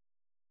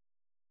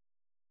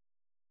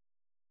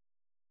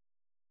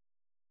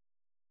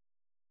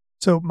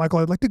 So, Michael,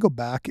 I'd like to go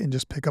back and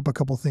just pick up a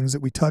couple things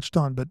that we touched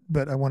on,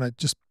 but I want to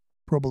just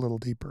probe a little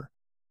deeper.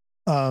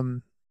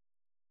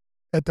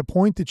 At the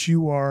point that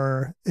you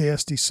are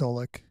ASD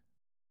SOLIC,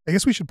 I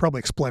guess we should probably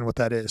explain what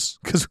that is,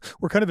 because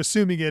we're kind of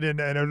assuming it,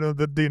 and I don't know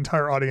that the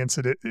entire audience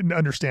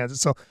understands it.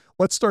 So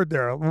let's start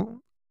there.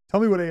 Tell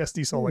me what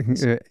ASD SOLIC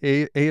is.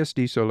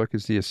 ASD SOLIC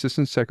is the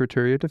Assistant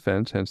Secretary of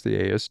Defense, hence the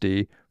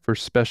ASD, for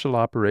Special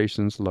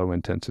Operations Low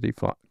Intensity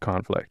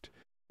Conflict.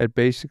 It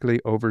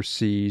basically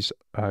oversees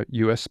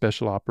U.S.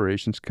 Special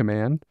Operations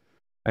Command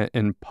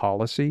and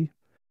policy,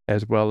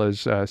 as well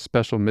as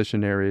special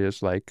mission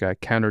areas like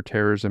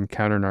counterterrorism,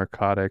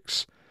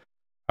 counter-narcotics,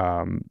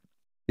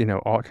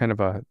 all kind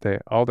of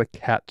all the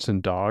cats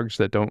and dogs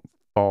that don't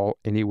fall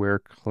anywhere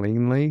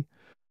cleanly,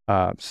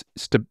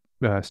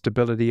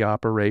 stability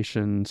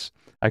operations.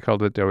 I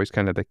called it always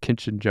kind of the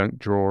kitchen junk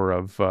drawer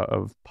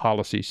of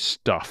policy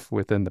stuff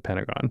within the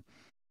Pentagon.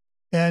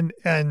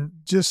 And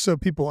just so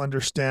people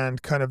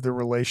understand kind of the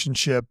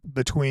relationship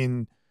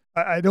between,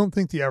 I don't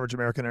think the average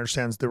American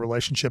understands the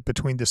relationship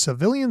between the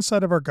civilian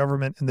side of our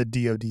government and the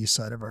DOD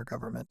side of our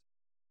government.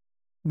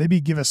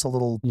 Maybe give us a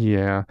little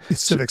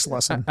civics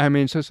lesson. I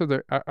mean,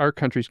 our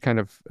country's kind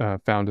of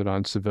founded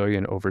on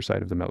civilian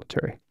oversight of the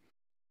military.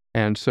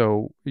 And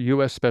so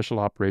U.S. Special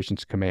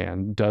Operations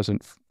Command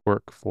doesn't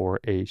work for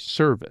a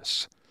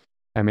service.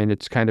 I mean,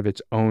 it's kind of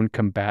its own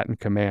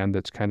combatant command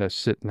that's kind of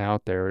sitting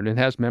out there, and it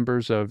has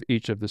members of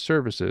each of the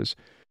services.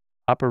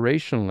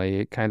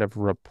 Operationally, it kind of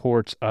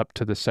reports up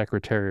to the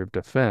Secretary of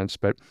Defense,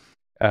 but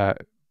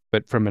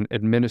from an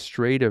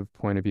administrative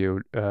point of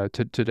view,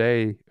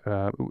 today,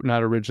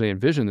 not originally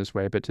envisioned this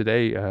way, but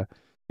today,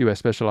 U.S.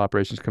 Special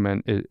Operations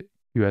Command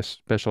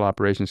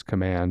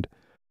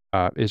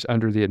is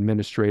under the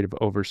administrative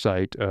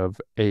oversight of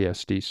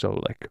ASD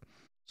SOLIC.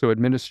 So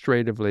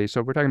administratively,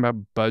 so we're talking about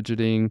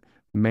budgeting,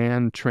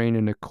 man, train,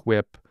 and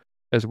equip,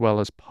 as well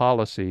as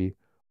policy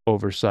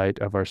oversight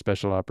of our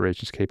special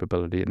operations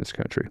capability in this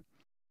country.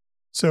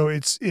 So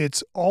it's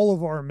all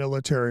of our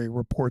military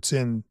reports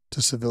in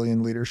to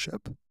civilian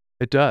leadership.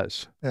 It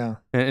does. Yeah.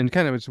 And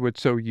kind of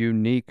what's so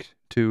unique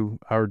to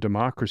our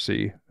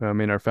democracy. I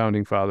mean, our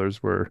founding fathers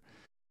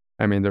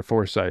their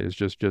foresight is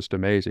just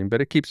amazing,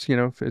 but it keeps,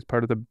 it's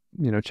part of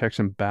the, checks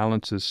and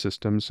balances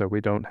system. So we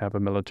don't have a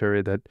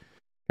military that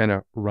kind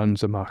of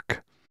runs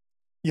amok.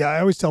 Yeah,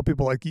 I always tell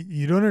people, like,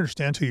 you don't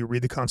understand till you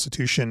read the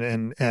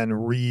Constitution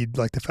and read,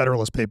 like, the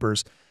Federalist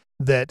Papers,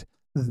 that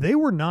they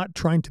were not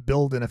trying to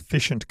build an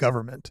efficient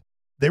government.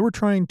 They were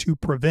trying to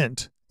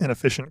prevent an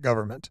efficient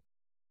government.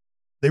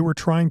 They were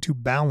trying to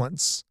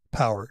balance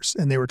powers,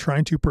 and they were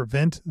trying to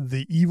prevent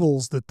the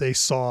evils that they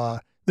saw,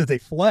 that they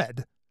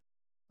fled,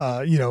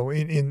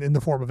 in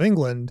the form of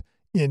England,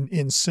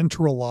 in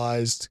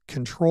centralized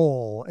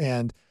control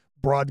and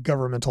broad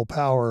governmental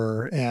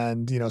power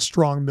and,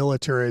 strong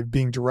military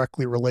being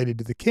directly related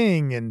to the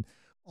king and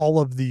all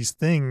of these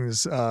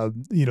things.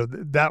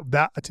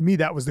 That to me,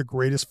 that was the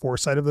greatest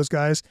foresight of those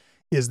guys,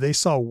 is they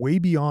saw way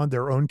beyond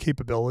their own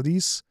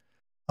capabilities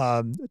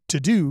to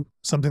do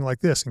something like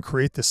this and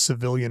create this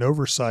civilian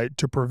oversight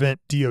to prevent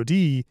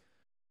DOD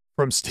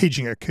from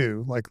staging a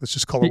coup. Like, let's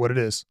just call it what it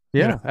is.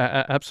 Yeah,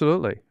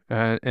 absolutely.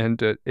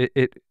 And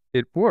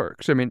it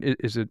works. I mean,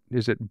 is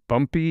it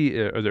bumpy?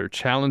 Are there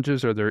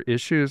challenges? Are there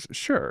issues?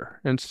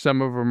 Sure. And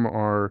some of them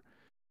are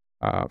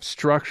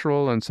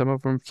structural, and some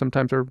of them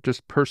sometimes are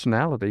just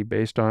personality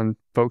based on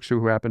folks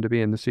who happen to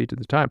be in the seat at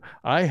the time.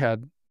 I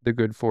had the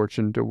good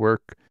fortune to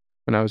work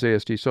when I was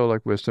ASD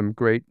SOLIC with some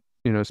great,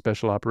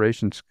 Special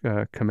Operations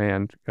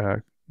Command,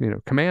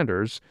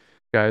 commanders,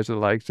 guys the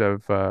likes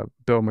of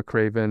Bill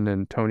McRaven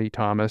and Tony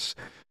Thomas.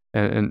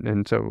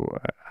 And so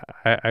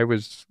I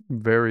was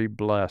very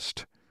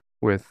blessed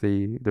with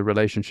the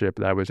relationship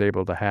that I was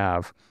able to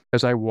have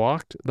as I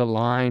walked the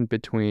line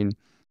between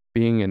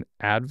being an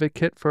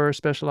advocate for our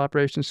special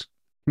operations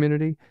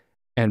community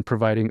and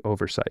providing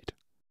oversight.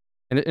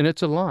 And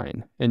it's a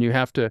line, and you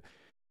have to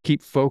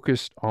keep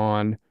focused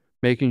on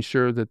making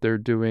sure that they're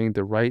doing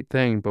the right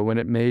thing. But when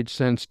it made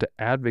sense to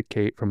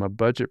advocate from a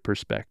budget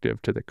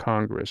perspective to the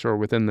Congress or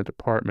within the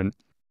department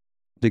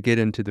to get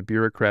into the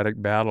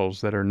bureaucratic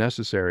battles that are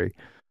necessary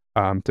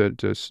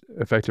to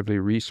effectively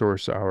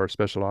resource our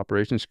special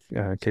operations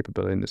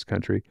capability in this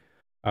country,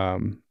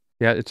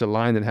 it's a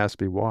line that has to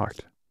be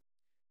walked.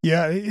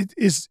 Yeah, it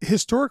is.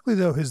 Historically,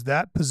 though, has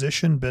that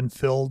position been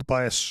filled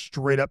by a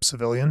straight up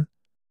civilian?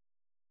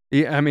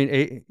 Yeah, I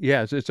mean,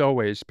 yes, it's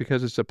always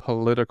because it's a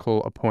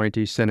political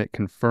appointee, Senate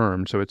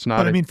confirmed. So it's But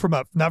not I a, mean,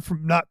 not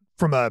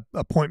from a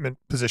appointment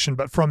position,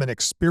 but from an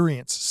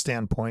experience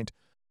standpoint,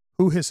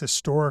 who has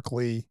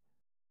historically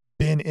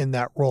been in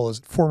that role? Is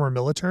it former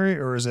military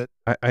or is it?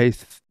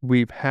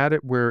 we've had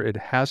it where it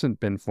hasn't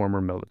been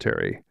former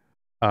military,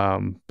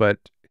 but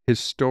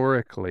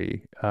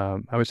historically, I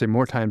would say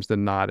more times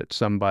than not, it's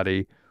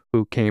somebody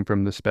who came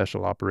from the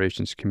special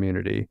operations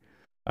community.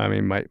 I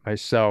mean,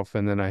 myself,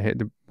 and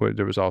then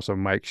there was also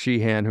Mike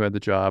Sheehan who had the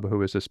job, who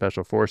was a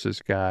special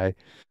forces guy.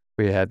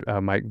 We had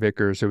Mike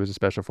Vickers, who was a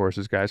special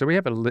forces guy. So we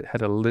had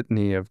a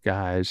litany of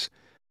guys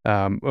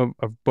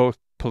of both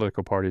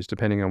political parties,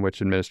 depending on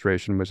which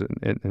administration was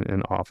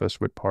in office,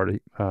 what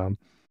party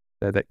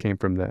that came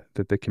from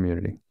the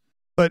community.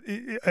 But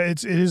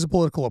it is a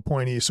political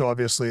appointee, so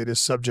obviously it is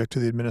subject to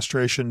the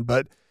administration.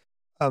 But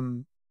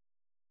um,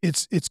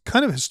 it's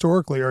kind of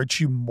historically, aren't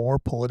you more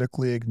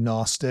politically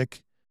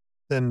agnostic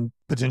than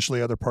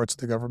potentially other parts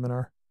of the government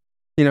are?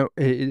 You know,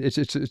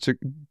 it's a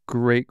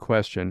great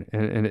question,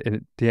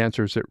 and the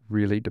answer is it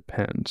really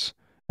depends.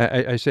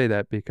 I say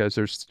that because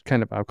there's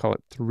kind of, I'll call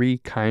it three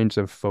kinds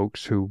of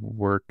folks who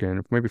work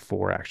in, maybe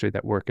four actually,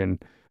 that work in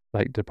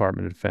like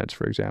Department of Defense,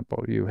 for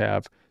example. You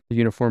have the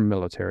uniformed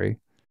military,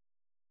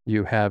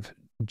 you have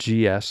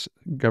GS,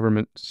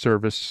 government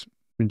service,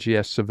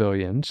 GS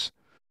civilians,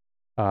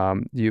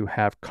 you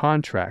have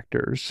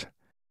contractors,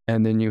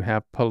 and then you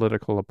have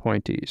political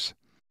appointees.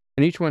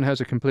 And each one has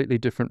a completely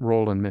different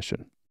role and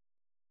mission.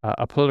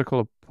 A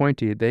political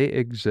appointee, they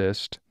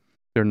exist.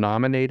 They're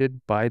nominated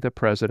by the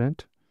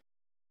president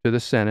to the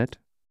Senate.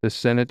 The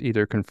Senate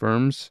either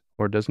confirms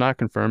or does not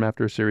confirm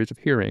after a series of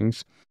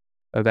hearings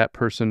of that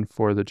person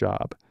for the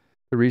job.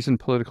 The reason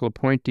political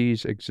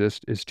appointees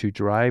exist is to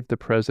drive the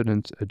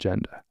president's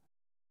agenda.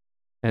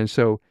 And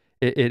so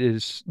it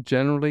is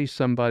generally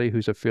somebody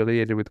who's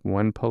affiliated with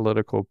one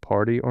political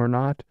party or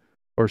not,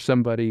 or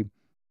somebody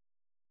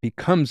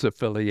becomes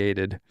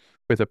affiliated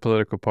with a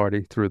political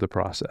party through the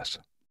process.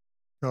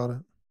 Got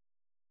it.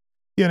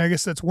 Yeah, and I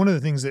guess that's one of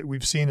the things that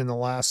we've seen in the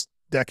last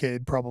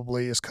decade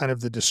probably is kind of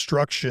the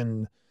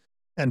destruction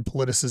and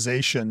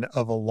politicization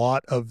of a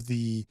lot of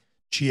the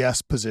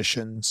GS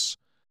positions.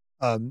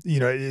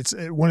 It's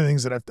one of the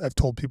things that I've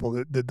told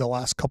people that the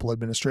last couple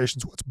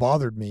administrations, what's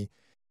bothered me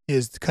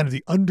is kind of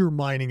the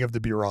undermining of the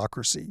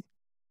bureaucracy,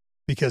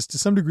 because to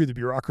some degree the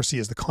bureaucracy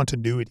is the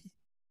continuity.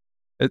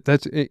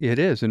 It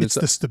is, and it's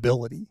the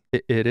stability.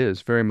 It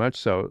is very much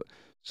so.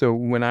 So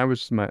when I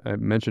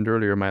mentioned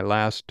earlier, my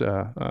last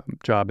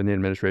job in the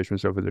administration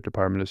was over the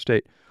Department of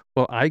State.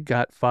 Well, I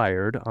got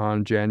fired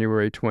on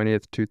January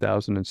 20th,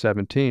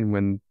 2017,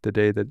 when the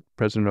day that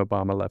President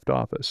Obama left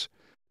office.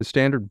 The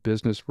standard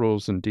business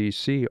rules in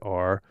D.C.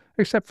 are,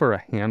 except for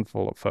a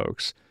handful of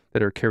folks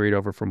that are carried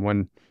over from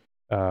one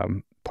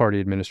party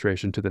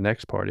administration to the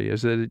next party,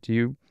 is that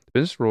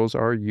business rules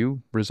are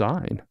you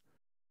resign.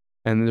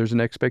 And there's an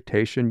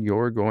expectation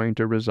you're going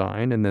to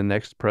resign, and the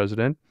next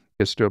president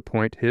is to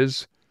appoint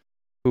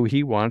who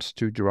he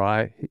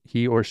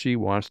or she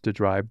wants to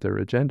drive their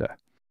agenda.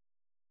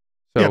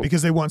 So, yeah,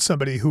 because they want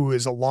somebody who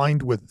is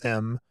aligned with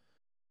them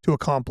to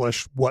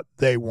accomplish what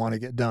they want to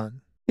get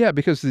done. Yeah,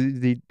 because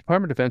the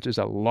Department of Defense is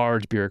a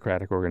large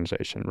bureaucratic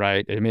organization,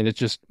 right? I mean, it's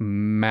just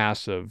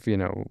massive,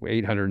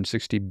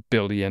 $860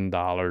 billion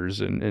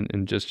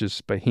and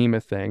just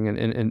behemoth thing.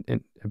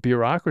 And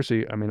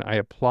bureaucracy, I mean, I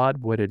applaud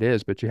what it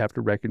is, but you have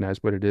to recognize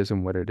what it is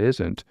and what it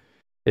isn't.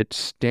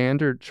 It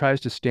tries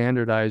to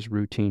standardize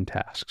routine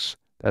tasks.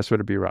 That's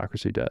what a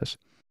bureaucracy does.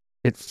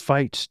 It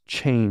fights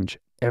change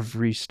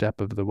every step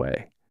of the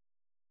way.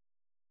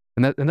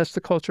 And that's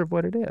the culture of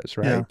what it is,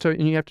 right? Yeah. So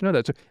and you have to know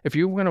that. So if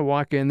you're going to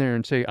walk in there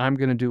and say, I'm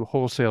going to do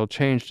wholesale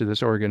change to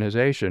this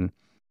organization,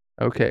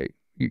 okay,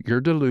 you're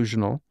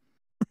delusional.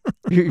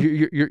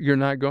 You're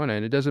not going to.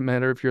 And it doesn't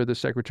matter if you're the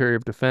Secretary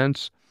of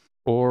Defense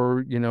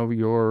or,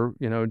 you're,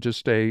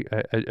 just a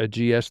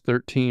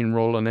GS-13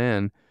 rolling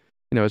in,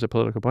 as a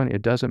political appointee.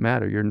 It doesn't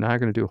matter. You're not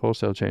going to do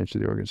wholesale change to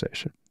the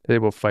organization. They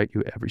will fight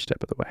you every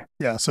step of the way.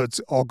 Yeah, so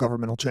it's all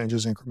governmental change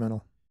is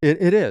incremental.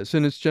 It is,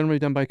 and it's generally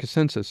done by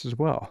consensus as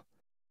well.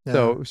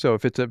 Yeah. So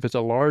if it's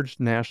a large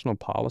national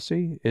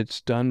policy,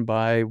 it's done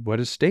by what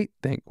does state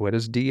think? What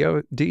does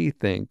DOD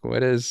think? What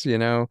does,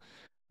 USAID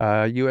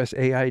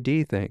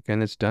think?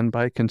 And it's done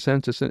by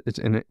consensus. It's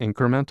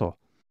incremental.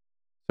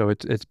 So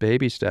it's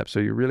baby steps. So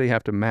you really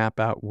have to map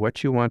out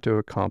what you want to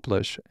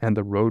accomplish and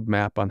the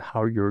roadmap on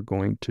how you're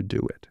going to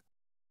do it.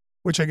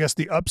 Which I guess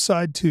the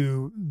upside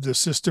to the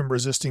system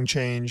resisting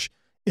change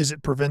is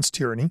it prevents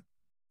tyranny.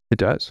 It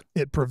does.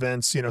 It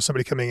prevents,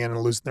 somebody coming in and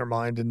losing their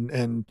mind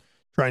and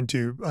trying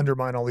to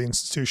undermine all the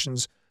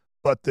institutions.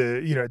 But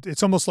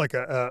it's almost like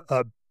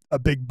a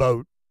big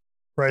boat,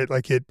 right?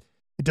 Like it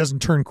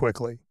doesn't turn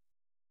quickly.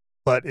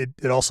 but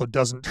it also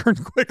doesn't turn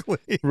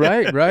quickly.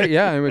 Right, right.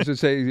 Yeah. And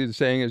the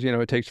saying is,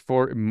 it takes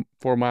 4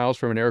 miles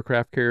from an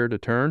aircraft carrier to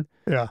turn.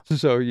 Yeah.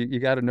 So you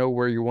got to know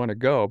where you want to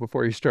go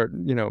before you start,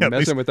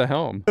 messing with the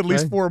helm. At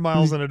least 4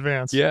 miles in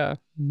advance. Yeah.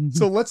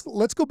 So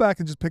let's go back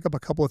and just pick up a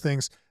couple of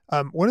things.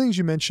 One of the things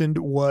you mentioned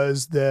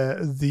was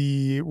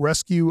the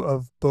rescue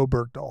of Bowe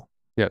Bergdahl.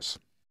 Yes.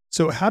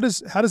 So how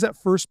does that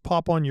first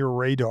pop on your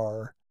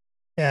radar,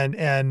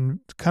 and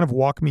kind of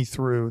walk me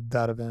through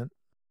that event?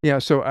 Yeah.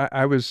 So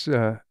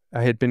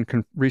I had been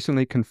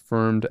recently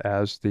confirmed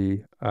as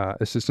the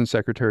Assistant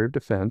Secretary of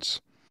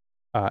Defense,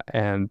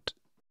 and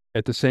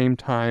at the same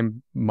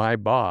time, my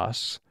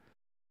boss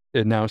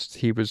announced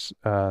he was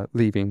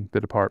leaving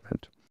the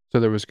department. So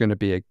there was going to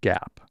be a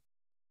gap.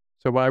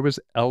 So I was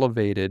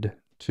elevated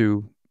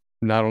to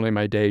not only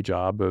my day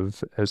job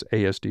as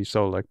ASD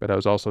SOLIC, but I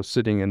was also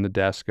sitting in the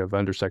desk of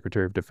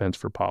Undersecretary of Defense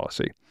for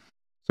Policy.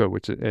 So,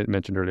 which it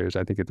mentioned earlier,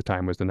 I think at the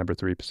time was the number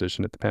 3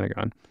 position at the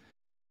Pentagon.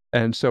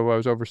 And so I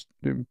was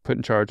put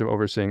in charge of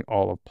overseeing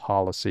all of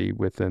policy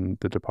within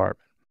the department.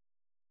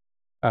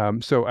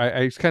 So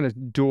I was kind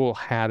of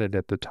dual-hatted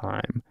at the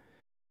time.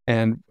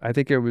 And I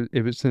think it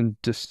was in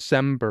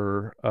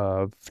December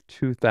of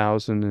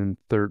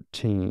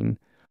 2013,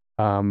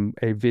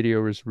 a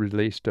video was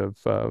released of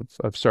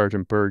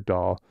Sgt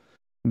Bergdahl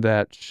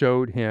that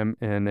showed him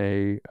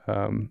in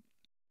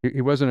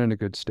he wasn't in a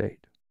good state.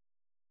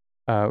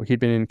 He'd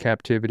been in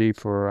captivity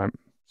for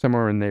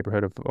somewhere in the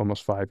neighborhood of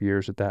almost 5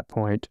 years at that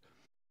point.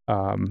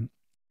 And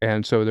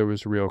so there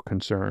was real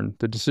concern.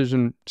 The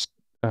decision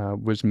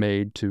was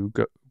made to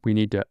go. We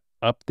need to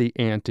up the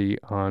ante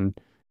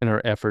in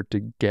our effort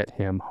to get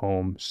him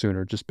home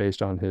sooner, just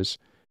based on his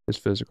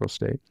physical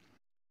state.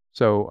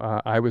 So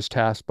I was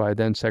tasked by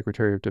then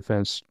Secretary of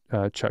Defense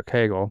Chuck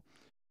Hagel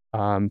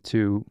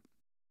to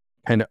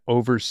kind of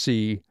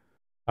oversee,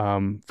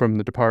 from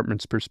the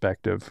department's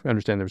perspective. I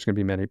understand there was going to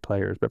be many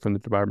players, but from the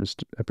department's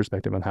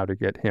perspective on how to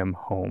get him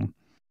home.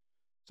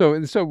 So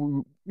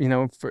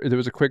there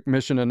was a quick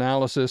mission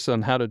analysis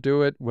on how to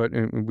do it.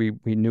 We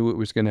knew it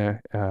was going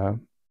to.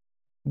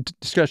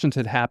 Discussions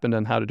had happened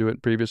on how to do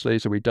it previously,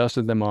 so we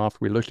dusted them off.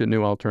 We looked at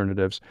new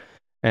alternatives,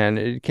 and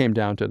it came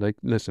down to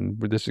listen,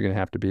 this is going to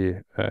have to be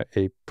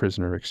a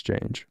prisoner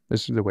exchange.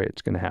 This is the way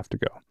it's going to have to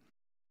go.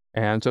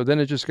 And so then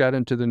it just got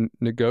into the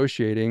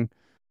negotiating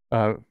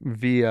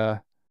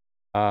via,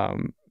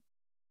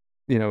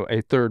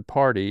 a third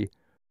party,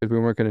 because we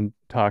weren't going to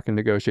talk and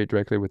negotiate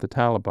directly with the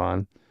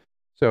Taliban.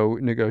 So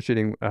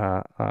negotiating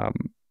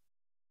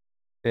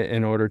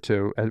in order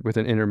to, with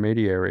an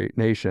intermediary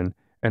nation,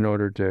 in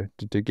order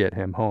to get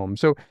him home.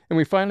 So, and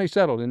we finally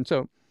settled. And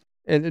so,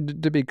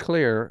 and to be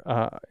clear,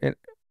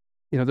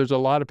 there's a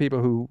lot of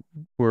people who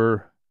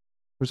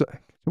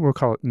we'll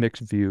call it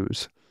mixed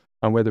views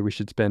on whether we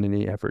should spend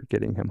any effort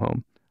getting him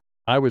home.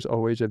 I was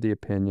always of the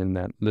opinion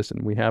that,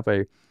 listen, we have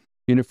a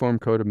Uniform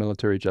Code of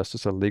Military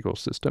Justice, a legal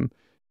system.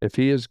 If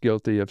he is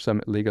guilty of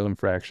some legal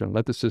infraction,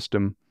 let the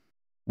system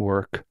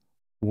work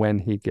when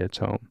he gets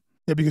home.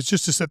 Yeah, because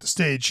just to set the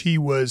stage, he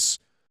was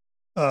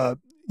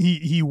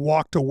he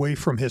walked away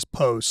from his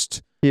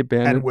post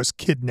and was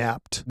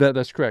kidnapped.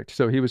 That's correct.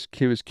 So he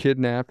was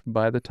kidnapped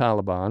by the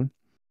Taliban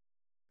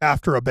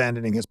after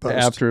abandoning his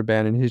post.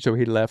 So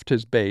he left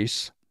his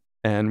base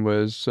and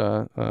was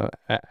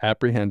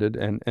apprehended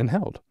and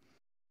held.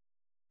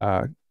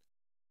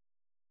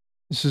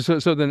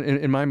 So then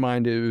in my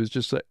mind, it was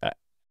just like,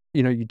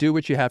 you do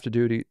what you have to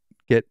do to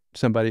get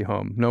somebody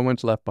home. No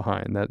one's left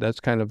behind.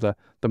 That's kind of the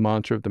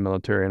mantra of the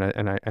military,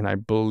 and I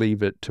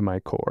believe it to my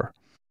core.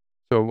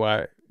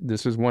 So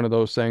this is one of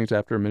those things.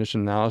 After a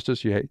mission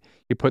analysis, you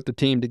put the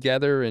team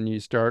together and you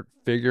start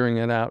figuring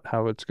it out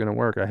how it's going to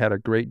work. I had a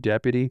great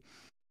deputy,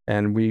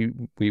 and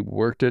we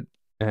worked it,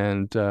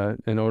 and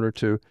in order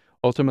to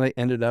ultimately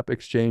ended up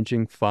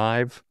exchanging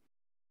 5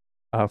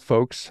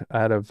 folks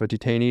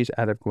detainees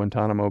out of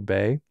Guantanamo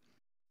Bay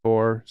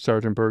for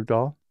Sgt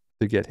Bergdahl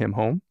to get him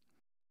home.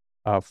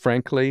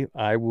 Frankly,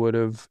 I would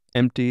have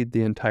emptied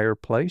the entire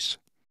place,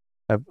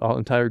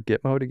 entire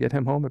Gitmo, to get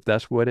him home if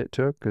that's what it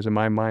took, because in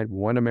my mind,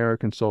 one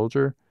American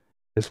soldier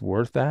is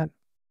worth that.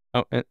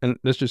 Oh, and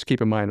let's just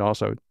keep in mind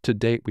also, to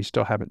date, we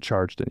still haven't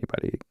charged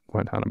anybody at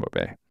Guantanamo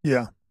Bay.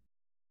 Yeah.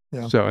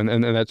 So,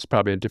 and that's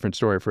probably a different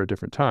story for a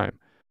different time.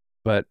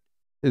 But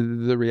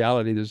the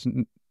reality is,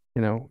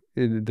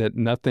 that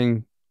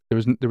nothing,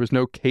 there was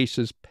no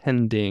cases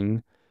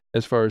pending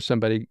as far as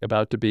somebody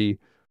about to be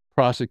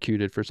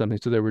prosecuted for something.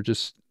 So they were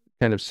just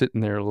kind of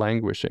sitting there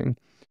languishing.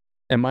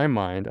 In my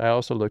mind, I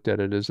also looked at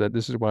it as that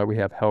this is why we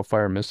have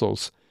Hellfire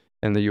missiles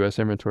in the U.S.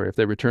 inventory. If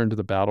they return to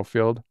the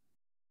battlefield,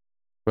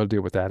 we'll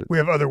deal with that. We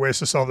have other ways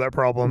to solve that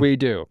problem. We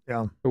do.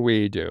 Yeah.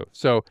 We do.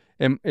 So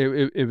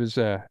it was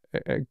a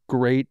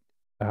great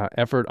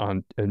effort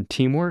on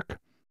teamwork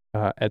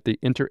at the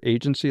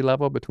interagency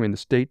level between the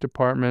State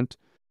Department,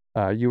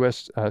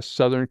 U.S.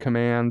 Southern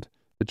Command,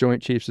 the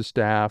Joint Chiefs of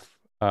Staff,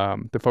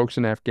 the folks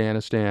in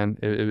Afghanistan.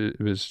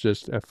 It was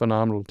just a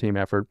phenomenal team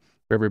effort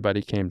where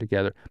everybody came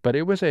together. But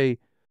it was a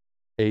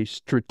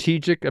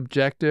strategic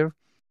objective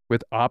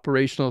with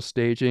operational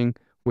staging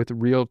with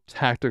real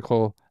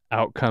tactical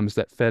outcomes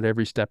that fed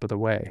every step of the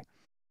way.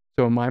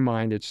 So in my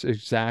mind, it's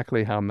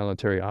exactly how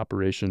military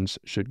operations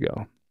should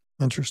go.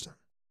 Interesting.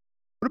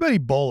 What about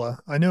Ebola?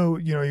 I know,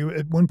 you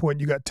at one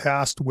point you got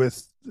tasked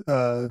with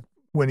when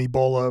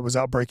Ebola was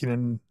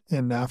outbreaking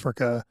in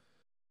Africa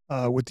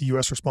with the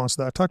U.S. response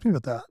to that. Talk to me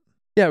about that.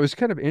 Yeah, it was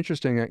kind of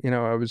interesting.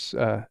 I was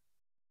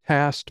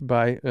tasked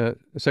by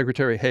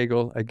Secretary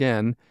Hagel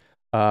again,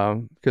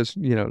 because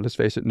let's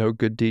face it, no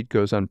good deed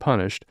goes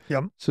unpunished.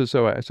 Yep.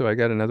 So I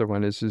got another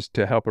one is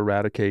to help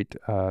eradicate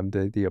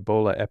the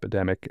Ebola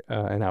epidemic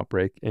and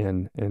outbreak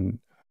in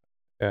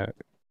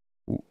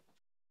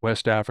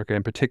West Africa,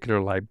 in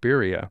particular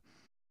Liberia.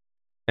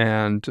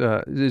 And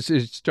it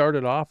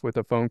started off with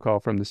a phone call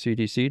from the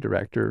CDC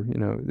director.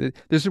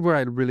 This is where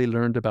I really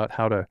learned about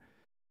how to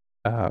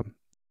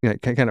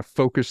kind of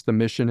focus the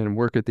mission and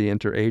work at the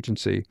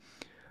interagency.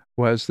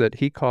 Was that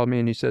he called me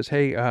and he says,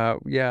 "Hey,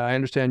 yeah, I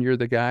understand you're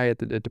the guy at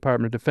the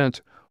Department of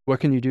Defense.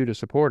 What can you do to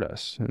support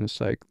us?" And it's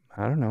like,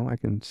 I don't know. I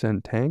can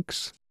send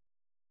tanks.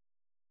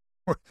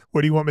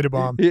 What do you want me to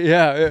bomb?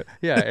 Yeah.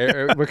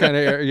 What kind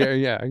of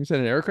yeah? I can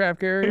send an aircraft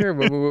carrier.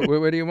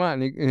 What do you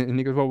want? And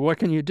he goes, "Well, what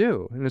can you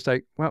do?" And it's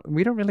like, well,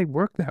 we don't really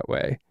work that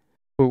way.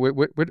 Well,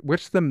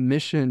 what's the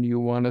mission you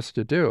want us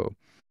to do?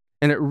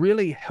 And it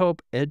really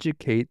helped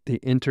educate the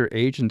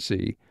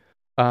interagency,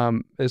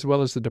 as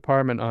well as the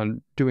department,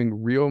 on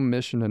doing real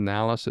mission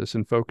analysis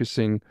and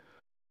focusing,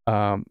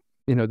 the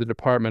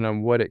department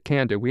on what it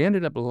can do. We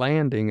ended up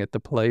landing at the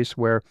place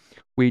where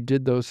we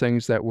did those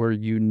things that were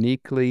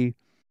uniquely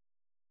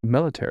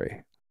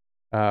military.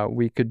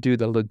 We could do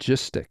the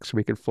logistics.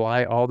 We could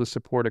fly all the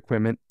support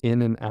equipment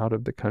in and out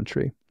of the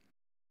country.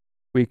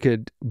 We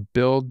could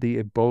build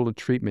the Ebola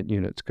treatment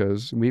units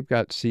because we've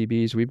got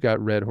CBs, we've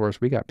got Red Horse,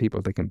 we got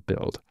people that can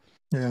build.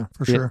 Yeah,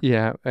 for sure.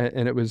 Yeah,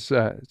 and it was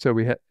so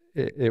we had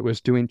it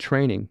was doing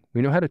training.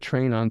 We know how to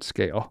train on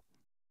scale.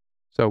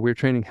 So we were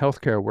training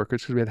healthcare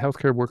workers because we had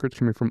healthcare workers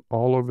coming from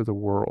all over the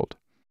world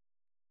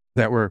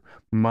that were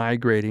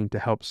migrating to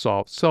help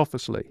solve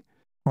selflessly.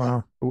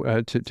 Wow.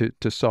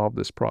 To solve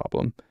this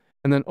problem.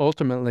 And then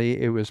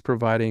ultimately it was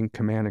providing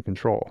command and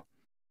control.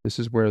 This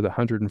is where the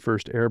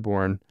 101st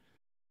Airborne,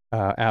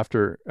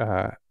 after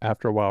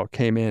a while,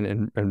 came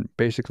in and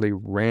basically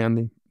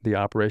ran the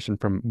operation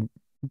from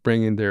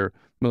bringing their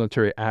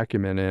military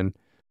acumen in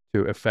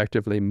to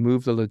effectively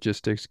move the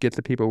logistics, get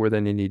the people where they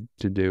need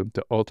to do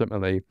to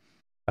ultimately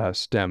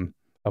stem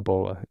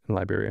Ebola in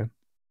Liberia.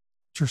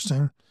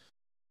 Interesting.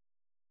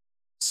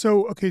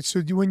 So, okay,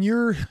 so when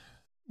you're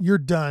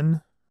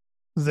done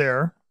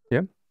there,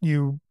 yeah,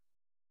 you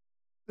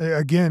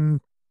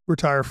again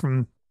retire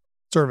from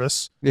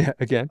service. Yeah,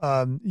 again.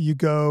 You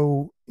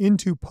go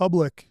into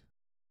public.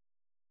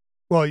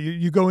 Well,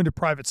 you go into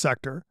private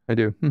sector. I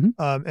do. Mm-hmm.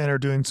 And are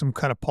doing some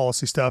kind of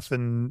policy stuff,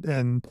 and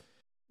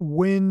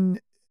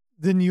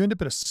then you end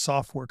up at a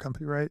software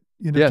company, right?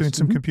 You end up doing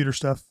some computer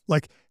stuff.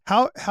 Like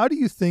how do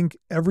you think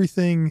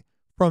everything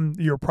from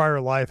your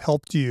prior life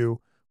helped you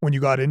when you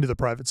got into the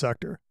private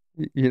sector?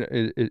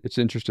 It's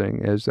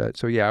interesting is that,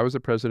 so yeah, I was the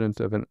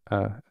president of an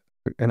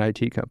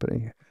IT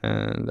company,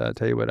 and I'll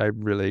tell you what, I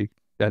really,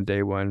 on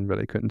day one,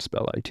 really couldn't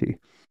spell IT.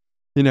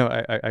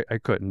 I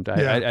couldn't.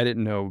 I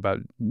didn't know about,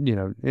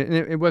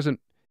 it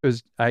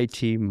was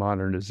IT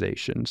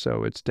modernization.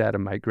 So it's data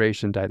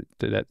migration, data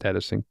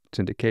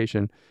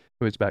syndication.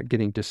 It was about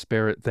getting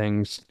disparate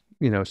things,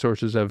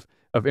 sources of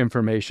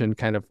information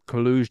kind of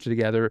collude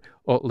together,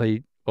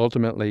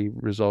 ultimately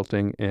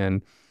resulting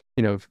in,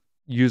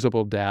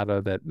 usable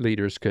data that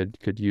leaders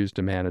could use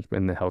to manage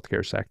in the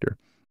healthcare sector.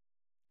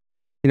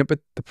 But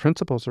the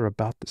principles are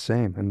about the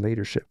same in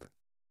leadership.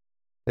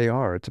 They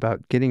are. It's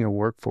about getting a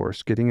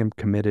workforce, getting them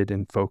committed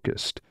and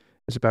focused.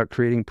 It's about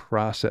creating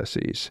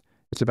processes.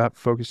 It's about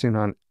focusing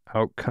on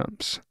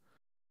outcomes,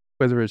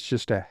 whether it's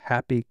just a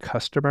happy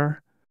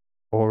customer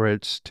or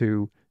it's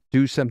to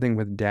do something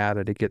with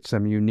data to get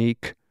something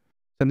unique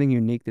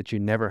that you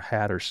never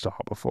had or saw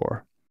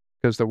before.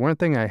 Because the one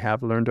thing I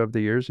have learned over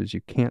the years is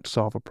you can't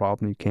solve a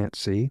problem you can't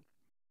see.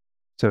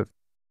 So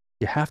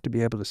you have to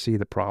be able to see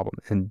the problem.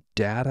 And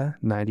data,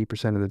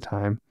 90% of the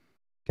time,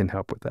 can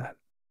help with that.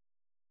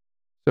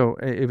 So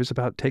it was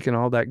about taking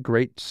all that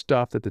great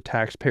stuff that the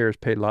taxpayers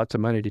paid lots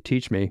of money to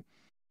teach me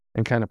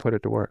and kind of put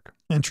it to work.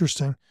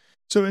 Interesting.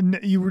 So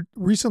you were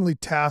recently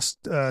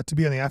tasked to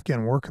be on the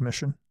Afghan War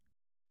Commission.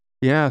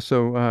 Yeah.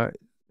 So,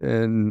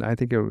 and I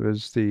think it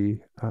was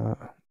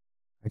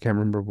I can't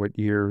remember what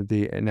year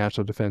the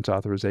National Defense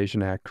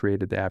Authorization Act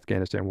created the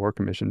Afghanistan War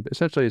Commission. But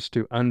essentially, it's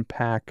to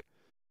unpack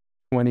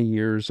 20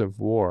 years of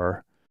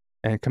war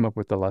and come up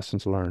with the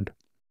lessons learned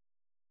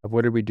of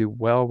what did we do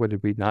well, what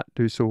did we not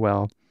do so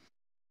well.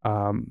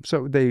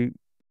 So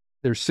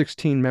there's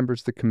 16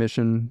 members of the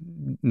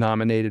commission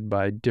nominated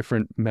by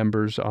different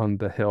members on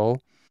the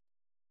Hill,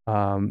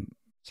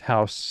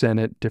 House,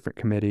 Senate, different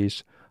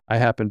committees. I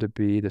happen to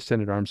be the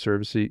Senate Armed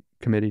Services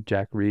Committee,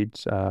 Jack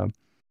Reed's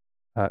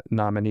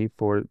nominee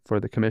for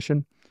the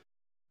commission.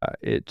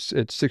 It's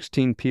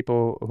 16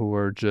 people who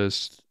are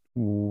just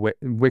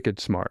wicked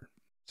smart.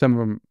 Some of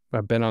them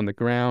have been on the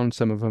ground,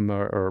 some of them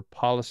are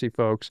policy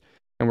folks,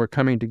 and we're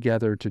coming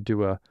together to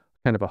do a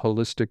kind of a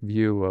holistic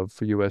view of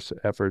U.S.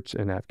 efforts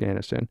in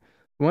Afghanistan.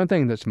 One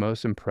thing that's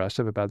most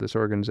impressive about this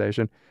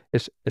organization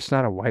is it's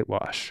not a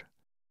whitewash,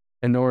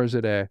 and nor is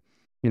it a,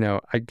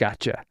 I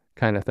gotcha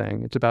kind of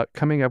thing. It's about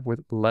coming up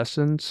with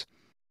lessons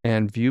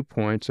and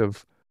viewpoints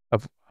of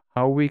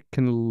how we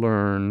can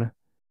learn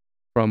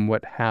from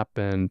what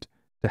happened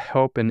to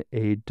help and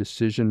aid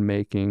decision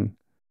making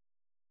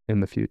in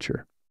the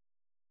future.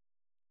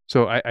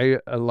 So I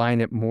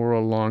align it more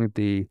along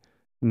the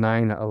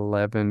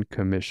 9/11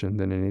 Commission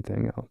than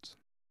anything else.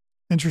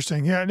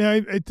 Interesting. Yeah, no,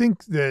 I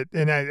think that,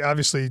 and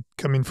obviously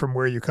coming from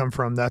where you come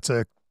from, that's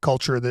a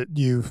culture that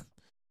you've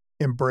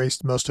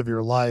embraced most of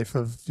your life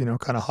of,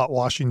 kind of hot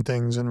washing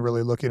things and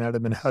really looking at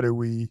them and how do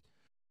we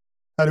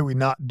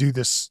not do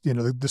this,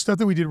 the stuff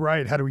that we did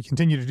right, how do we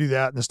continue to do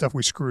that, and the stuff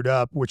we screwed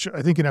up, which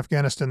I think in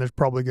Afghanistan there's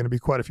probably going to be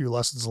quite a few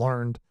lessons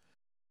learned.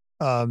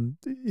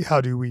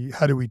 How do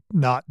we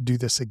not do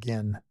this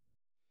again?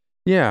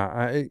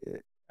 Yeah,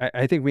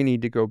 I think we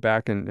need to go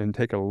back and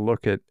take a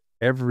look at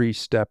every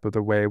step of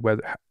the way,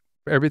 whether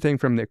everything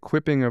from the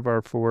equipping of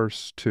our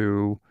force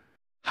to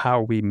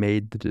how we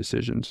made the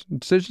decisions.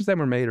 Decisions that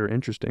were made are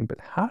interesting, but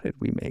how did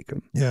we make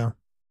them? Yeah.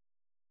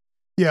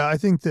 Yeah, I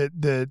think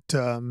that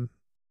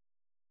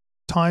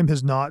time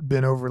has not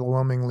been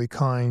overwhelmingly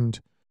kind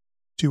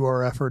to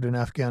our effort in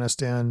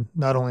Afghanistan,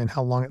 not only in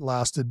how long it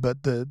lasted,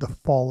 but the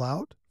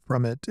fallout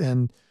from it,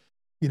 and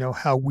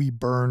how we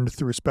burned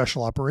through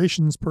special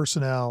operations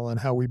personnel and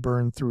how we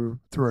burned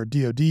through our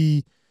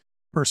DOD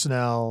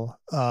personnel.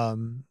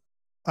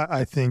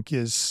 I think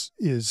is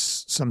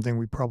something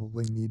we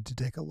probably need to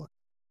take a look.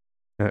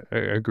 I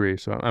agree.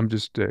 So I'm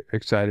just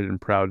excited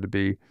and proud to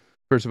be,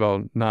 first of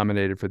all,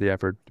 nominated for the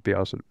effort, but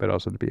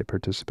also to be a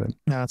participant.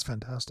 Yeah, that's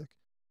fantastic.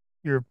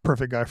 You're a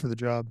perfect guy for the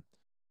job.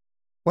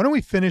 Why don't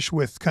we finish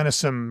with kind of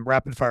some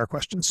rapid fire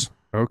questions?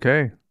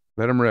 Okay,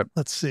 let them rip.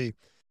 Let's see.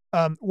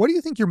 What do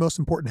you think your most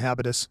important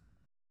habit is?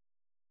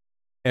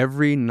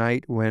 Every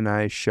night when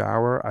I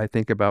shower, I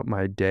think about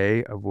my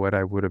day of what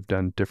I would have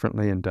done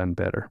differently and done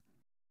better.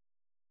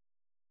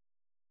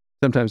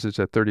 Sometimes it's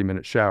a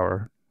 30-minute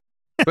shower.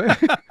 But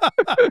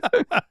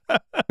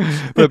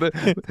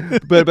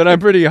I'm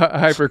pretty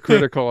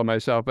hypercritical of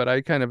myself, but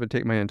I kind of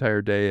take my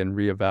entire day and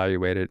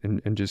reevaluate it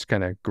and just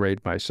kind of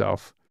grade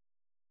myself.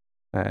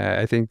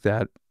 I think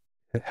that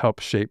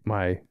helps shape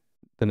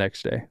the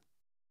next day.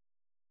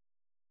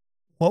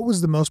 What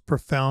was the most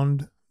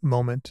profound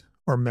moment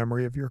or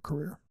memory of your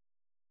career?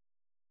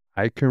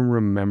 I can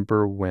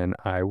remember when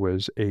I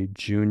was a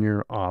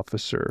junior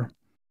officer.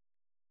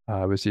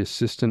 I was the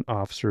assistant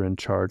officer in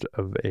charge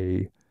of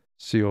a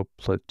SEAL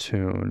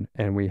platoon,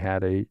 and we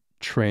had a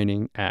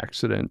training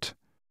accident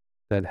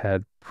that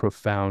had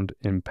profound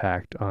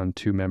impact on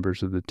two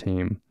members of the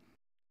team.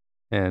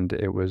 And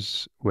it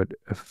was, what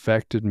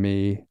affected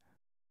me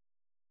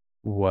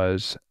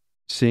was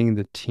seeing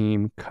the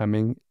team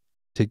coming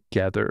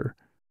together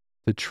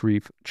to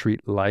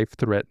treat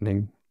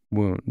life-threatening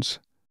wounds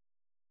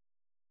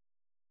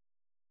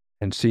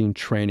and seeing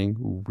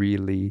training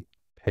really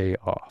pay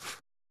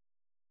off.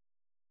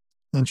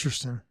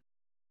 Interesting.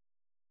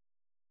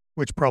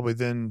 Which probably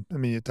then,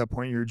 at that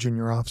point you're a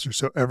junior officer,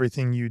 so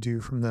everything you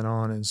do from then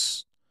on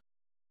is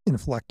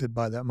inflected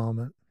by that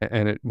moment.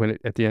 And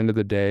at the end of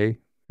the day,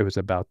 it was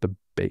about the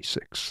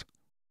basics.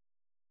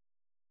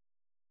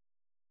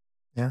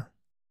 Yeah.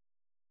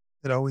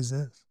 It always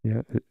is.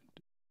 Yeah,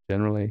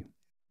 generally.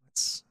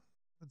 It's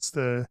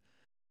the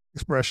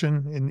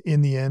expression.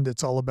 In the end,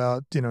 it's all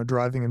about,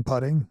 driving and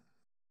putting,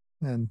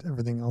 and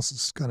everything else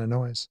is kind of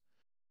noise.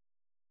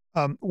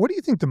 What do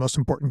you think the most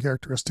important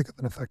characteristic of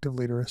an effective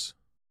leader is?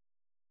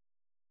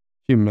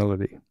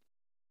 Humility.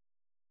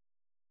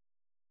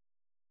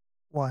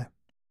 Why?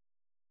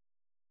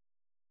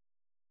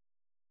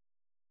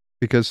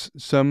 Because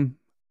some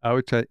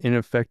outside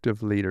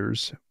ineffective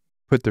leaders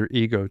put their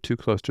ego too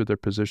close to their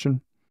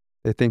position.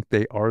 They think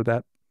they are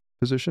that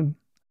position.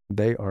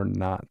 They are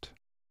not.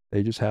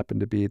 They just happen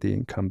to be the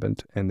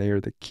incumbent, and they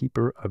are the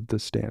keeper of the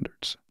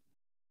standards.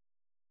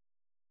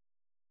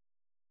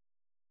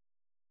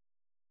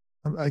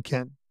 I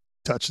can't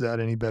touch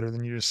that any better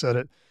than you just said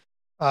it.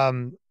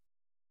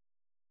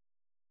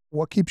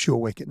 What keeps you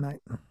awake at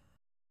night?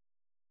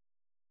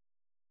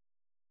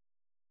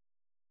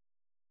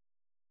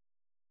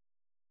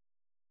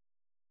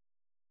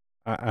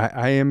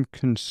 I am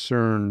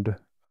concerned.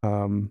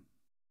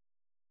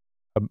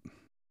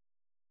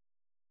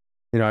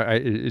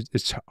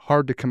 It's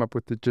hard to come up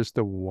with just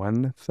the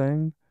one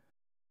thing.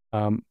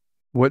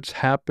 What's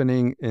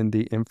happening in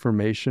the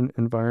information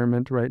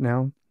environment right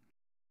now,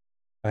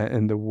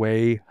 and the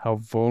way how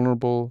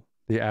vulnerable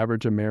the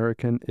average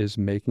American is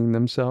making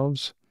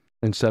themselves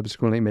and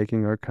subsequently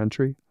making our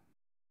country,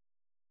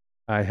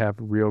 I have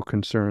real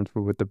concerns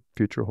for what the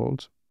future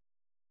holds.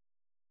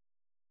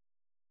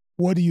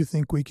 What do you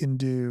think we can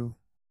do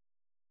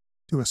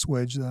to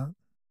assuage that?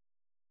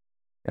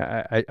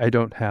 I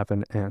don't have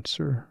an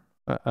answer.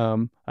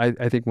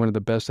 I think one of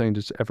the best things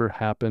that's ever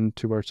happened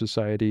to our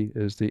society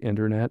is the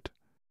internet.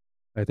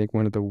 I think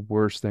one of the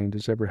worst things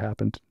that's ever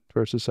happened to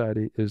our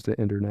society is the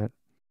internet.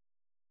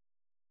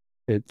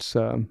 It's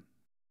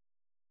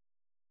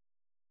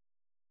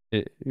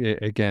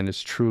again,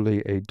 it's truly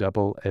a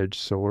double-edged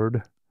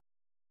sword.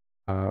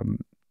 Um,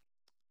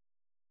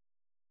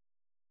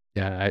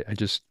 yeah,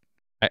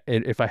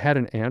 if I had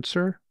an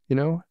answer,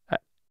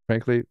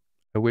 frankly,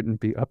 I wouldn't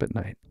be up at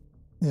night.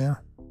 Yeah,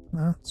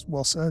 no, it's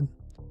well said.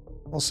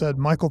 Well said.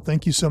 Michael,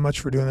 thank you so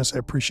much for doing this. I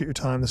appreciate your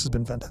time. This has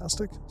been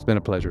fantastic. It's been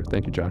a pleasure.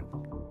 Thank you,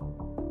 John.